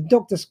 welcome to the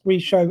Dr. Squee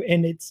Show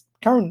in its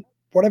current,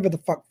 whatever the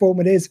fuck form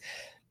it is,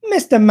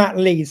 Mr. Matt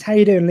Lees. How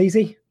you doing,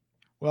 Leesy?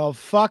 Well,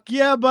 fuck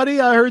yeah, buddy.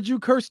 I heard you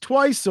curse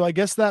twice, so I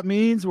guess that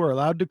means we're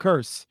allowed to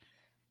curse.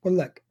 Well,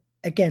 look,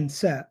 again,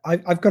 sir,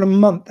 I've got a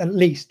month at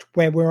least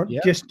where we're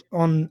just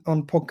on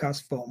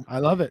podcast form. I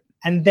love it.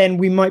 And then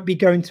we might be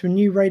going to a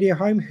new radio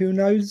home. Who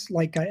knows?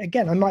 Like,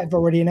 again, I might have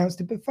already announced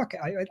it, but fuck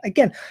it.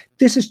 Again,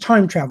 this is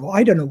time travel.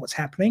 I don't know what's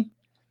happening.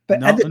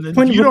 But at the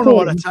point of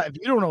recording, if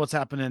you don't know what's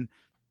happening,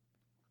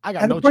 I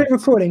got at no the point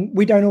chance. of recording,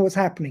 we don't know what's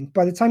happening.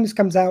 By the time this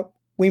comes out,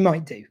 we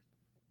might do.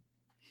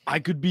 I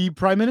could be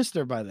prime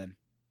minister by then.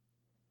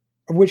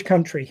 Of which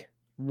country?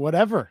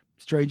 Whatever.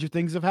 Stranger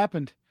things have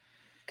happened.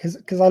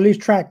 Because I lose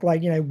track.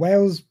 Like,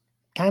 Wales,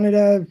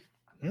 Canada.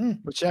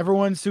 Whichever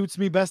one suits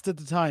me best at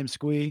the time,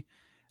 Squee.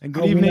 And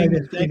good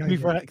evening.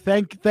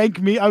 Thank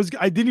me. I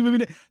didn't even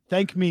mean it.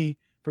 Thank me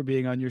for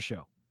being on your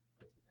show.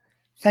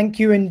 Thank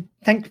you and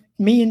thank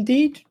me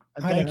indeed.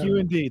 Thank you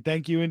indeed.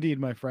 Thank you indeed,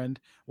 my friend.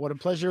 What a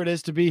pleasure it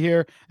is to be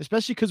here,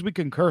 especially because we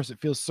can curse. It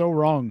feels so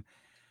wrong.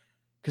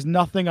 Because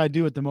nothing I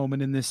do at the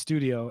moment in this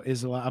studio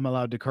I'm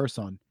allowed to curse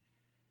on.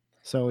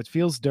 So it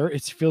feels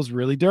It feels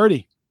really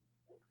dirty.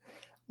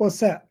 Well,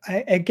 sir,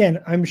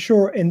 I'm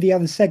sure in the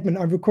other segment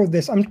I record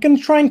this, I'm going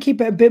to try and keep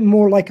it a bit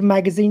more like a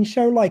magazine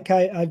show like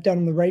I've done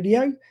on the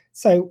radio.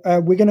 So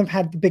we're going to have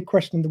had the big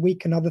question of the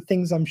week and other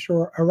things, I'm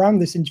sure, around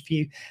this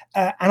interview.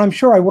 And I'm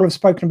sure I will have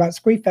spoken about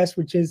Squeefest,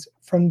 which is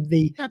from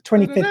the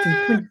 25th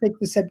and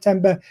 26th of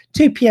September,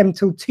 2 p.m.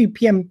 till 2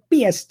 p.m.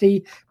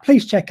 BST.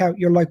 Please check out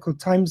your local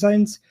time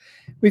zones.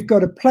 We've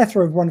got a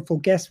plethora of wonderful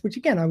guests, which,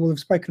 again, I will have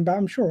spoken about,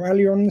 I'm sure,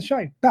 earlier on in the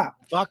show. But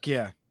fuck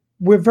yeah.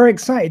 We're very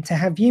excited to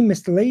have you,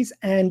 Mr. Lees,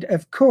 and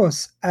of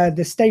course,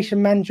 the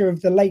station manager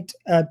of the late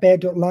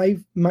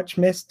Bear.Live, much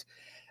missed,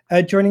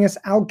 joining us,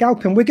 Al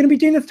Galpin. We're going to be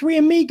doing the Three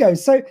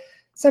Amigos.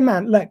 So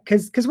man, look,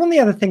 because one of the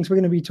other things we're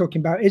going to be talking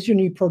about is your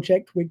new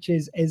project, which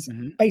is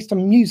based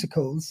on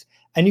musicals,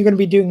 and you're going to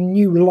be doing a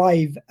new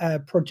live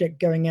project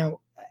going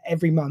out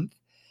every month.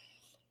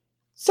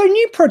 So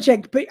new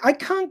project, but I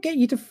can't get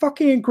you to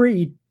fucking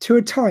agree to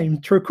a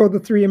time to record the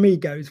Three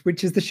Amigos,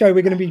 which is the show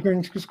we're going to be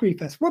going to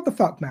Squeefest. What the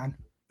fuck, man?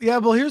 Yeah,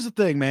 well, here's the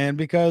thing, man,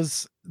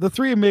 because the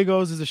Three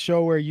Amigos is a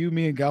show where you,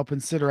 me, and Galpin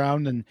sit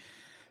around and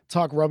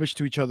talk rubbish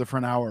to each other for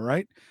an hour,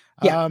 right?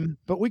 Yeah.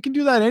 But we can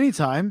do that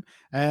anytime.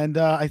 And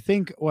I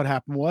think what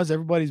happened was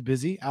everybody's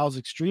busy. Al's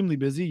extremely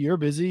busy. You're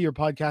busy. You're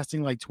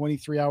podcasting like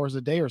 23 hours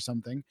a day or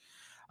something.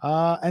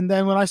 And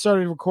then when I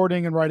started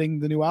recording and writing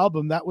the new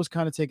album, that was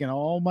kind of taking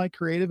all my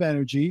creative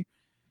energy.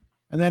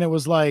 And then it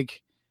was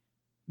like,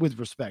 with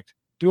respect,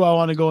 do I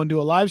want to go and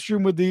do a live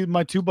stream with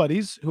my two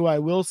buddies, who I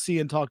will see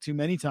and talk to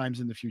many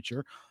times in the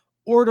future?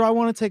 Or do I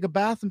want to take a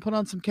bath and put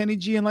on some Kenny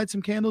G and light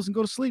some candles and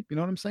go to sleep? You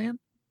know what I'm saying?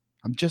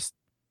 I'm just...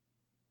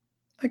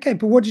 Okay,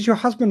 but what does your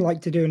husband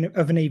like to do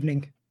of an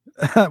evening?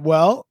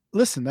 Well,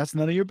 listen, that's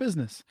none of your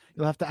business.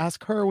 You'll have to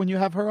ask her when you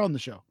have her on the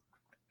show.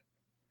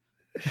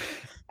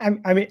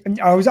 I mean,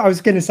 I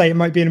was going to say it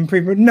might be an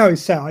improvement. No,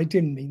 sir, I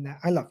didn't mean that.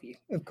 I love you,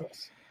 of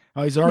course.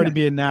 Oh, he's already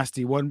being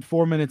nasty.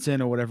 4 minutes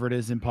in or whatever it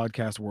is in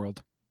podcast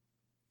world.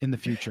 In the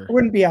future, it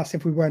wouldn't be us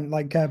if we weren't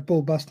like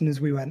ball busting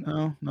as we went.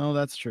 No,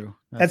 that's true.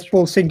 That's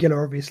ball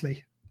singular,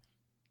 obviously.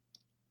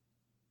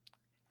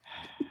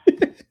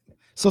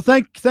 So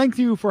thank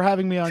you for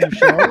having me on your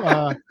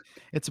show.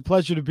 It's a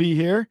pleasure to be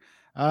here,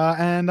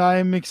 and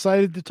I'm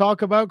excited to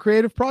talk about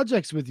creative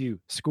projects with you.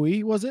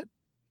 Squee, was it?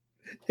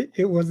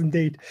 It was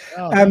indeed.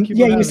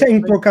 You're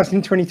saying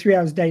broadcasting 23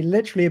 hours a day,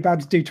 literally about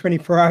to do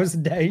 24 hours a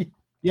day.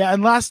 Yeah,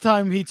 and last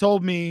time he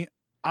told me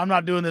I'm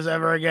not doing this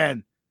ever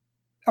again.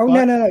 Oh,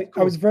 but, no.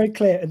 Cool. I was very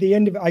clear. At the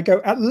end of it, I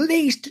go, at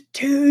least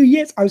 2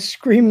 years. I was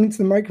screaming into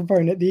the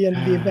microphone at the end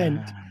of the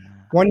event.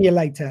 1 year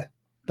later.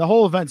 The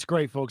whole event's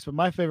great, folks, but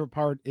my favorite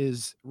part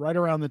is right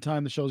around the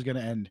time the show's going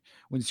to end,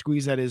 when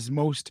Squee's at his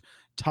most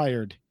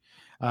tired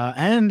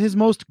and his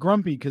most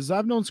grumpy, because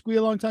I've known Squee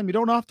a long time. You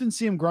don't often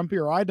see him grumpy,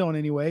 or I don't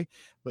anyway,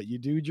 but you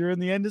do during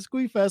the end of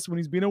Squeefest when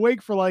he's been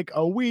awake for like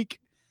a week.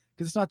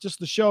 Because it's not just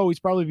the show.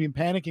 He's probably been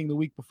panicking the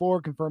week before,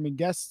 confirming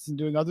guests and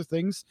doing other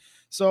things.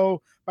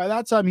 So by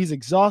that time, he's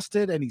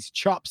exhausted and he's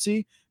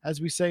chopsy,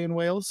 as we say in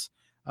Wales.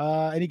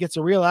 And he gets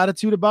a real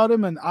attitude about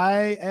him. And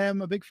I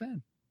am a big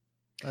fan.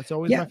 That's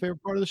always my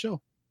favorite part of the show.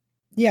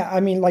 Yeah,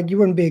 I mean, like, you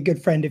wouldn't be a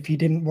good friend if you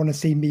didn't want to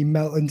see me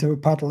melt into a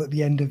puddle at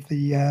the end of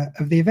the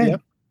event.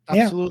 Yep,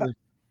 absolutely.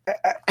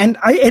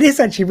 It is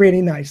actually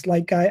really nice.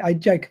 Like I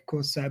joke, of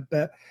course,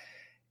 but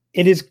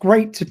it is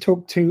great to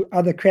talk to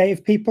other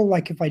creative people.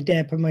 Like if I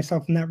dare put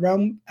myself in that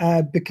realm,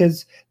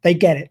 because they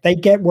get it. They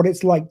get what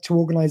it's like to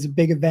organize a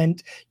big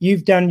event.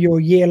 You've done your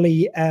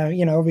yearly,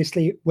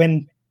 obviously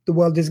when the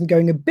world isn't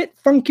going a bit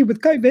funky with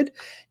COVID,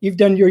 you've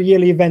done your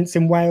yearly events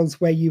in Wales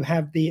where you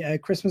have the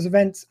Christmas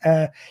events.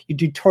 You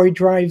do toy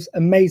drives,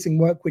 amazing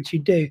work, which you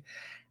do.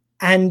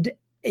 And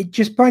it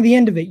just by the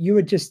end of it, you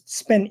were just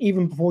spent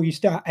even before you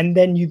start. And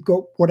then you've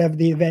got whatever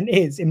the event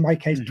is, in my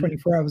case,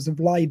 24 hours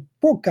of live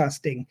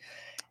broadcasting.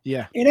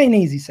 Yeah. It ain't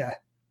easy, sir.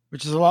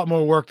 Which is a lot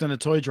more work than a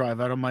toy drive.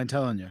 I don't mind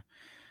telling you.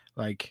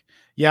 Like,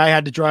 yeah, I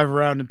had to drive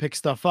around and pick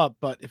stuff up,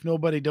 but if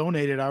nobody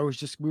donated,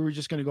 we were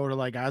just going to go to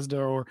like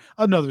Asda or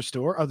another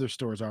store. Other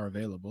stores are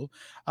available,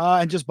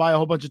 and just buy a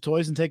whole bunch of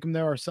toys and take them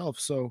there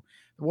ourselves. So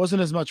it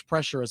wasn't as much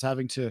pressure as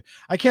having to,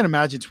 I can't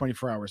imagine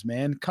 24 hours,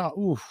 man.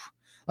 Oof.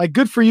 Like,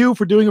 good for you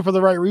for doing it for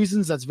the right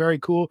reasons. That's very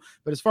cool.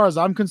 But as far as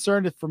I'm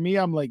concerned, for me,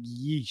 I'm like,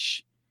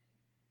 yeesh.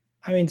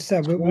 I mean,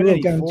 so we will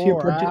get onto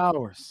your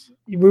hours.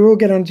 We will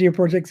get onto your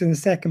projects in a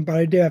second, but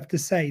I do have to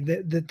say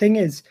that the thing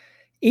is,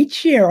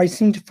 each year I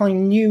seem to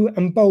find new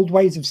and bold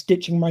ways of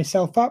stitching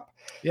myself up.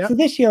 Yep. So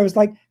this year I was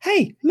like,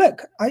 hey,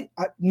 look, I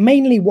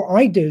mainly what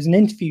I do is an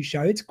interview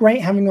show. It's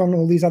great having on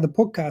all these other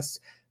podcasts.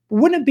 But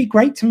wouldn't it be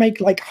great to make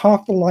like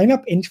half the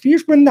lineup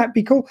interviews? Wouldn't that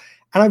be cool?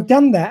 And I've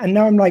done that. And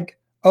now I'm like,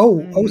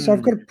 so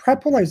I've got to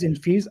prep all those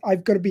interviews.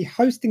 I've got to be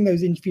hosting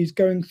those interviews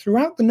going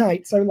throughout the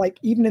night. So like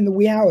even in the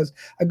wee hours,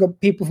 I've got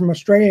people from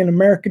Australia and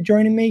America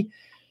joining me.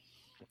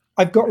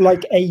 I've got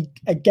like a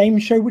game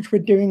show, which we're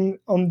doing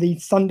on the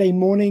Sunday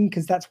morning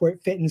because that's where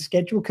it fit in the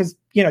schedule. Because,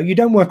 you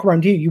don't work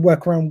around you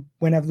work around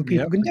whenever the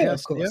people can do it,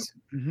 of course.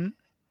 Yep. Mm-hmm.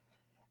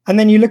 And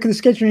then you look at the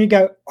schedule and you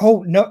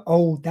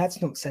go,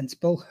 that's not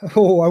sensible. I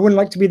wouldn't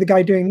like to be the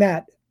guy doing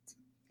that.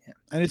 Yeah.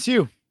 And it's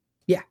you.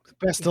 Yeah.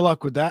 Best of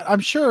luck with that.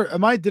 I'm sure.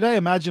 Did I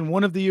imagine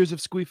one of the years of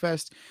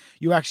Squeefest,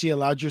 you actually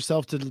allowed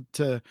yourself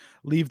to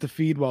leave the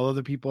feed while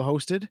other people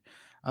hosted?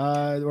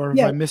 Or have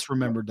I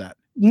misremembered that?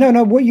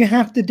 No. What you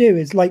have to do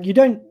is like,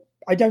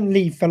 I don't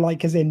leave for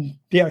like, as in,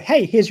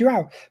 hey, here's your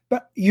hour,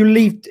 but you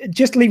leave,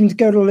 just leaving to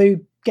go to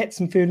loo, get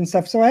some food and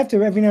stuff. So I have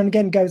to every now and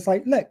again go, it's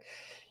like, look,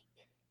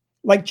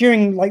 like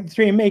during like the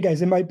Three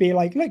Amigos, it might be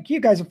like, look, you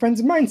guys are friends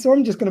of mine, so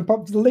I'm just going to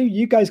pop to the loo.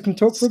 You guys can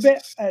talk for a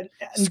bit.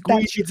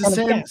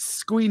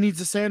 Squee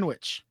needs a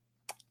sandwich.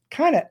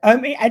 Kind of. I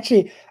mean,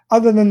 actually,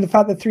 other than the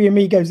fact that Three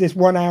Amigos is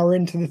 1 hour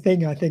into the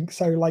thing, I think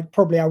so. Like,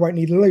 probably I won't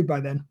need a loo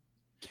by then.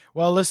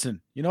 Well, listen,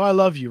 I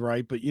love you,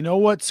 right? But you know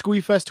what?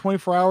 Squeefest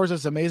 24 hours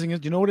is amazing.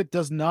 You know what? It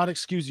does not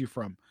excuse you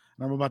from.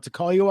 And I'm about to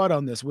call you out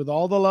on this with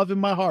all the love in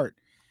my heart.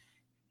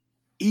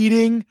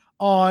 Eating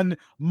on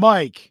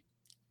mic.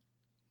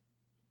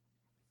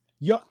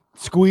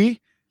 Squee,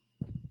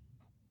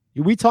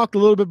 we talked a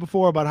little bit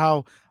before about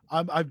how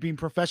I've been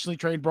professionally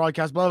trained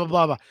broadcast, blah, blah,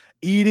 blah, blah.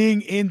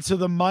 Eating into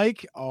the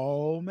mic.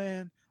 Oh,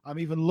 man. I'm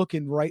even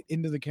looking right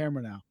into the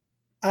camera now.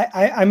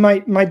 I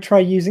might try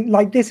using,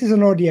 like, this is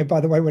an audio, by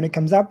the way, when it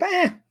comes out. But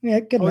yeah,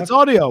 good enough. It's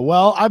audio.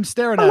 Well, I'm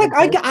staring at it.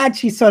 I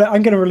actually saw it.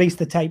 I'm going to release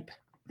the tape.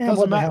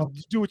 Doesn't matter.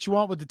 Do what you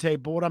want with the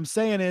tape. But what I'm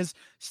saying is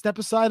step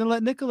aside and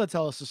let Nicola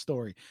tell us a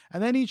story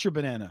and then eat your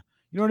banana.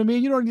 You know what I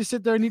mean? You don't need to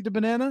sit there and eat the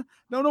banana.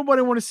 No,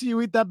 nobody want to see you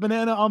eat that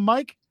banana on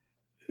mic.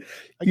 Again,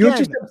 you're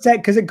just upset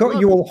because it got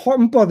you all hot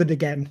and bothered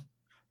again.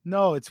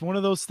 No, it's one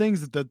of those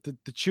things that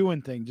the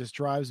chewing thing just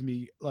drives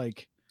me.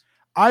 Like,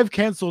 I've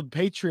canceled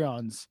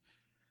Patreons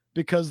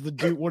because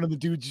one of the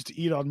dudes used to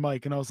eat on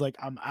mic, and I was like,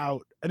 I'm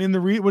out. And in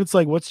the when it's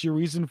like, what's your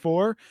reason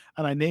for?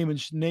 And I named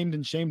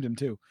and shamed him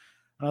too.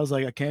 And I was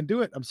like, I can't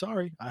do it. I'm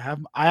sorry.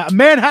 A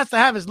man has to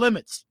have his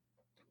limits.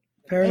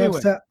 Fair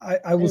enough, sir.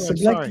 I will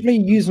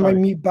selectively use my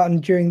mute button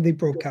during the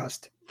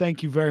broadcast.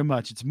 Thank you very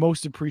much. It's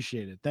most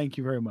appreciated. Thank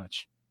you very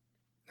much.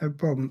 No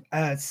problem.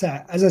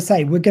 So, as I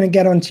say, we're going to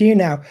get on to you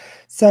now.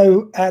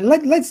 So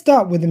let's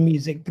start with the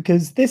music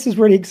because this is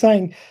really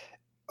exciting.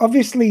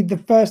 Obviously, the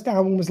first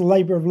album was a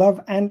labor of love,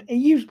 and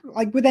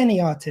like with any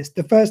artist,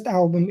 the first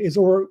album is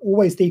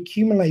always the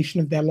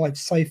accumulation of their life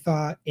so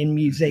far in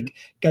music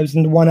goes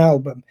into one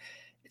album.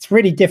 It's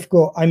really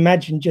difficult, I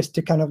imagine, just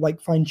to kind of like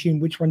fine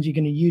tune which ones you're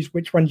going to use,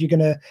 which ones you're going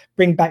to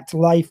bring back to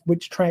life,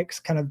 which tracks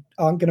kind of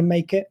aren't going to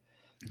make it.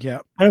 Yeah.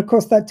 And of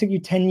course, that took you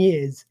 10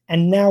 years.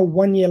 And now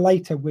 1 year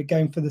later, we're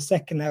going for the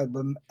second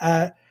album.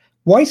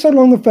 Why so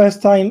long the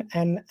first time?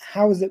 And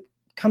how has it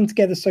come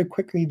together so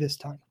quickly this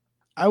time?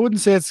 I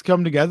wouldn't say it's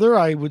come together.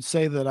 I would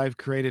say that I've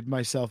created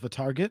myself a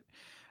target.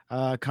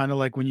 Kind of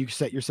like when you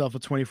set yourself a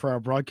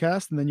 24-hour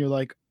broadcast and then you're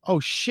like, oh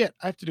shit,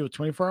 I have to do a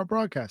 24-hour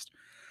broadcast.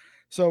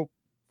 So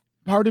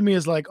part of me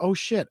is like, oh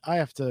shit, I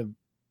have to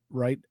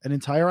write an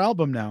entire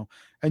album now.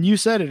 And you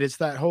said it, it's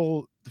that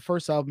the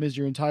first album is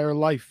your entire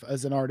life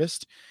as an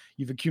artist.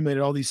 You've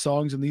accumulated all these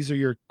songs and these are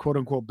your quote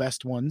unquote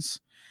best ones.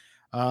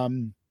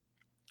 And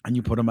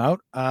you put them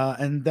out.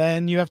 And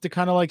then you have to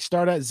kind of like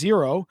start at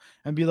zero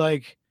and be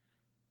like,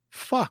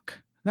 fuck,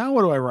 now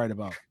what do I write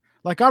about?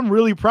 Like, I'm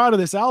really proud of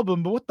this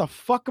album, but what the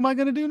fuck am I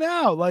going to do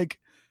now? Like,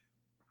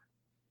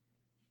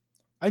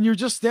 and you're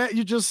just that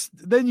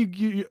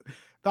you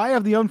I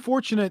have the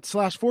unfortunate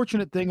 /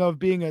 fortunate thing of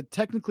being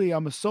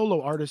I'm a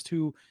solo artist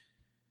who,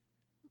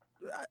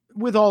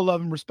 with all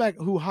love and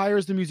respect, who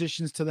hires the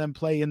musicians to then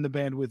play in the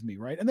band with me,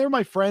 right? And they're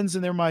my friends,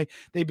 and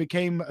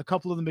a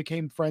couple of them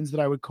became friends that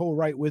I would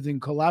co-write with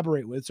and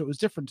collaborate with, so it was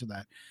different to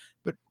that.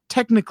 But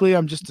technically,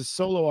 I'm just a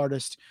solo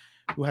artist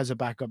who has a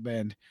backup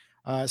band.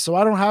 So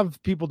I don't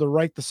have people to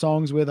write the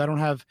songs with.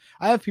 I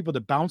have people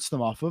to bounce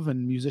them off of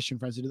and musician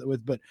friends to do that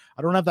with, but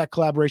I don't have that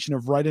collaboration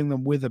of writing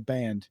them with a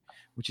band,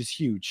 which is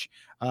huge.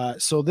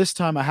 So this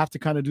time I have to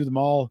kind of do them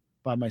all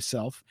by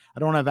myself. I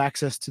don't have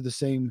access to the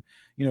same,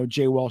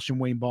 Jay Walsh and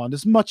Wayne Bond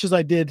as much as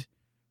I did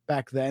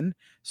back then.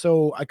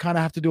 So I kind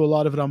of have to do a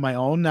lot of it on my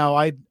own. Now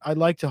I'd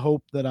like to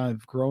hope that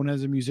I've grown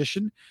as a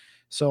musician,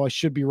 so I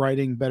should be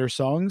writing better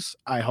songs,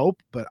 I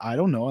hope, but I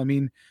don't know. I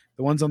mean,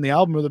 the ones on the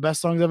album are the best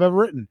songs I've ever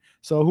written.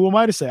 So who am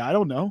I to say? I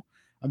don't know.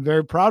 I'm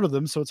very proud of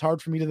them. So it's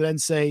hard for me to then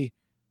say,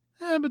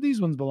 but these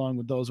ones belong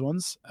with those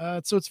ones.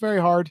 So it's very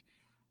hard.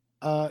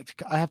 I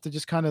have to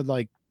just kind of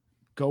like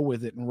go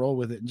with it and roll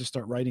with it and just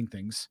start writing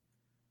things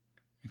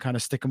and kind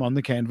of stick them on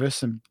the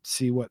canvas and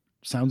see what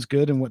sounds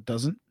good and what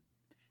doesn't.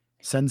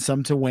 Send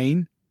some to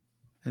Wayne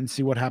and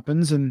see what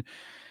happens. And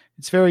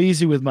it's very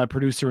easy with my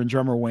producer and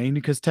drummer, Wayne,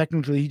 because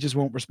technically he just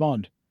won't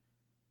respond.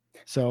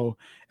 So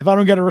if I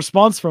don't get a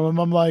response from him,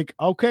 I'm like,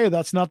 okay,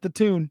 that's not the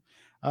tune.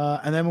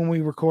 And then when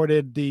we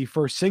recorded the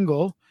first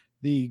single,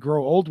 the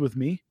Grow Old With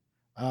Me,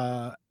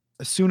 as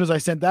soon as I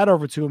sent that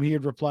over to him, he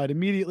had replied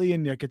immediately,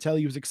 and I could tell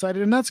he was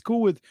excited. And that's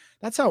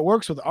how it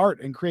works with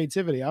art and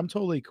creativity. I'm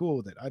totally cool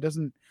with it.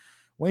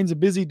 Wayne's a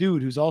busy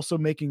dude who's also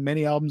making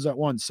many albums at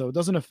once. So it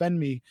doesn't offend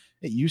me.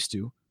 It used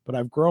to, but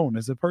I've grown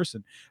as a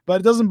person.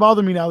 But it doesn't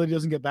bother me now that he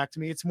doesn't get back to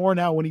me. It's more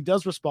now when he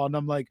does respond,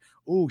 I'm like,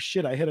 oh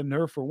shit, I hit a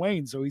nerve for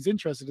Wayne. So he's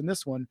interested in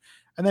this one.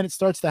 And then it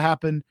starts to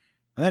happen,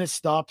 and then it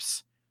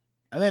stops,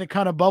 and then it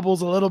kind of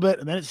bubbles a little bit,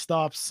 and then it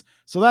stops.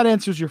 So that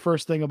answers your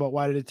first thing about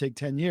why did it take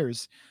 10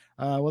 years?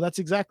 Well, that's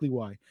exactly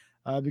why.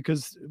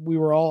 Because we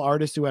were all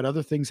artists who had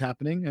other things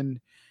happening, and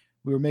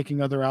we were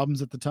making other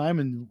albums at the time,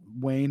 and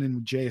Wayne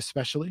and Jay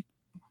especially.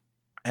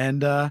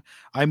 And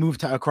I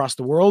moved across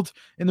the world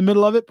in the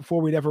middle of it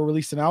before we'd ever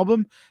released an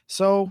album.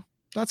 So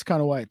that's kind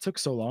of why it took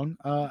so long.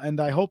 And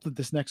I hope that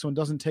this next one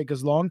doesn't take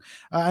as long.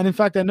 And in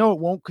fact, I know it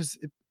won't, because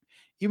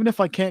even if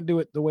I can't do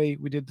it the way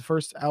we did the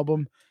first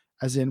album,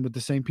 as in with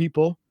the same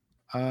people,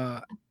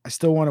 I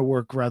still want to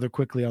work rather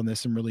quickly on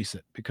this and release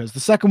it, because the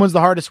second one's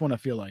the hardest one, I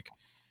feel like.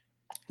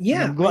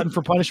 Yeah. And I'm glutton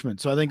for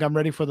punishment. So I think I'm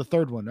ready for the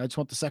third one. I just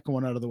want the second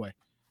one out of the way.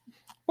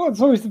 Well,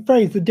 it's always the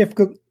phrase, the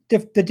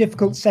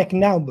difficult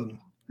second album.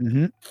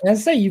 Mm-hmm. As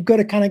I say, you've got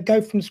to kind of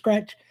go from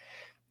scratch.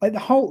 Like the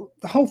whole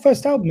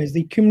first album is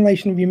the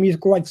accumulation of your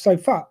musical life so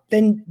far.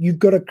 Then you've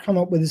got to come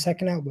up with a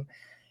second album.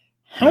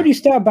 How do you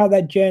start about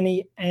that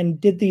journey?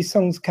 And did these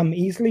songs come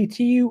easily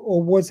to you,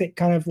 or was it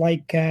kind of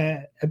like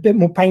a bit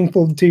more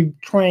painful to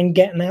try and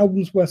get an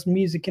album's worth of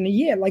music in a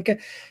year?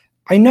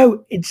 I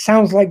know it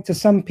sounds like to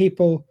some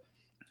people,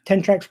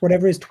 10 tracks,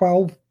 whatever is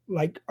 12,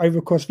 like over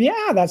a course of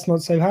that's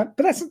not so hard.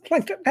 But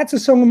that's a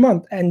song a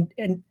month,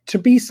 and to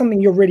be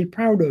something you're really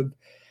proud of.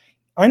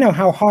 I know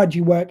how hard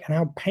you work and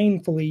how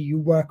painfully you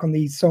work on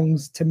these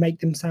songs to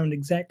make them sound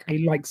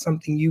exactly like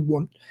something you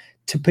want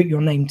to put your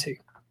name to.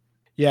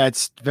 Yeah,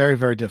 it's very,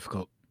 very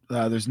difficult.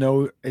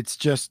 It's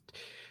just,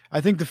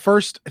 I think the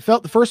first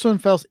one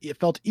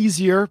felt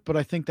easier, but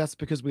I think that's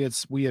because we had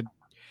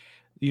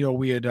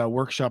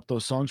workshopped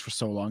those songs for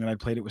so long, and I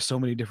played it with so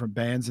many different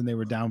bands, and they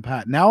were down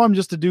pat. Now I'm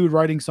just a dude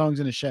writing songs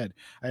in a shed.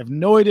 I have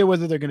no idea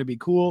whether they're going to be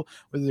cool,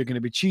 whether they're going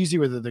to be cheesy,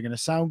 whether they're going to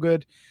sound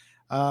good.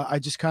 I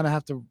just kind of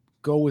have to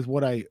go with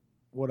what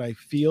I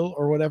feel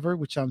or whatever,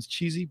 which sounds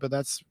cheesy, but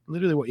that's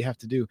literally what you have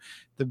to do.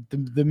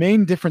 The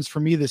main difference for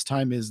me this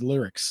time is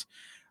lyrics,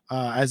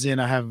 as in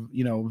I have,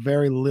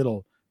 very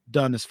little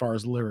done as far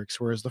as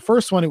lyrics. Whereas the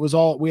first one, it was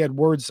all, we had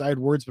words. I had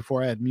words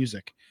before I had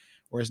music.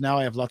 Whereas now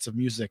I have lots of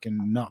music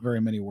and not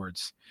very many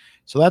words.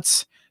 So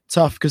that's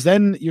tough, because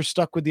then you're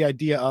stuck with the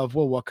idea of,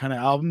 well, what kind of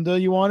album do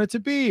you want it to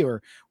be?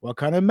 Or what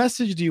kind of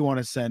message do you want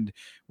to send?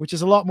 Which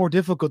is a lot more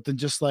difficult than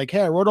just like,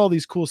 hey, I wrote all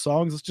these cool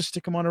songs. Let's just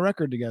stick them on a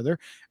record together.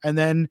 And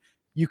then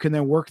you can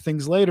then work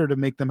things later to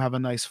make them have a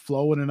nice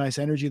flow and a nice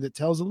energy that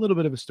tells a little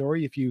bit of a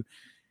story if you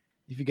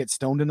get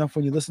stoned enough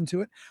when you listen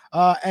to it.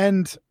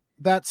 And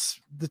that's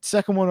the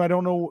second one. I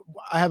don't know.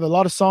 I have a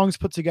lot of songs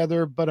put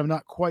together, but I'm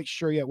not quite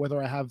sure yet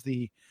whether I have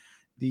the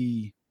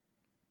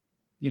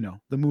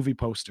movie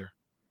poster,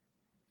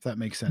 if that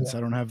makes sense. Yeah.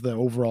 I don't have the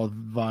overall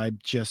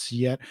vibe just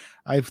yet.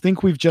 I think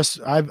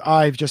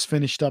I've just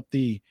finished up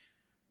the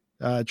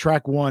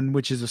track 1,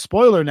 which is a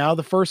spoiler now.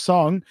 The first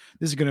song,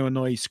 this is going to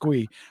annoy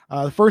Squee.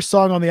 The first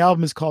song on the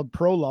album is called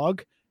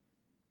Prologue.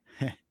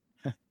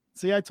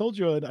 See, I told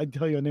you I'd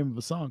tell you the name of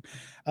a song.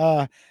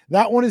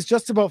 That one is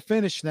just about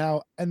finished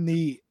now, and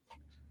the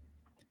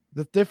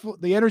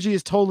energy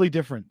is totally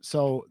different.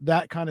 So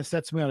that kind of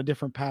sets me on a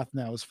different path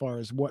now as far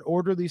as what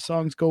order these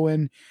songs go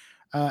in,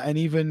 and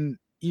even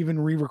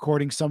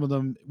re-recording some of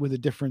them with a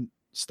different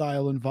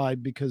style and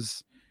vibe,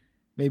 because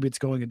maybe it's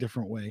going a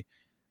different way.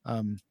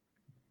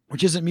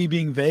 which isn't me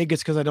being vague.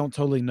 It's because I don't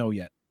totally know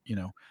yet.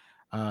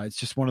 It's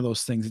just one of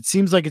those things. It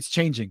seems like it's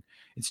changing.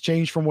 It's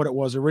changed from what it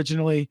was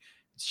originally.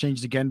 It's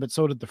changed again, but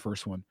so did the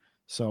first one.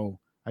 So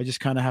I just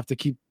kind of have to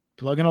keep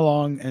plugging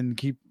along and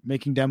keep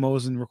making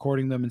demos and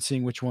recording them and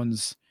seeing which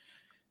ones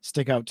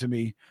stick out to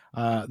me.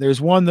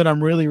 There's one that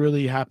I'm really,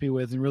 really happy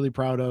with and really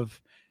proud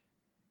of.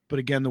 But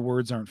again, the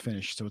words aren't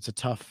finished. So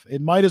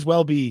it might as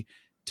well be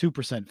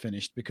 2%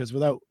 finished, because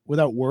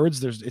without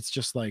words, it's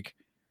just like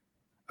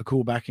a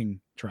cool backing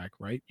track,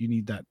 right? You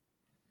need the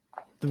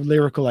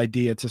lyrical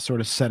idea to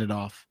sort of set it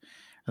off,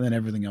 and then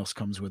everything else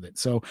comes with it.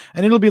 So,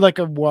 and it'll be like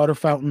a water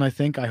fountain, I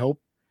hope.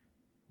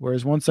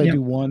 Whereas once I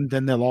do one,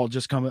 then they'll all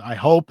just come. I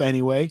hope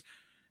anyway,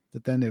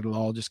 that then it'll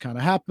all just kind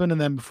of happen.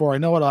 And then before I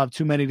know it, I'll have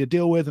too many to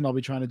deal with, and I'll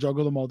be trying to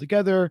juggle them all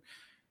together.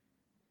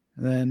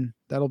 And then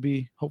that'll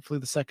be hopefully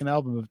the second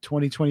album of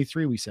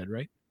 2023, we said,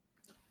 right?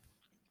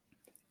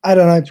 I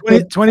don't know.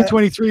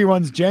 2023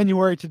 runs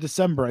January to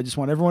December. I just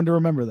want everyone to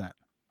remember that.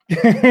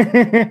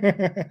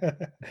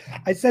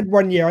 I said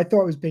 1 year. I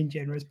thought it was being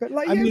generous, but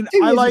like, I mean,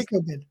 2 years is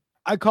still good.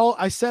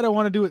 I said I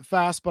want to do it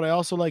fast, but I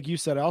also, like you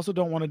said, I also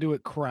don't want to do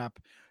it crap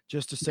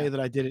just to say that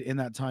I did it in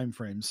that time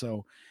frame.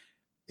 So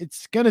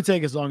it's going to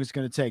take as long as it's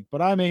going to take,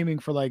 but I'm aiming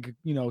for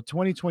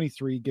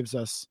 2023 gives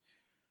us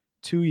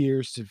 2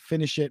 years to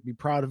finish it, be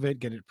proud of it,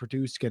 get it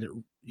produced, get it,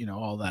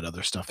 all that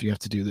other stuff you have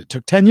to do that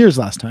took 10 years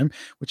last time,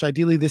 which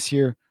ideally this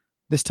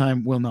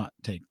time will not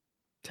take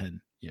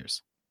 10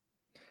 years.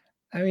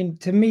 I mean,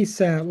 to me,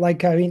 sir,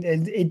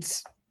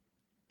 it's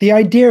the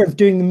idea of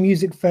doing the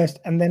music first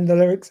and then the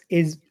lyrics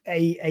is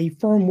a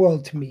foreign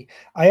world to me.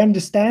 I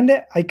understand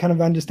it. I kind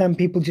of understand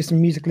people just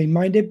musically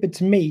minded, but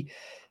to me,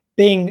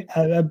 being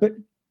a bit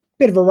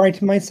of a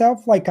writer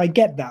myself, I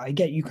get that. I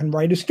get you can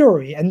write a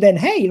story and then,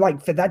 hey,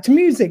 fit that to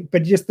music,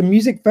 but just the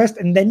music first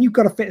and then you've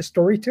got to fit a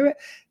story to it.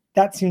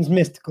 That seems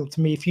mystical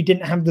to me if you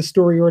didn't have the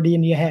story already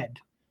in your head.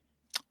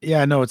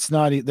 Yeah, no, it's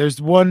not. There's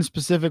one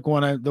specific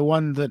one. The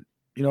one that,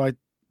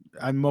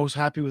 I'm most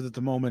happy with at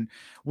the moment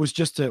was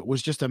just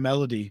a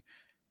melody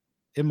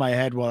in my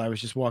head while I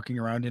was just walking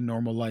around in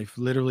normal life,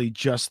 literally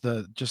just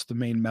the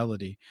main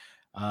melody.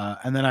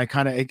 And then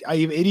it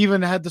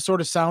even had the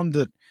sort of sound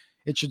that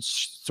it should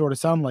sort of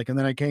sound like. And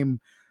then I came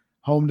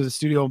home to the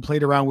studio and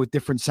played around with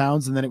different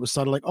sounds. And then it was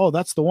sort of like, oh,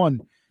 that's the one.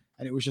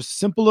 And it was just a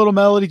simple little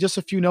melody, just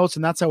a few notes.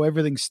 And that's how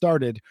everything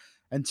started.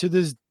 And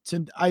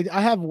I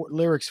have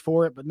lyrics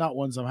for it, but not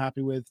ones I'm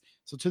happy with.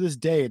 So to this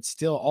day, it's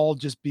still all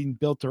just being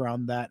built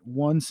around that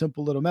one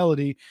simple little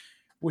melody,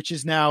 which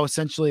is now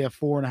essentially a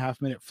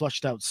 4.5 minute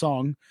flushed out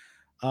song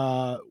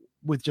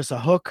with just a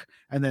hook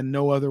and then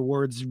no other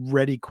words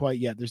ready quite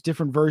yet. There's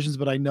different versions,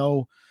 but I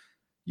know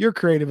you're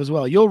creative as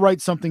well. You'll write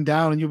something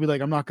down and you'll be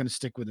like, I'm not going to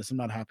stick with this. I'm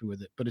not happy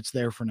with it, but it's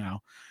there for now.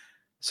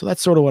 So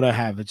that's sort of what I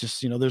have. It's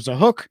just, there's a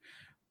hook.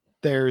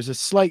 There's a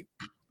slight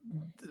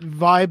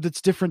vibe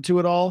that's different to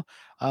it all.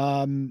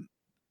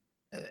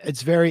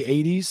 It's very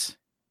 80s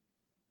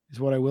is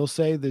what I will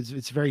say.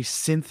 It's very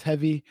synth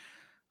heavy,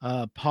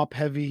 pop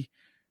heavy,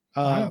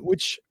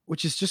 which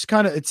is just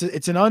kind of,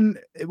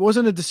 it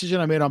wasn't a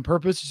decision I made on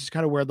purpose. It's just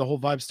kind of where the whole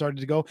vibe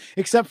started to go,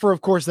 except for, of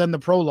course, then the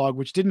prologue,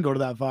 which didn't go to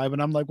that vibe.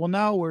 And I'm like, well,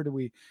 now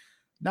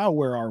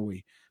where are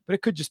we? But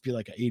it could just be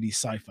like an 80s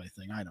sci-fi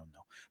thing. I don't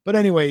know. But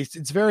anyways,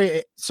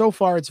 so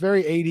far it's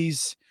very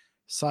 80s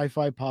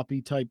sci-fi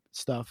poppy type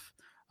stuff.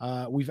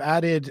 I've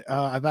added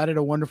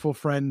a wonderful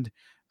friend.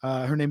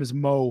 Her name is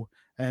Mo.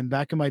 And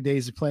back in my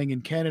days of playing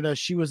in Canada,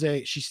 she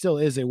still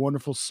is a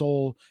wonderful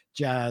soul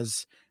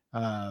jazz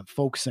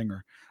folk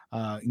singer.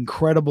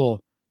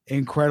 Incredible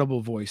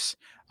voice.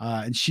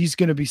 And she's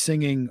going to be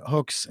singing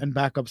hooks and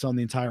backups on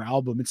the entire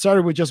album. It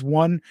started with just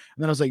one. And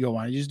then I was like, yo,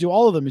 why don't you just do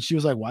all of them? And she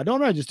was like, why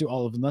don't I just do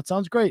all of them? That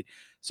sounds great.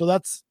 So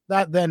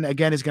that then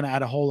again is going to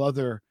add a whole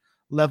other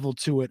level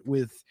to it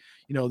with,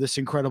 this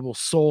incredible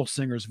soul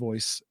singer's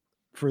voice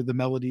for the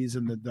melodies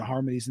and the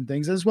harmonies and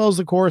things, as well as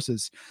the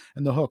choruses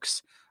and the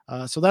hooks.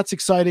 So that's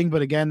exciting.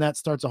 But again, that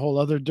starts a whole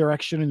other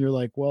direction. And you're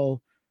like,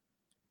 well,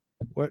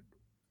 what?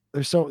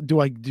 Do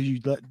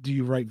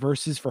you write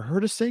verses for her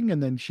to sing?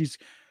 And then is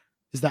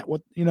that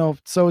what,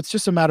 so it's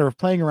just a matter of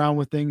playing around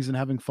with things and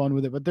having fun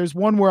with it. But there's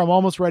one where I'm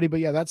almost ready,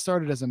 but yeah, that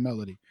started as a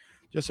melody,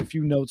 just a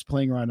few notes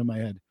playing around in my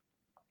head.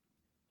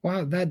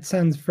 Wow, that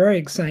sounds very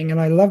exciting. And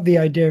I love the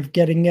idea of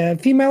getting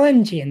female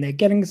energy in there,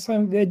 getting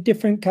some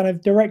different kind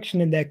of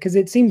direction in there. Cause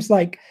it seems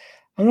like,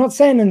 I'm not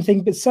saying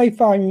anything, but so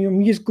far in your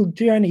musical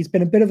journey has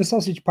been a bit of a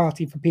sausage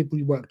party for people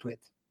you worked with.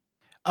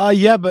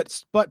 Yeah,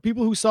 but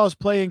people who saw us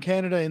play in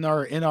Canada in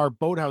our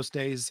boathouse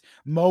days,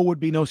 Mo would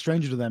be no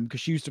stranger to them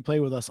because she used to play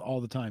with us all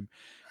the time.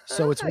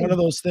 So it's one of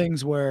those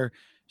things where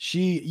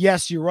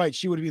yes, you're right.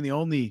 She would have been the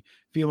only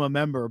female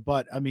member,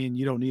 but I mean,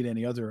 you don't need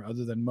any other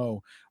than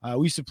Mo.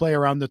 We used to play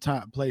around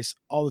the place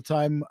all the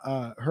time.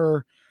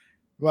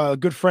 A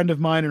good friend of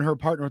mine and her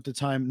partner at the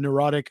time,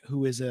 Neurotic,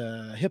 who is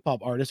a hip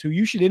hop artist who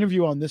you should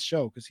interview on this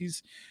show because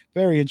he's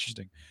very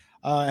interesting.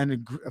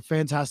 and a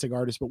fantastic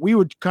artist. But we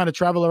would kind of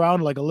travel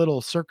around like a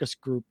little circus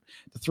group,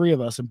 the three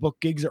of us, and book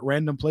gigs at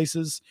random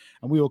places.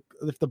 And we will,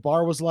 if the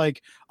bar was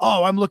like,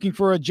 "Oh, I'm looking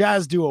for a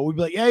jazz duo," we'd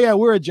be like, "Yeah,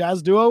 we're a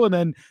jazz duo." And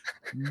then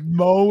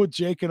Mo,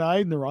 Jake, and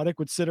I, Neurotic,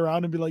 would sit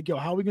around and be like, "Yo,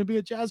 how are we gonna be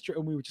a jazz trio?"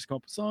 And we would just come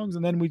up with songs,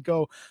 and then we'd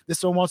go,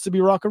 "This one wants to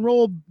be rock and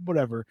roll,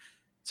 whatever."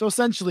 So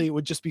essentially, it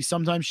would just be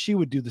sometimes she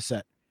would do the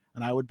set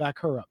and I would back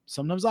her up.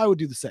 Sometimes I would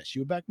do the set. She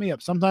would back me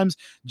up. Sometimes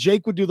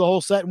Jake would do the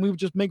whole set and we would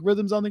just make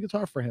rhythms on the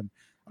guitar for him.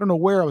 I don't know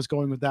where I was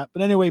going with that.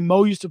 But anyway,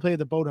 Mo used to play at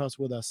the Boathouse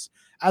with us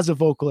as a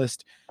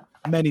vocalist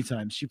many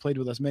times. She played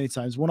with us many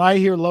times. When I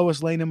hear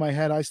Lois Lane in my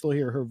head, I still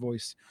hear her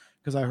voice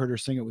because I heard her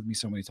sing it with me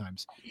so many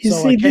times.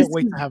 I can't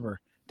wait to have her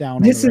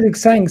down. This is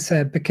exciting,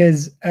 sir,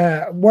 because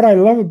what I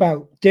love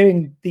about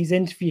doing these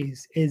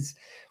interviews is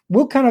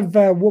we'll kind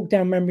of walk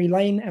down memory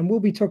lane and we'll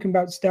be talking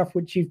about stuff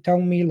which you've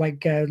told me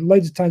like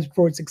loads of times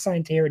before. It's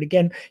exciting to hear it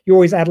again. You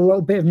always add a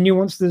little bit of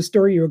nuance to the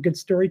story. You're a good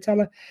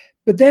storyteller.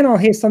 But then I'll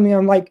hear something,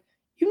 I'm like,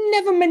 you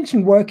never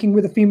mentioned working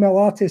with a female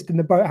artist in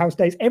the Boathouse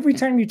days. Every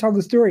time you tell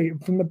the story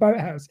from the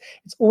Boathouse,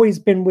 it's always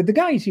been with the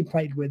guys you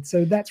played with.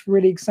 So that's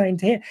really exciting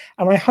to hear.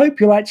 And I hope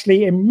you'll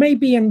actually, and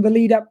maybe in the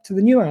lead up to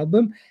the new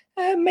album,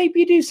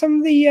 maybe do some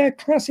of the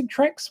classic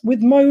tracks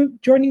with Mo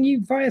joining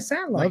you via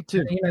satellite,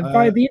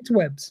 via the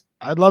interwebs.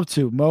 I'd love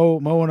to. Mo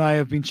and I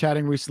have been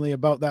chatting recently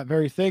about that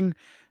very thing.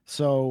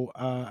 So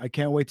I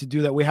can't wait to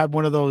do that. We had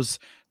one of those,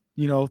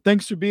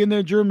 thanks for being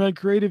there during my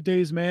creative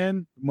days,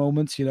 man,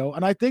 moments,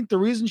 and I think the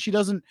reason she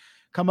doesn't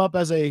come up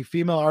as a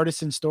female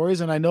artist in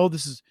stories, and I know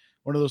this is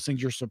one of those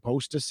things you're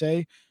supposed to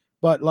say,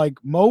 but like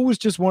Mo was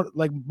just one of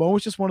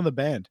the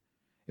band.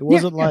 It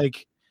wasn't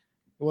like,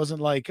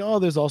 oh,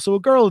 there's also a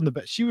girl in the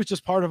band. She was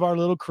just part of our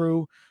little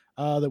crew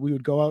that we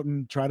would go out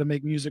and try to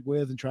make music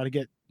with and try to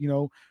get,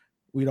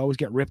 we'd always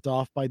get ripped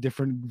off by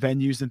different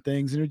venues and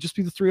things. And it would just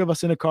be the three of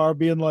us in a car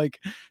being like,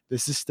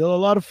 this is still a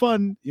lot of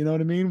fun. You know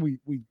what I mean?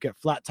 We get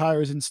flat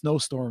tires in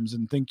snowstorms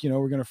and think,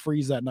 we're going to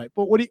freeze that night.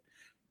 But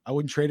I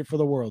wouldn't trade it for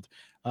the world.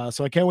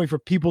 So I can't wait for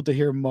people to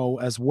hear Mo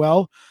as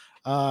well.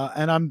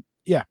 And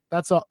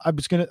that's all.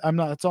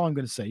 That's all I'm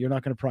going to say. You're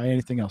not going to pry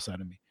anything else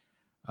out of me.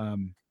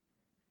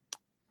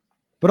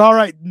 But all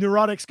right,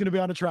 Neurotic's going to be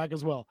on the track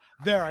as well.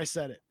 There, I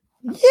said it.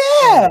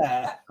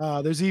 Yeah.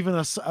 There's even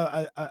a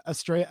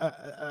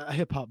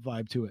hip hop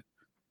vibe to it.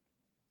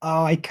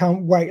 Oh, I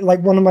can't wait.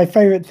 Like one of my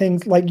favorite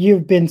things, like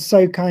you've been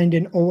so kind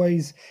in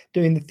always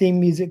doing the theme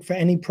music for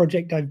any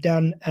project I've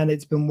done. And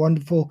it's been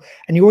wonderful.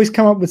 And you always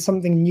come up with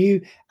something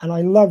new. And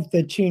I love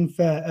the tune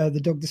for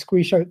the Dr.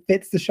 Squee show. It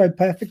fits the show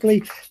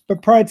perfectly.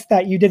 But prior to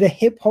that, you did a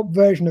hip hop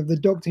version of the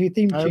Doctor Who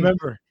theme tune. I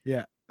remember.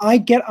 Yeah. I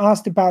get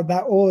asked about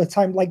that all the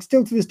time. Like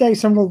still to this day,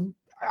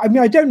 I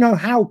don't know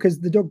how, because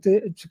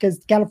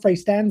Gallifrey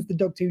Stands, the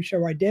Doctor Who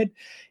show I did,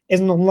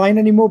 isn't online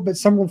anymore, but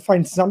someone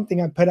finds something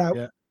I put out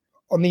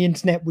on the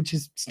internet which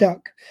is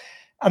stuck.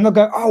 And they'll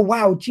go, oh,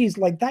 wow, geez,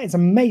 like that is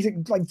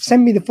amazing. Like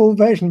send me the full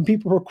version.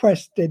 People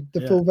requested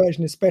the full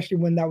version, especially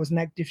when that was an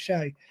active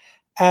show.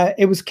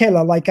 It was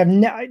killer. Like,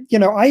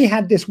 I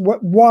had this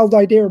wild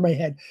idea in my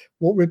head.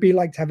 What would it be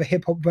like to have a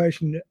hip hop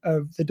version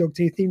of the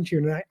Doctor Who theme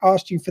tune? And I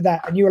asked you for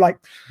that. And you were like,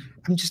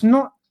 I'm just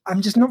not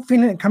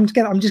feeling it come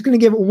together. I'm just going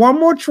to give it one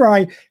more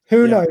try.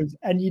 Who knows?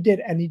 And you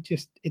did. And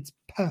it's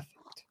perfect.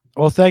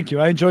 Well, thank you.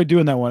 I enjoyed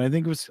doing that one. I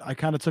think I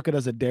kind of took it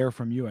as a dare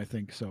from you, I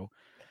think. So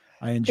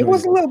I enjoyed it. It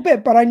was a little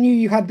bit, but I knew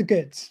you had the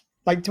goods.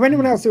 Like to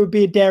anyone else, it would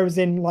be a dare as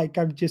in like,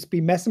 I'd just be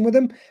messing with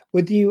them.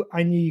 With you,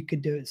 I knew you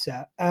could do it,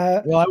 sir.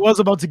 Well, I was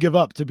about to give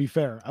up, to be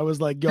fair. I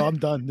was like, yo, I'm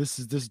done. This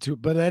is too,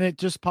 but then it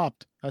just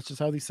popped. That's just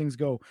how these things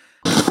go.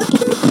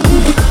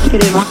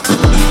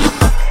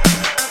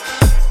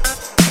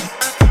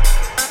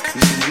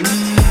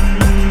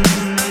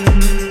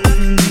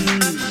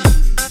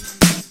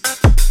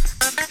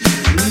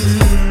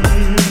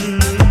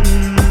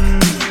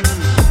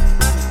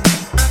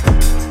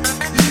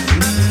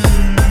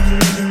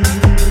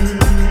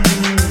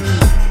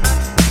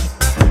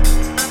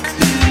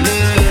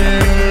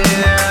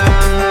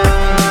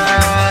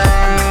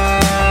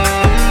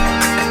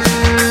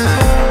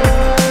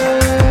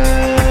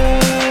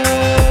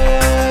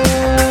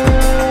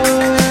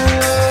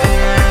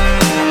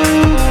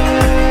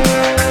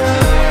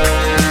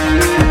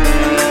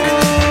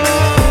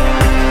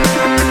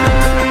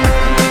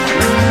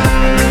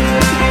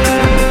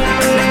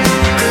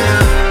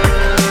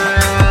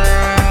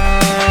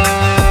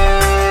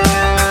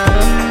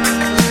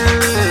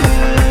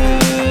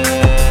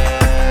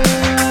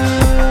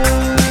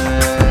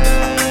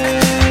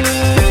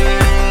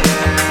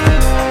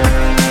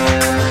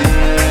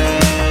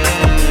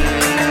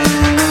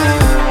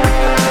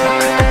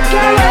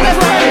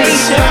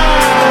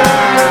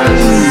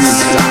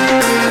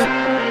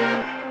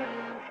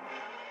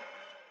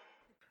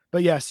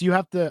 But yes, you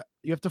have to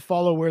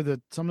follow where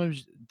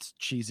sometimes it's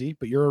cheesy,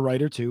 but you're a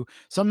writer too.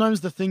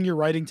 Sometimes the thing you're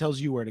writing tells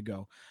you where to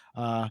go.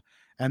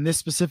 And this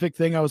specific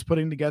thing I was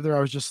putting together, I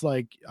was just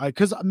like,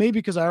 because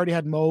I already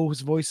had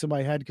Mo's voice in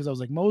my head, because I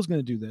was like, Mo's going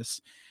to do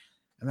this.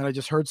 And then I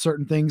just heard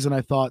certain things and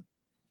I thought,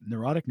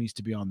 Neurotic needs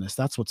to be on this.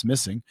 That's what's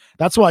missing.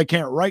 That's why I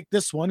can't write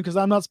this one, because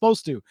I'm not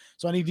supposed to.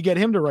 So I need to get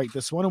him to write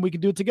this one, and we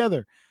can do it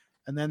together.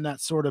 And then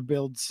that sort of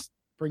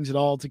brings it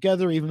all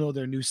together. Even though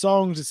they're new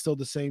songs, it's still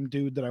the same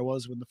dude that I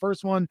was with the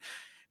first one,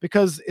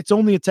 because it's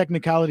only a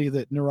technicality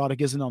that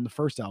Neurotic isn't on the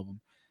first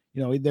album.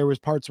 You know, there was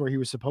parts where he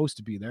was supposed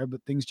to be there,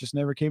 but things just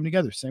never came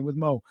together. Same with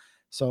Mo.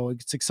 So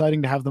it's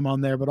exciting to have them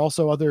on there, but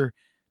also other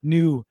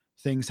new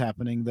things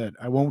happening that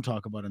I won't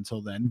talk about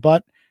until then.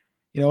 But,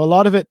 you know, a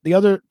lot of it, the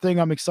other thing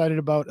I'm excited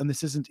about, and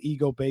this isn't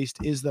ego based,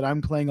 is that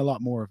I'm playing a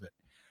lot more of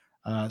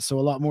it. So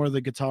a lot more of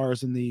the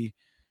guitars and the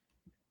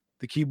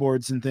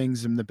keyboards and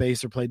things and the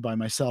bass are played by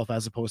myself,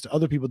 as opposed to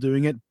other people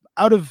doing it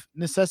out of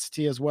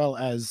necessity, as well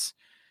as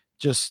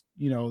just,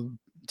 you know,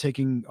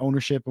 taking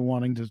ownership and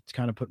wanting to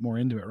kind of put more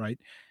into it. Right.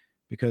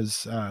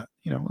 Because,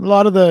 you know, a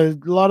lot of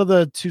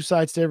the Two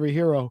Sides to Every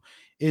Hero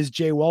is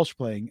Jay Walsh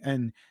playing.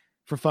 And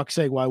for fuck's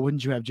sake, why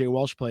wouldn't you have Jay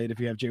Walsh play it if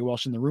you have Jay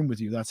Walsh in the room with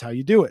you? That's how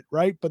you do it,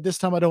 right? But this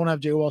time I don't have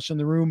Jay Walsh in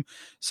the room.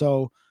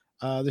 So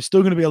there's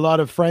still going to be a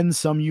lot of friends,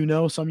 some you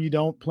know, some you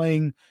don't,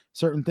 playing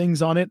certain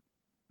things on it.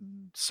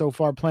 So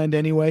far planned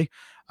anyway.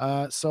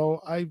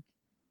 So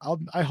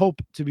I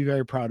hope to be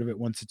very proud of it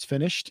once it's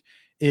finished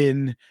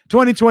in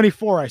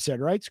 2024, I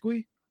said, right,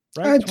 Squee?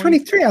 Right?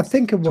 23, I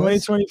think it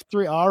was.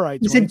 2023. All right.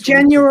 You said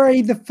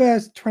January the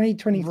 1st,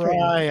 2023.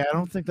 Right. I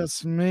don't think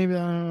that's maybe.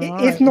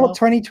 If not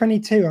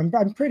 2022,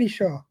 I'm pretty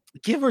sure.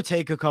 Give or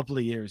take a couple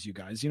of years, you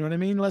guys. You know what I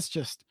mean? Let's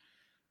just.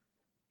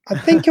 I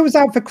think it was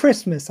out for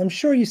Christmas. I'm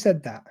sure you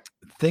said that.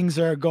 Things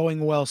are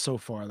going well so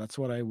far. That's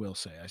what I will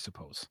say, I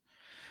suppose.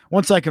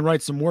 Once I can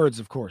write some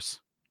words, of course.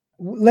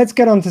 Let's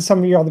get on to some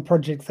of your other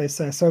projects, they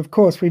say. So, of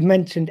course, we've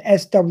mentioned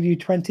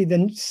SW20,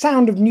 the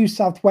Sound of New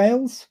South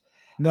Wales.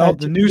 No,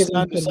 the new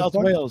sound of South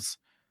Wales.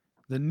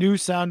 The new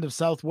sound of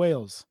South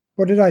Wales.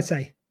 What did I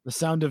say? The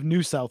sound of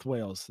New South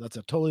Wales. That's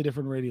a totally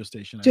different radio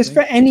station. Just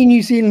for any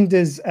New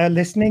Zealanders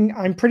listening,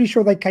 I'm pretty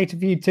sure they cater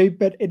for you too,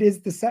 but it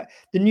is the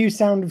new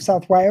sound of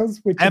South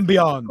Wales, which and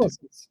beyond. Of course,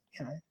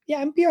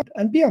 and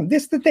beyond.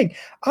 This is the thing.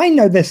 I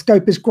know their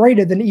scope is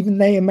greater than even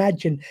they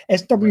imagine.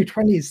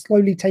 SW20 is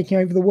slowly taking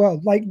over the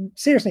world. Like,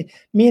 seriously,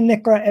 me and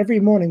Nicola, every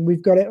morning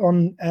we've got it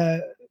on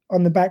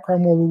the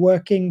background while we're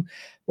working.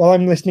 While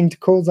I'm listening to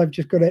calls, I've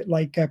just got it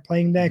like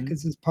playing there,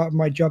 because as part of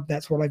my job,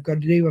 that's what I've got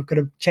to do. I've got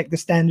to check the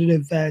standard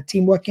of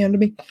team working under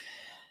me.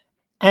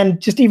 And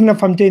just even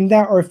if I'm doing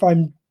that, or if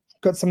I'm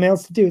got something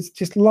else to do, it's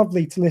just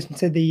lovely to listen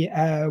to the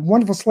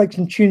wonderful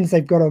selection tunes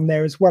they've got on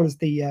there, as well as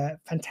the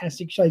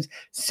fantastic shows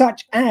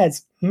such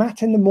as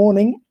Matt in the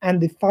Morning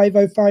and the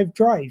 505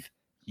 Drive.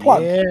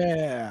 Plug.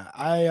 Yeah,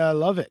 I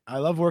love it. I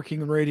love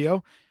working in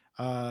radio.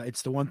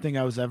 It's the one thing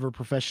I was ever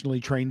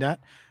professionally trained at,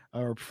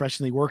 or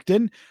professionally worked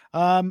in.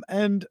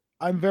 And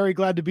I'm very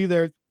glad to be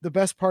there. The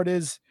best part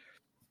is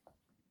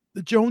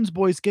the Jones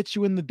boys get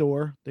you in the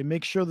door. They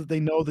make sure that they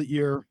know that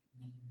you're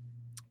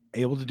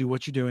able to do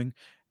what you're doing.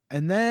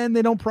 And then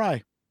they don't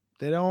pry.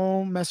 They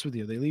don't mess with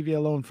you. They leave you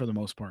alone for the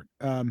most part.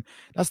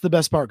 That's the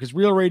best part, because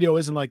real radio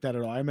isn't like that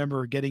at all. I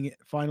remember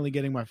finally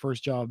getting my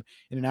first job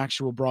in an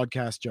actual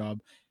broadcast job,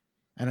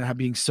 and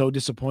being so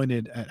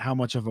disappointed at how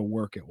much of a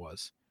work it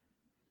was.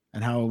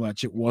 And how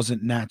much it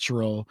wasn't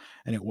natural,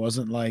 and it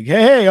wasn't like,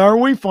 hey,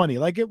 aren't we funny?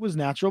 Like, it was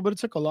natural, but it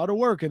took a lot of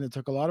work and it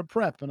took a lot of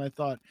prep. And I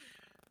thought,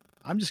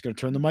 I'm just going to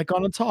turn the mic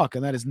on and talk.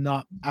 And that is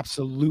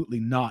absolutely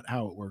not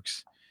how it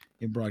works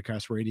in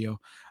broadcast radio.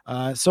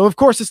 So of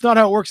course it's not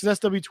how it works at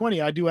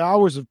SW20. I do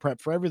hours of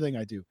prep for everything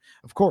I do,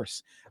 of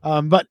course.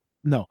 But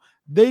no,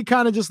 they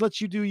kind of just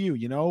let you do you,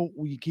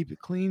 we keep it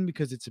clean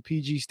because it's a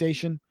PG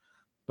station,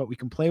 but we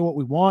can play what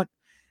we want.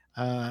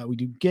 We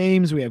do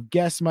games, we have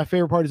guests. My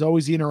favorite part is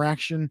always the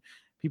interaction.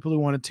 People who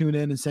want to tune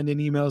in and send in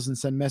emails and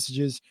send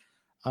messages.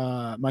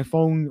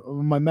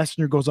 My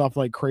messenger goes off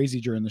like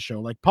crazy during the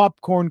show, like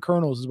popcorn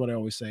kernels is what I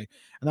always say.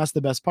 And that's the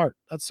best part.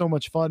 That's so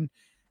much fun.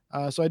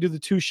 So I do the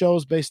 2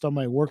 shows based on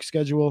my work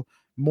schedule.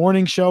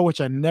 Morning show,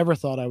 which I never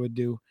thought I would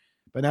do,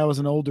 but now as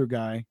an older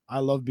guy, I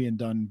love being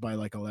done by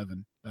like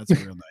 11. That's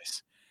real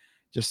nice.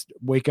 Just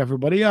wake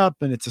everybody up,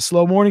 and it's a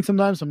slow morning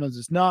sometimes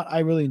it's not. I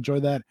really enjoy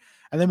that.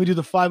 And then we do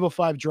the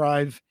 505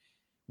 drive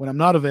when I'm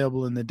not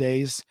available in the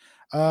days.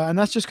 And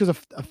that's just because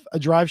a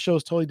drive show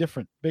is totally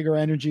different, bigger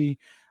energy.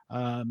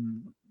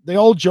 The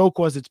old joke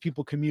was it's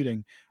people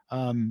commuting.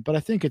 But I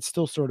think it's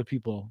still sort of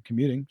people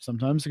commuting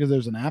sometimes, because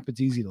there's an app.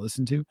 It's easy to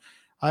listen to.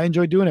 I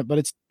enjoy doing it,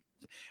 but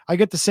I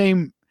get the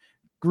same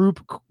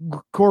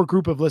core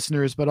group of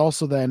listeners, but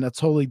also then a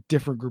totally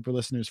different group of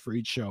listeners for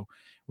each show,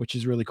 which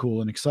is really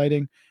cool and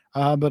exciting.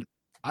 But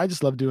I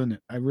just love doing it.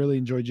 I really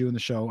enjoy doing the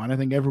show. And I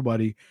think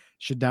everybody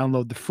should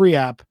download the free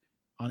app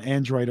on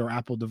Android or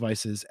Apple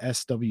devices,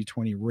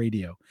 SW20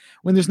 Radio.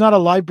 When there's not a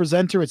live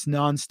presenter, it's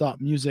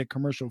nonstop music,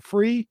 commercial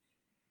free.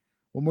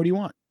 What more do you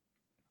want?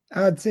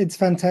 It's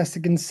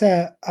fantastic. And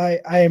Sir, I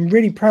am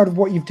really proud of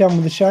what you've done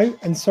with the show.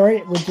 And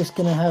sorry, we're just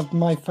going to have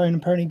my phone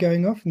apparently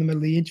going off in the middle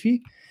of the interview.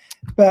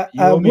 But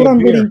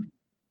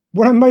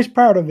what I'm most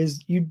proud of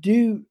is you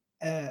do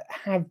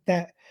have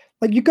that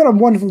like you've got a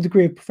wonderful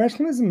degree of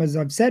professionalism, as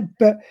I've said,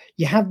 but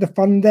you have the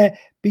fun there,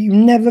 but you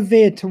never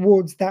veer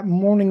towards that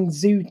morning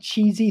zoo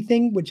cheesy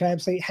thing, which I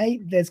absolutely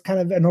hate. There's kind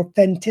of an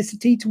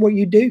authenticity to what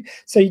you do.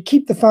 So you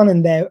keep the fun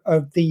in there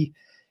of the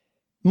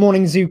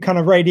morning zoo kind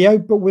of radio,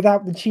 but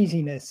without the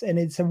cheesiness. And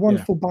it's a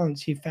wonderful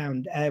balance you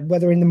found,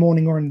 whether in the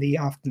morning or in the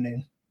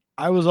afternoon.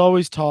 I was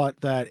always taught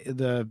that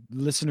the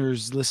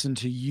listeners listen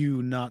to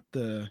you, not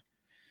the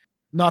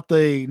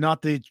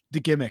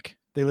gimmick.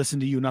 They listen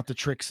to you, not the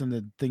tricks and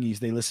the thingies.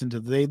 They listen to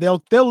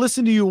they'll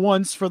listen to you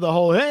once for the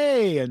whole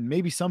hey, and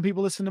maybe some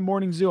people listen to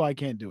Morning Zoo. I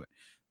can't do it,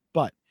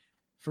 but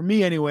for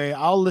me anyway,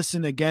 I'll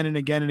listen again and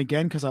again and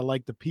again because I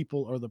like the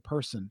people or the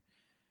person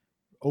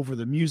over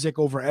the music,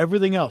 over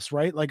everything else,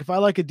 right? Like if I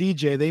like a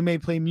DJ, they may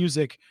play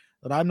music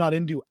that I'm not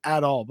into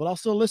at all, but I'll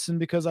still listen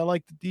because I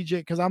like the DJ,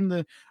 because I'm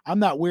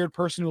that weird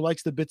person who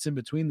likes the bits in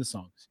between the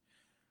songs.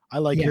 I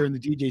like hearing the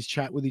DJs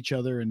chat with each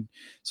other. And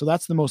so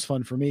that's the most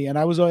fun for me. And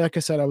I was, like I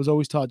said, I was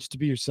always taught just to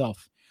be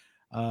yourself.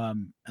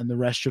 And the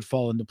rest should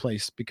fall into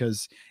place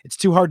because it's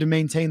too hard to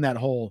maintain that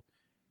whole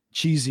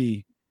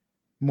cheesy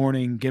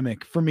morning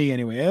gimmick for me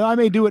anyway. I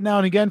may do it now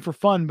and again for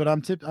fun, but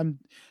I'm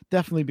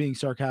definitely being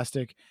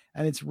sarcastic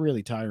and it's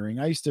really tiring.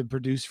 I used to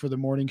produce for the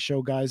morning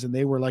show guys and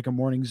they were like a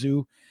morning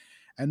zoo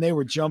and they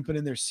were jumping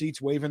in their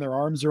seats, waving their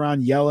arms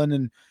around, yelling.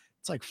 And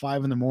it's like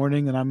 5 a.m.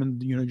 and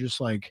I'm just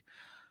like,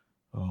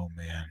 oh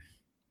man,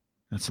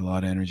 that's a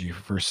lot of energy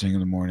for first thing in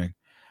the morning.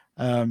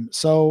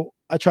 So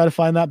I try to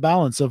find that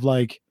balance of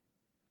like,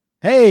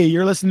 hey,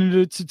 you're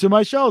listening to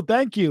my show.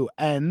 Thank you.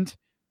 And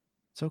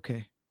it's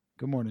okay.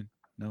 Good morning.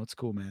 No, it's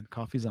cool, man.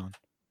 Coffee's on.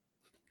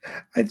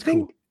 I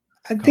think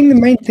the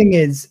main thing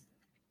is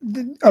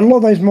a lot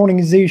of those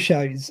morning zoo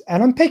shows,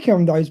 and I'm picking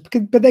on those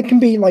but they can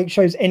be like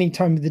shows any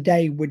time of the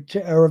day, which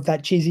are of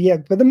that cheesy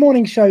ilk. But the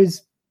morning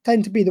shows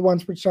tend to be the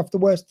ones which suffer the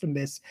worst from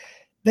this.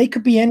 They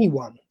could be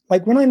anyone.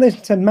 Like when I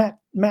listen to Matt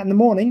in the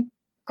morning,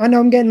 I know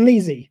I'm getting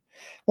lazy.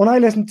 When I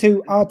listen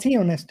to RT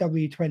on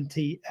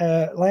SW20,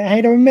 like I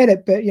hate to admit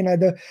it, but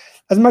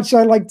as much as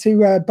I like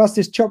to bust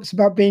his chops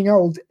about being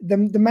old, the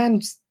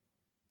man's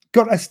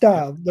got a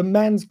style. The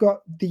man's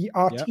got the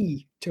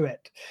RT to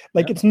it.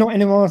 Like it's not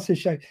anyone else's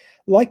show.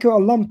 Like it or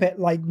lump it,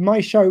 like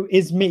my show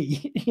is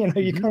me.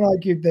 You can't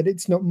argue that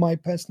it's not my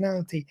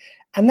personality.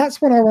 And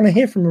that's what I want to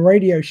hear from a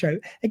radio show.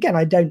 Again,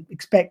 I don't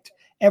expect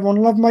everyone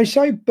to love my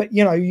show, but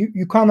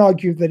you can't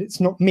argue that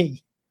it's not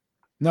me.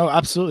 No,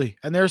 absolutely.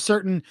 And there are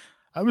certain,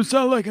 I would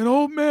sound like an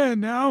old man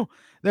now.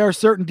 There are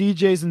certain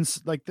DJs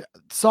and like the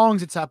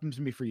songs, it's happened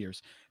to me for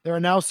years. There are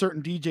now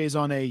certain DJs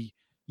on a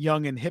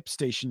young and hip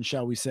station,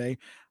 shall we say,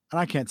 and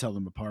I can't tell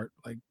them apart.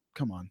 Like,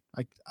 come on.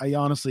 I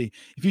honestly,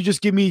 if you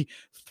just give me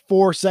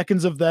 4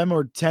 seconds of them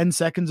or 10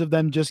 seconds of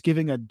them just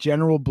giving a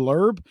general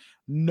blurb,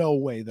 no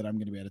way that I'm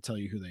going to be able to tell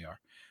you who they are.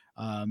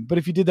 But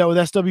if you did that with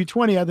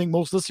SW20, I think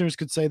most listeners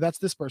could say that's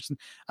this person.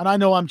 And I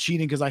know I'm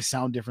cheating because I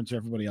sound different to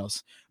everybody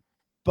else,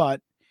 but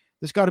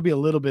there's got to be a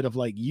little bit of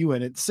like you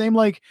in it. Same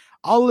like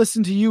I'll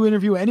listen to you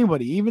interview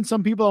anybody. Even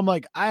some people I'm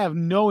like, I have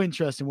no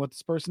interest in what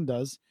this person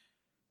does,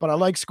 but I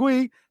like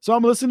Squee. So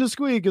I'm listening to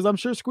Squee because I'm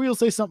sure Squee will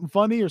say something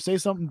funny or say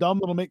something dumb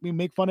that'll make me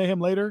make fun of him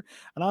later.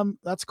 And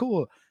that's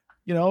cool.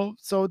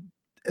 So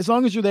as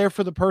long as you're there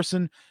for the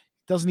person, it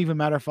doesn't even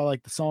matter if I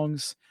like the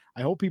songs.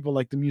 I hope people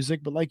like the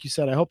music, but like you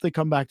said, I hope they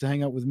come back to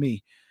hang out with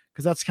me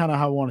because that's kind of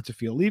how I want it to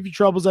feel. Leave your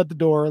troubles at the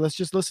door. Let's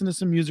just listen to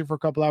some music for a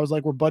couple hours.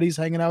 Like we're buddies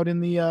hanging out in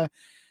the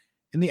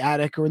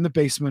attic or in the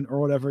basement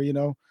or whatever,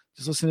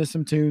 just listen to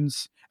some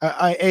tunes,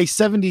 a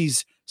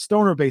 70s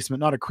stoner basement,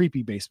 not a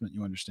creepy basement.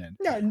 You understand?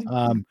 Yeah.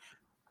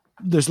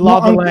 There's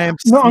lava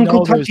lamps. Not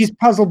Uncle Touchy's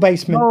puzzle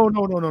basement.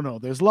 No.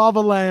 There's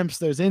lava lamps.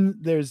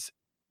 There's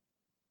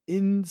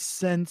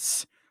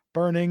incense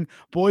burning.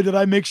 Boy, did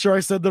I make sure I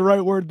said the right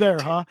word there,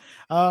 huh?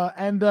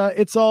 And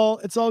it's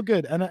all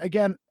good. And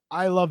again,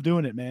 I love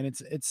doing it, man.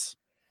 It's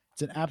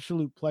an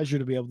absolute pleasure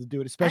to be able to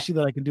do it, especially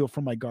that I can do it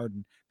from my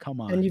garden.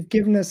 Come on. And you've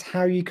given us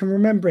how you can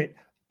remember it.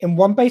 In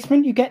one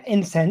basement, you get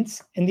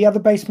incense. In the other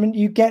basement,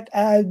 you get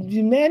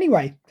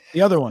anyway.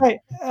 The other one. Right,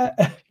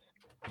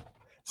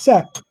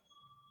 so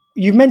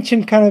you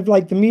mentioned kind of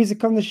like the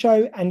music on the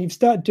show, and you've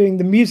started doing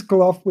the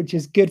musical off, which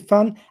is good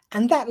fun.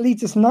 And that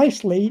leads us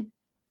nicely.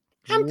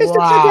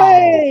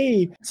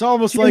 It's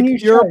almost like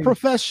you're a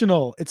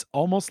professional. It's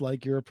almost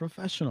like you're a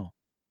professional.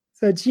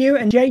 So it's you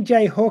and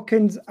JJ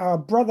Hawkins, our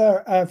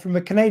brother from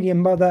a Canadian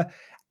mother,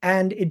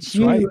 and it's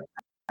you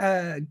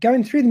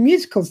going through the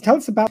musicals. Tell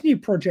us about your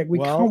project. We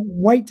can't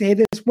wait to hear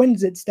this. When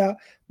does it start?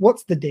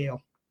 What's the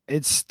deal?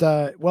 It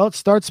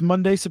starts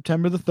Monday,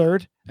 September the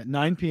 3rd at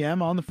 9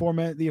 p.m. on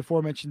the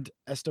aforementioned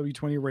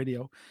SW20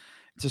 radio.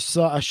 It's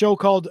a show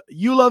called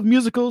You Love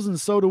Musicals and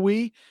So Do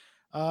We.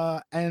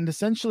 And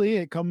essentially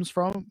it comes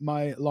from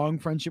my long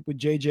friendship with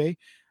JJ.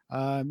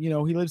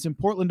 He lives in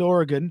Portland,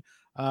 Oregon.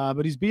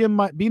 But he's been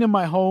in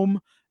my home,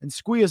 and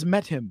Squee has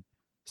met him.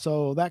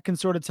 So that can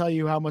sort of tell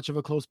you how much of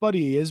a close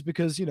buddy he is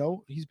because,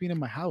 he's been in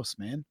my house,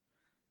 man,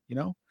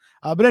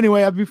 but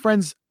anyway, I've been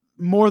friends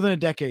more than a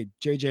decade.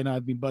 JJ and I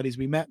have been buddies.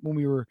 We met when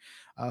we were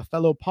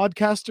fellow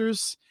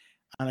podcasters.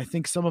 And I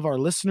think some of our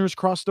listeners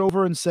crossed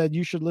over and said,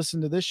 you should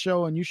listen to this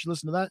show and you should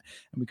listen to that.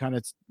 And we kind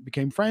of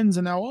became friends.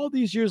 And now all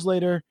these years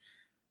later,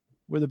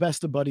 we're the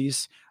best of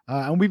buddies.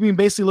 And we've been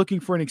basically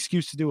looking for an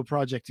excuse to do a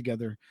project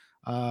together.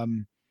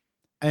 And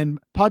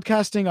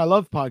podcasting, I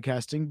love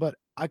podcasting, but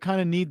I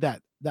kind of need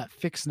that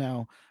fix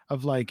now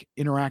of like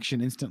interaction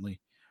instantly.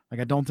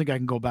 Like, I don't think I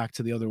can go back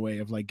to the other way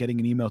of like getting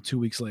an email 2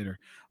 weeks later.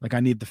 Like,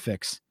 I need the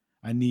fix.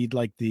 I need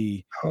like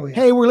the,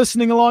 hey, we're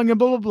listening along and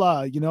blah, blah,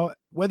 blah. You know,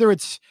 whether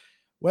it's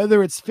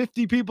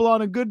 50 people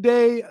on a good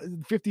day,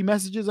 50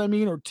 messages, I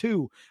mean, or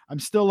 2, I'm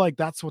still like,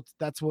 that's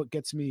what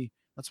gets me.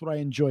 That's what I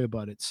enjoy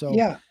about it. So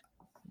yeah,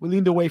 we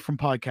leaned away from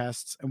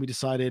podcasts and we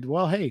decided,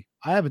 well, hey,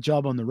 I have a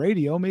job on the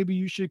radio. Maybe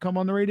you should come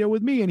on the radio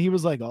with me. And he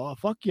was like, oh,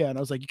 fuck yeah. And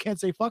I was like, you can't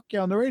say fuck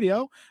yeah on the radio.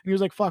 And he was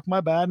like, fuck, my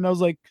bad. And I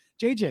was like,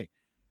 JJ,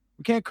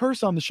 we can't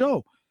curse on the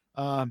show.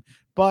 And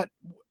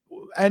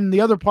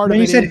the other part of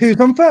it, you said who's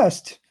on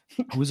first?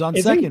 Who's on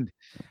second?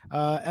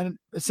 And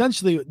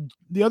essentially,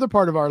 the other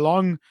part of our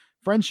long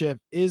friendship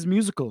is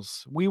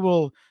musicals. We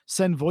will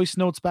send voice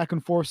notes back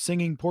and forth,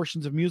 singing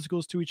portions of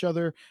musicals to each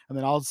other, and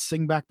then I'll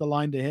sing back the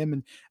line to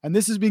him. And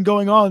this has been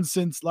going on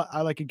since,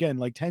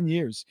 like 10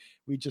 years.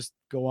 We just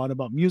go on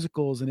about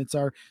musicals, and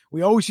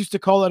we always used to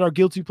call it our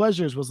guilty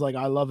pleasures. Was like,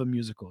 I love a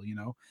musical, you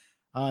know.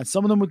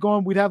 Some of them would go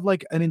on. We'd have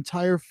like an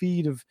entire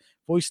feed of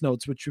voice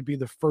notes, which would be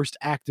the first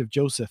act of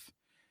Joseph,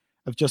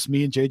 of just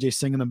me and JJ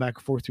singing them back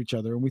and forth to each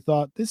other. And we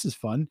thought, this is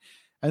fun.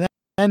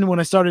 And when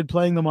I started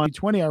playing them on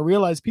 20, I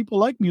realized people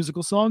like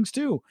musical songs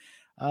too.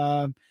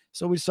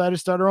 So we decided to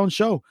start our own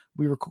show.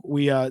 We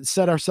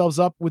set ourselves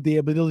up with the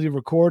ability to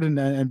record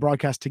and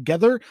broadcast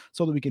together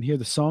so that we can hear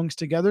the songs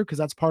together, because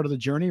that's part of the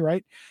journey,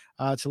 right?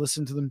 To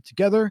listen to them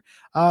together.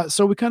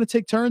 So we kind of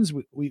take turns.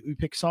 We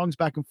pick songs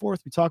back and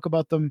forth. We talk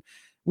about them.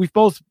 We've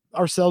both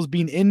ourselves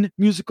been in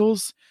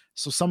musicals,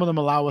 so some of them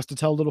allow us to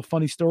tell little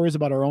funny stories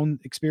about our own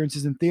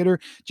experiences in theater.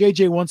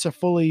 JJ once a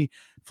fully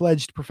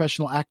fledged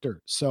professional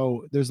actor,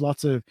 so there's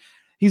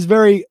he's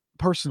very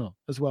personal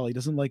as well. He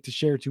doesn't like to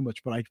share too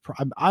much, but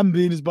I'm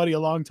being his buddy a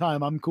long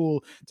time. I'm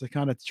cool to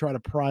kind of try to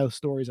pry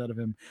stories out of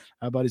him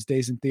about his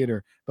days in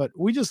theater. But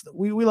we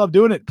love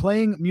doing it.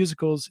 Playing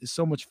musicals is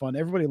so much fun.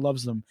 Everybody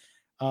loves them.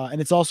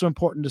 And it's also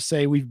important to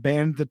say we've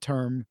banned the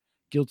term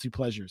guilty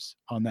pleasures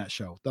on that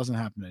show. It doesn't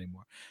happen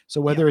anymore. So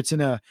whether it's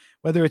your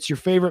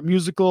favorite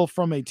musical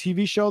from a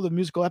TV show, the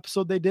musical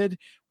episode they did,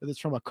 whether it's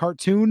from a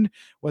cartoon,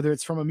 whether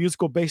it's from a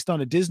musical based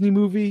on a Disney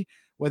movie,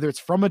 whether it's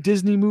from a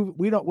Disney movie,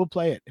 we'll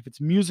play it. If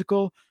it's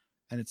musical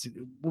and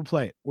we'll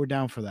play it. We're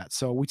down for that.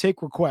 So we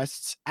take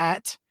requests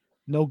at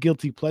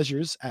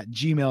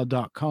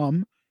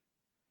noguiltypleasures@gmail.com.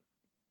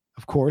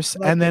 Of course.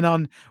 And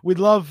then we'd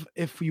love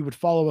if you would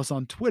follow us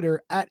on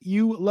Twitter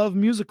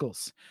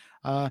 @YouLoveMusicals.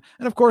 And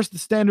of course, the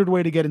standard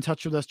way to get in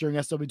touch with us during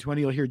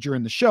SW20 you'll hear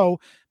during the show,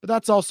 but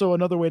that's also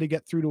another way to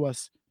get through to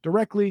us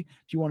directly.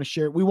 If you want to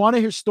share, we want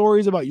to hear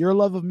stories about your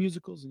love of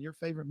musicals and your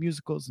favorite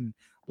musicals and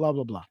blah,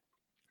 blah, blah.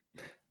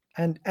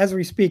 And as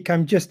we speak,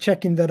 I'm just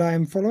checking that I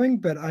am following,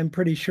 but I'm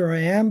pretty sure I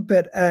am.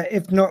 But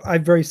if not, I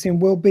very soon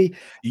will be.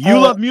 You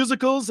love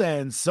musicals,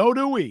 and so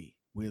do we,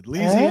 with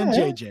Lizzie and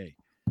JJ.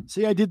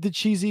 See, I did the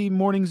cheesy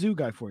morning zoo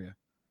guy for you.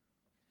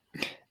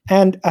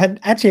 And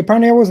actually,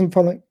 apparently I wasn't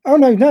following. Oh,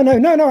 no,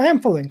 I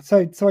am following. So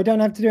I don't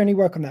have to do any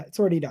work on that. It's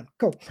already done.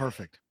 Cool.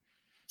 Perfect.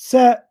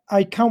 So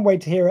I can't wait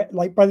to hear it.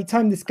 Like, by the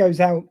time this goes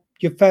out,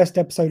 your first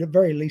episode at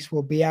very least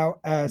will be out.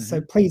 So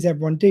please,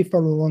 everyone, do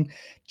follow along.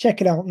 Check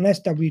it out on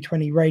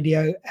SW20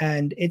 Radio,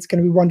 and it's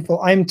going to be wonderful.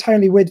 I am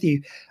totally with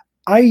you.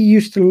 I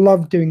used to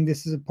love doing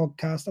this as a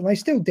podcast, and I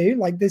still do.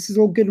 Like, this is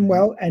all good and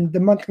well. And the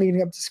month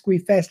leading up to Squee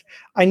Fest,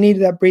 I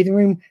needed that breathing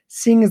room.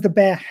 Seeing as the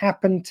bear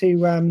happened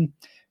to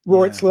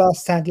roar its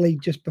last, sadly,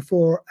 just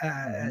before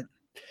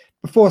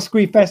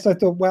Squee Fest, I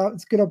thought, well,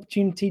 it's a good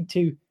opportunity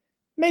to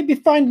maybe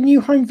find a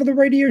new home for the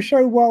radio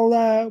show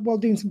while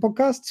doing some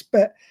podcasts.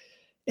 But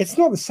it's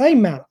not the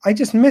same, man. I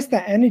just miss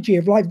that energy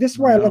of live. This is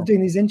why I love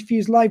doing these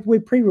interviews live. We're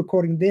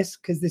pre-recording this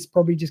because this is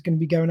probably just going to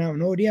be going out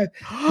on audio.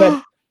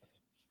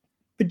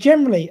 But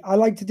generally, I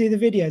like to do the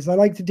videos. I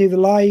like to do the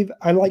live.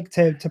 I like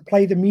to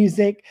play the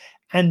music.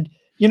 And,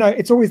 you know,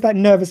 it's always that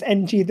nervous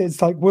energy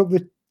that's like, will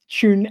the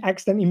tune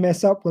accidentally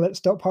mess up? Will it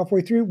stop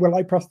halfway through? Will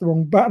I press the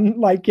wrong button?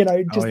 Like, you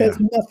know, just there's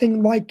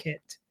nothing like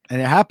it.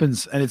 And it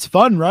happens, and it's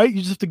fun, right? You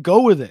just have to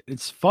go with it.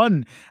 It's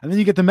fun. And then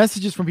you get the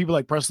messages from people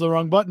like, press the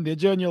wrong button,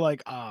 did you? And you're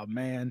like, oh,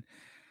 man.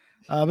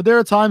 But there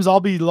are times I'll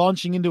be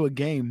launching into a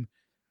game,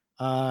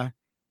 and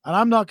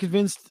I'm not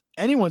convinced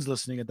anyone's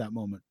listening at that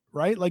moment,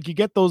 right? Like, you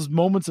get those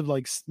moments of,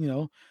 like, you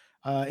know,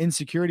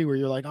 insecurity where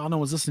you're like, oh, no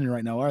one's listening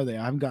right now, are they?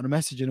 I haven't gotten a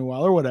message in a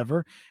while or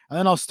whatever. And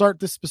then I'll start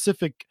this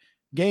specific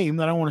game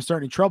that I don't want to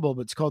start any trouble,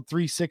 but it's called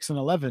 3, 6, and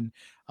 11.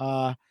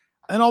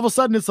 And all of a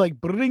sudden it's like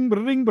bring,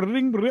 bring,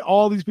 bring, bring,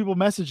 all these people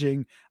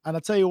messaging. And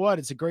I'll tell you what,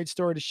 it's a great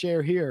story to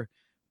share here.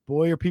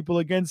 Boy, are people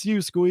against you,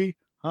 Squee,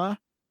 huh?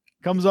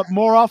 Comes up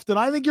more often.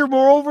 I think you're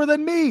more over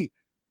than me.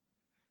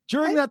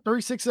 During that 3,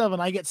 6, 7,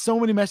 I get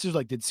so many messages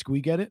like, did Squee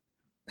get it?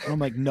 And I'm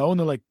like, no. And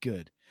they're like,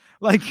 good.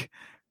 Like,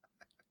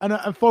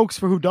 And folks,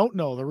 for who don't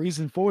know, the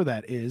reason for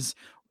that is,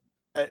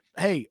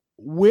 hey,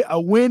 a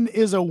win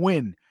is a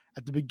win.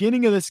 At the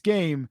beginning of this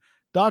game,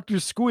 Dr.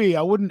 Squee,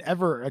 I wouldn't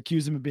ever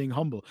accuse him of being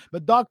humble,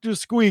 but Dr.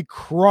 Squee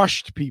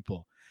crushed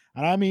people.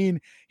 And I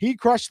mean, he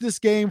crushed this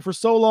game for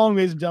so long,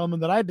 ladies and gentlemen,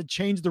 that I had to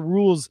change the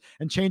rules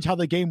and change how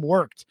the game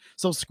worked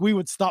so Squee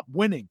would stop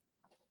winning.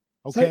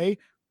 Okay?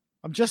 So,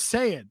 I'm just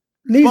saying.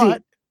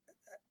 Leezy,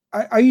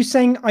 are you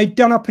saying I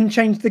done up and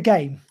changed the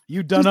game?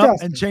 You done up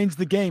and changed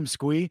the game,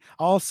 Squee.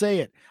 I'll say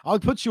it. I'll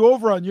put you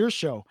over on your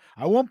show.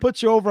 I won't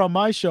put you over on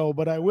my show,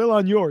 but I will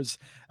on yours.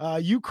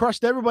 You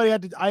crushed everybody.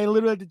 I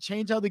literally had to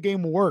change how the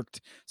game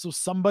worked so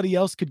somebody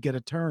else could get a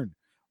turn,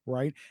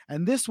 right?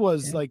 And this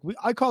was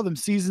I call them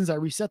seasons. I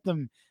reset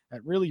them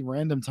at really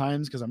random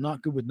times because I'm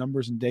not good with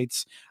numbers and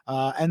dates.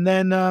 And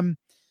then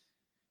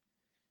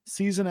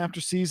season after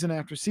season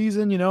after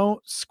season,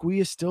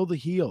 Squee is still the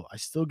heel. I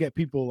still get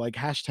people like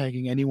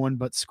hashtagging anyone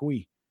but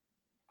Squee.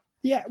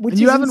 Yeah, and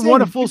you haven't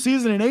won a full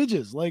season in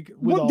ages. Like,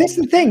 this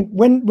is the thing.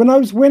 When I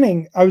was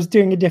winning, I was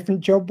doing a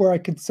different job where I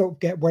could sort of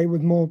get away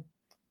with more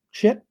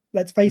shit.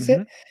 Let's face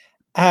it.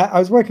 I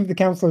was working for the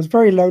council. It was a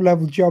very low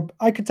level job.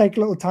 I could take a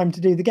little time to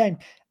do the game.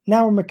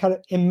 Now I'm kind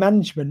of in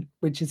management,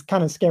 which is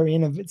kind of scary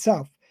in of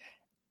itself.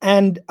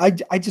 And I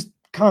just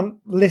can't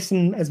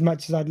listen as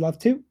much as I'd love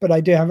to, but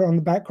I do have it on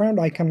the background.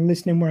 I can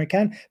listen in where I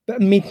can, but a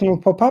meeting will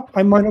pop up.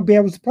 I might not be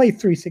able to play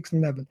 3, 6,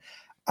 and 11.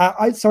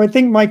 So I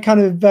think my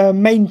kind of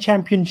main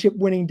championship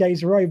winning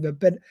days are over,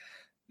 but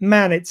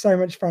man, it's so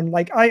much fun.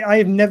 Like I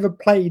have never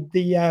played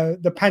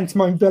the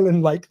pantomime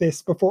villain like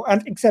this before,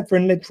 and except for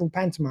in literal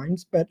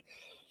pantomimes, but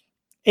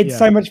it's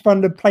so much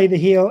fun to play the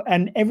heel,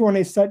 and everyone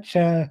is such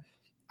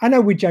I know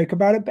we joke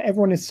about it, but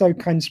everyone is so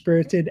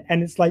kind-spirited,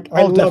 and it's like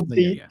I love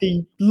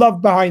the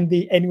love behind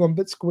the anyone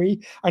but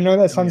Squee. I know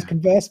that sounds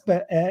converse,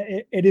 but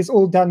it is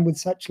all done with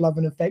such love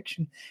and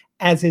affection,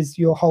 as is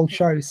your whole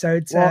show. So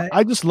it's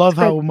I just love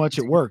how much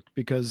it worked,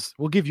 because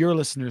we'll give your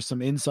listeners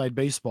some inside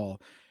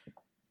baseball.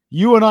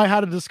 You and I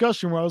had a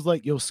discussion where I was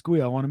like, "Yo, Squee,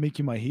 I want to make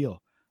you my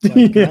heel.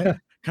 Like,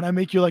 can I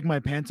make you like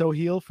my panto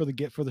heel for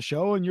the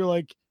show?" And you're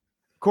like,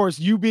 of course,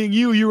 you being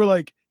you were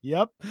like,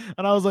 "Yep."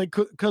 And I was like,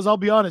 because I'll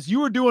be honest, you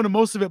were doing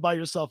most of it by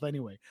yourself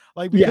anyway.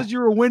 Like, because you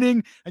were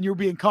winning and you were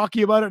being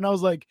cocky about it. And I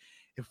was like,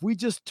 if we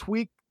just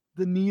tweak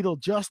the needle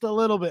just a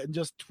little bit and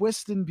just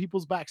twist in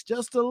people's backs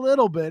just a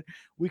little bit,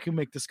 we can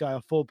make this guy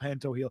a full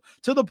panto heel,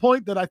 to the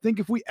point that I think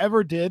if we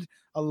ever did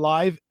a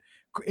live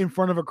in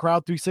front of a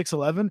crowd 3, 6,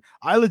 11,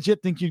 I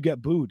legit think you'd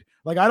get booed.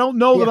 Like, I don't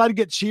know that I'd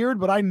get cheered,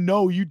 but I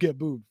know you'd get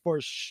booed for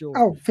sure.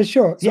 Oh, for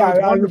sure. So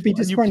I would be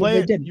disappointed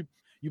if they didn't.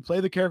 You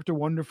play the character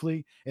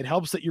wonderfully. It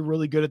helps that you're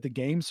really good at the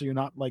game, so you're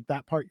not like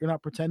that part. You're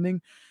not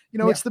pretending.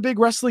 It's the big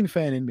wrestling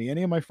fan in me.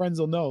 Any of my friends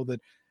will know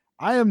that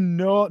I am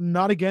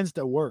not against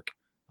at work.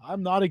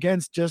 I'm not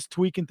against just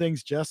tweaking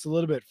things just a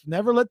little bit.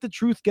 Never let the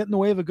truth get in the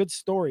way of a good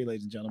story,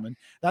 ladies and gentlemen.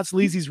 That's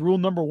Leezy's rule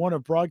number 1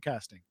 of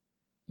broadcasting.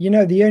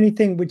 The only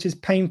thing which is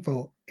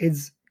painful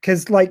is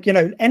because,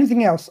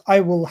 anything else, I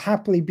will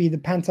happily be the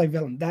panto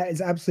villain. That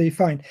is absolutely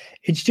fine.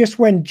 It's just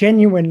when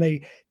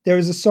genuinely there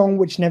is a song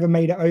which never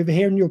made it over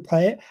here and you'll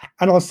play it,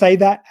 and I'll say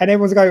that, and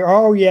everyone's going,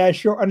 "Oh yeah,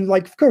 sure." And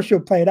like, of course you'll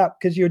play it up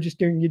because you're just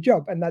doing your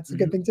job, and that's a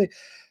good thing too.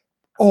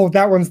 Oh,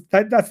 that's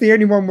the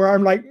only one where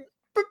I'm like,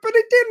 but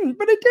it didn't,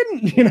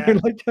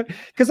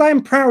 because I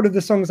am proud of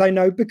the songs I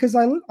know because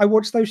I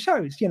watch those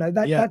shows,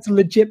 that's a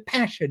legit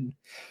passion.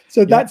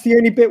 So that's the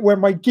only bit where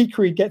my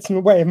geekery gets in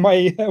the way of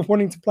my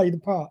wanting to play the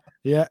part.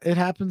 Yeah, it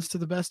happens to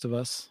the best of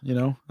us.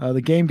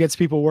 The game gets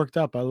people worked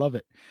up. I love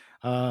it.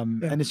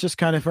 And it's just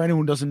kind of, for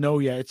anyone who doesn't know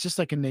yet, it's just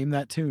like a name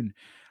that tune.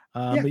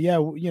 But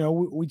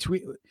we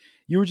tweet.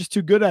 You were just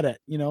too good at it,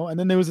 And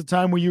then there was a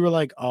time where you were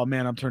like, "Oh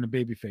man, I'm turning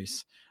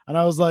babyface," and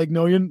I was like,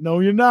 "No, you're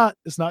not.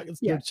 It's not.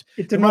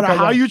 No matter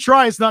how you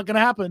try, it's not going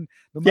to happen.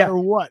 No matter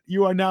what,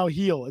 you are now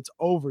heel. It's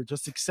over.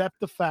 Just accept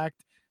the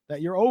fact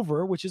that you're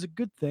over, which is a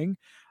good thing.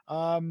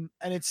 And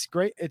it's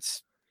great.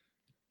 It's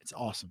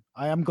awesome.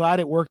 I am glad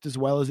it worked as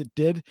well as it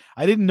did.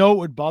 I didn't know it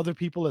would bother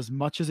people as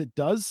much as it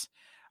does.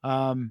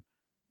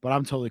 But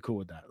I'm totally cool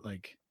with that.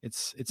 Like,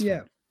 it's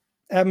fun.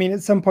 I mean,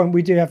 at some point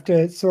we do have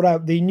to sort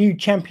out the new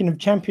champion of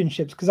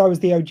championships, because I was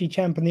the OG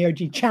champ and the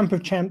OG champ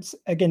of champs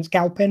against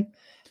Galpin.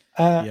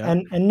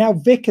 And now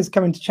Vic is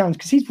coming to challenge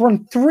because he's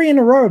won 3 in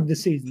a row of the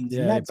season.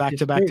 Yeah,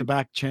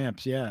 back-to-back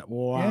champs. Yeah.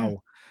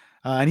 Wow.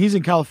 Yeah. And he's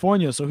in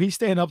California, so he's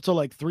staying up till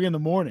like 3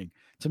 a.m.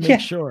 to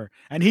make sure.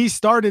 And he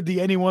started the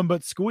anyone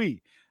but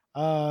Squee.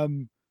 So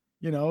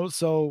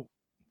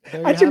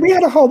actually, we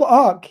had a whole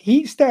arc.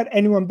 He started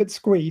anyone but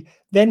Squee,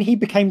 then he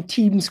became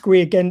Team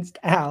Squee against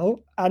Al,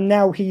 and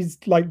now he's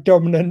like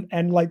dominant,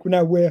 and like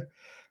now we're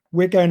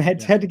going head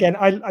to head again.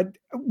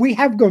 We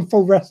have gone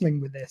full wrestling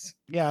with this.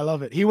 Yeah, I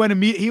love it. He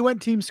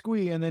went Team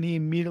Squee, and then he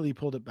immediately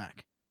pulled it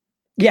back.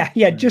 Yeah,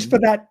 just for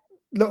that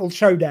little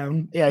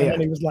showdown. Yeah.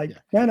 And he was like,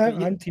 "No,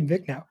 I'm Team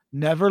Vic now."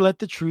 Never let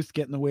the truth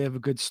get in the way of a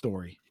good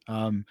story.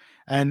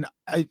 And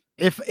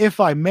if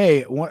I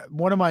may,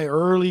 one of my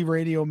early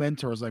radio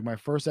mentors, like my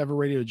first ever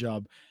radio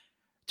job,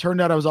 turned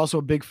out I was also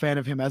a big fan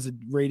of him as a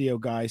radio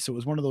guy. So it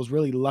was one of those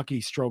really lucky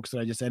strokes that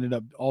I just ended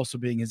up also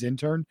being his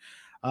intern.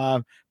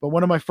 But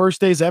one of my first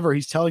days ever,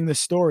 he's telling this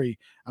story,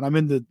 and I'm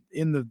in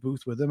the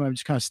booth with him. I'm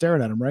just kind of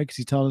staring at him, right? Because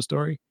he's telling a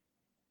story.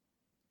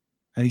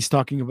 And he's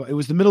talking about, it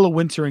was the middle of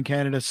winter in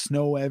Canada,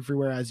 snow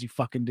everywhere, as you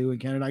fucking do in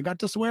Canada. I got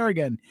to swear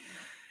again.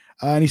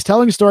 And he's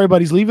telling a story about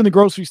he's leaving the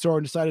grocery store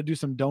and decided to do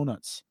some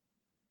donuts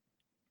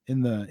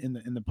in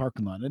the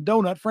parking lot. And a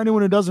donut, for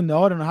anyone who doesn't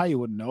know, I don't know how you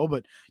wouldn't know,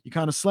 but you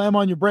kind of slam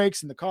on your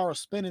brakes and the car will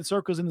spin in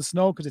circles in the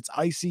snow because it's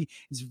icy.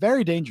 It's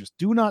very dangerous.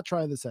 Do not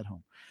try this at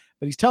home.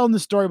 But he's telling the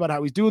story about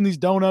how he's doing these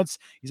donuts.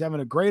 He's having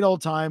a great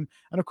old time.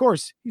 And of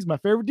course, he's my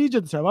favorite DJ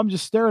at the time. I'm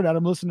just staring at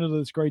him, listening to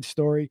this great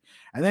story.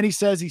 And then he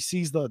says he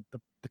sees the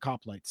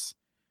cop lights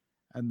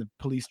and the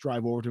police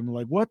drive over to him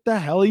like, what the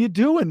hell are you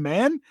doing,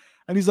 man?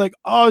 And he's like,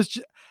 oh,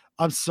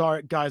 I'm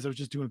sorry, guys. I was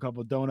just doing a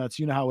couple of donuts.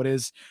 You know how it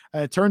is.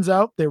 And it turns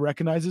out they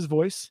recognize his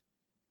voice.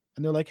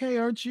 And they're like, hey,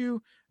 aren't you?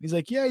 And he's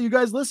like, yeah, you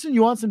guys listen.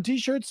 You want some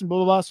T-shirts? And blah,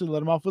 blah, blah. So they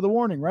let him off with a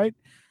warning, right?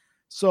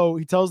 So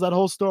he tells that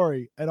whole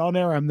story. And on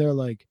air, I'm there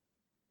like,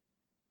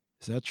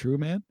 is that true,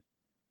 man?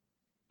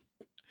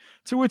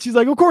 To which he's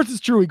like, of course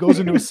it's true. He goes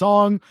into a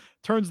song,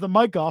 turns the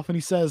mic off, and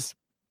he says,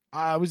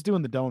 I was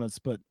doing the donuts,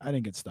 but I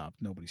didn't get stopped.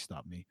 Nobody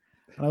stopped me.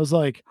 And I was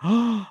like,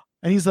 oh,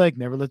 and he's like,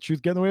 never let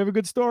truth get in the way of a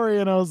good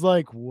story. And I was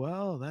like,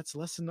 well, that's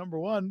lesson number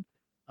one.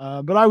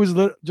 But I was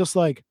just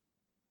like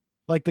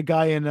the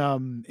guy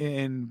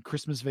in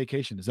Christmas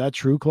Vacation. Is that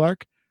true,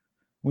 Clark?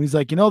 When he's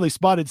like, they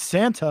spotted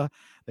Santa,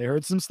 they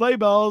heard some sleigh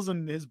bells,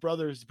 and his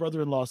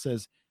brother-in-law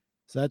says,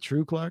 is that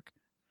true, Clark?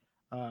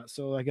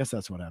 So I guess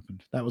that's what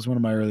happened. That was one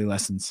of my early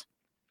lessons.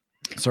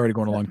 Sorry to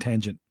go on a long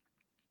tangent.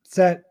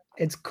 So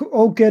it's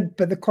all good,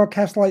 but the clock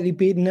has slightly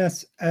beaten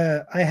us.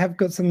 I have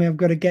got something I've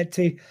got to get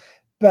to,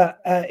 but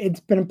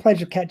it's been a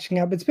pleasure catching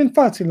up. It's been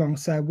far too long,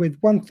 sir, with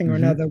one thing or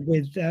another,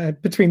 with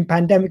between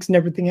pandemics and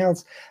everything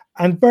else.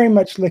 I'm very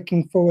much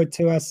looking forward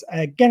to us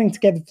getting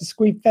together for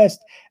Squeedfest,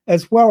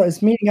 as well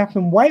as meeting up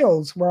in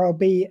Wales, where I'll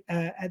be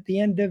at the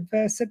end of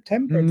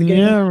September.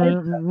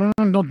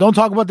 Don't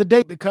talk about the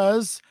date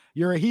because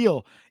you're a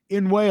heel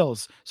in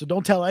Wales. So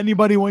don't tell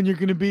anybody when you're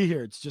going to be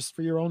here. It's just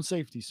for your own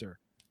safety, sir.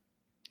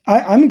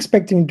 I'm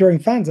expecting during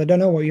fans. I don't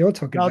know what you're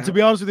talking about. To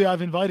be honest with you,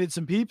 I've invited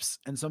some peeps,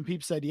 and some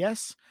peeps said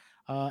yes.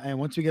 And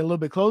once we get a little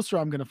bit closer,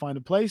 I'm going to find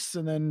a place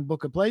and then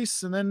book a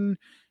place, and then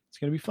it's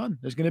going to be fun.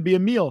 There's going to be a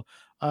meal.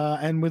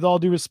 And with all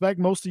due respect,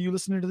 most of you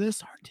listening to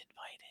this aren't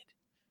invited.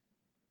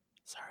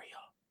 Sorry,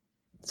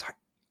 y'all. Sorry.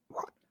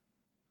 What?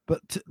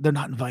 But they're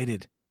not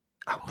invited.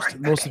 Oh, right.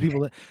 Most of the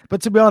people.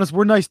 But to be honest,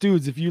 we're nice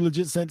dudes. If you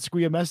legit sent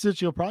Squee a message,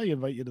 he'll probably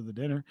invite you to the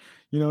dinner.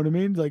 You know what I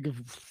mean? Like,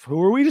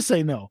 who are we to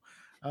say no?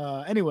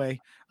 Anyway,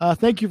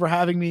 thank you for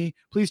having me.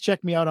 Please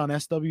check me out on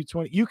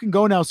SW20. You can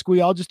go now,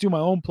 Squee. I'll just do my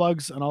own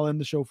plugs and I'll end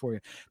the show for you.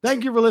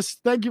 Thank you for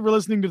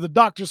listening to the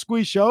Dr.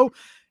 Squee Show.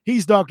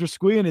 He's Dr.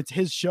 Squee and it's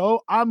his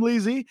show. I'm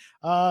Leezy.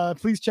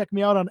 Please check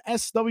me out on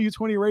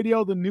SW20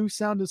 Radio, the new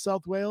sound of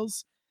South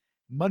Wales.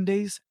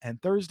 Mondays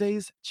and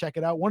Thursdays. Check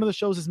it out. One of the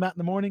shows is Matt in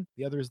the Morning.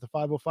 The other is the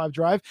 505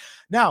 Drive.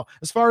 Now,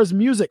 as far as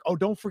music,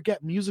 don't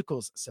forget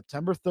musicals.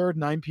 September 3rd,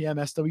 9 p.m.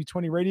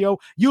 SW20 Radio.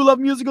 You love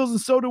musicals and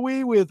so do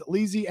we with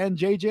Leezy and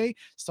JJ.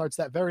 Starts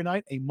that very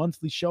night, a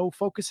monthly show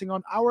focusing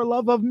on our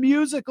love of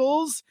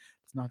musicals.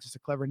 It's not just a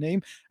clever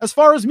name. As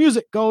far as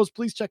music goes,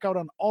 please check out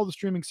on all the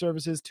streaming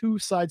services, Two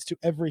Sides to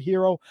Every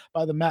Hero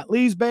by the Matt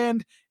Lees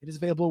Band. It is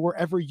available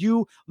wherever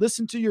you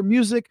listen to your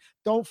music.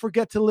 Don't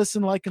forget to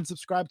listen, like, and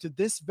subscribe to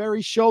this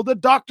very show, The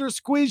Dr.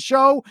 Squee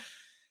Show,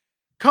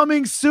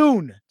 coming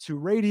soon to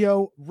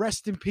radio.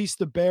 Rest in peace,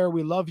 the bear.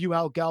 We love you,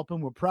 Al Galpin.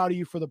 We're proud of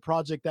you for the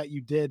project that you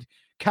did.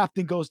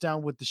 Captain goes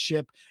down with the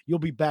ship. You'll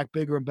be back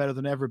bigger and better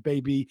than ever,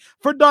 baby.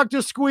 For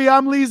Dr. Squee,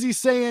 I'm Leezy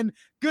saying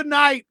good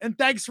night, and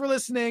thanks for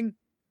listening.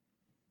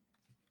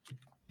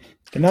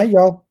 Good night,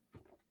 y'all.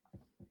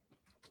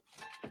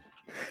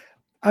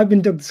 I've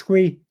been Dr.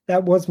 Squee.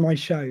 That was my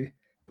show.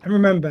 And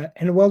remember,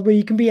 in a world where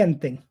you can be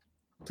anything,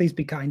 please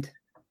be kind.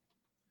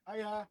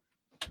 I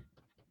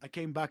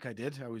came back. I did. I was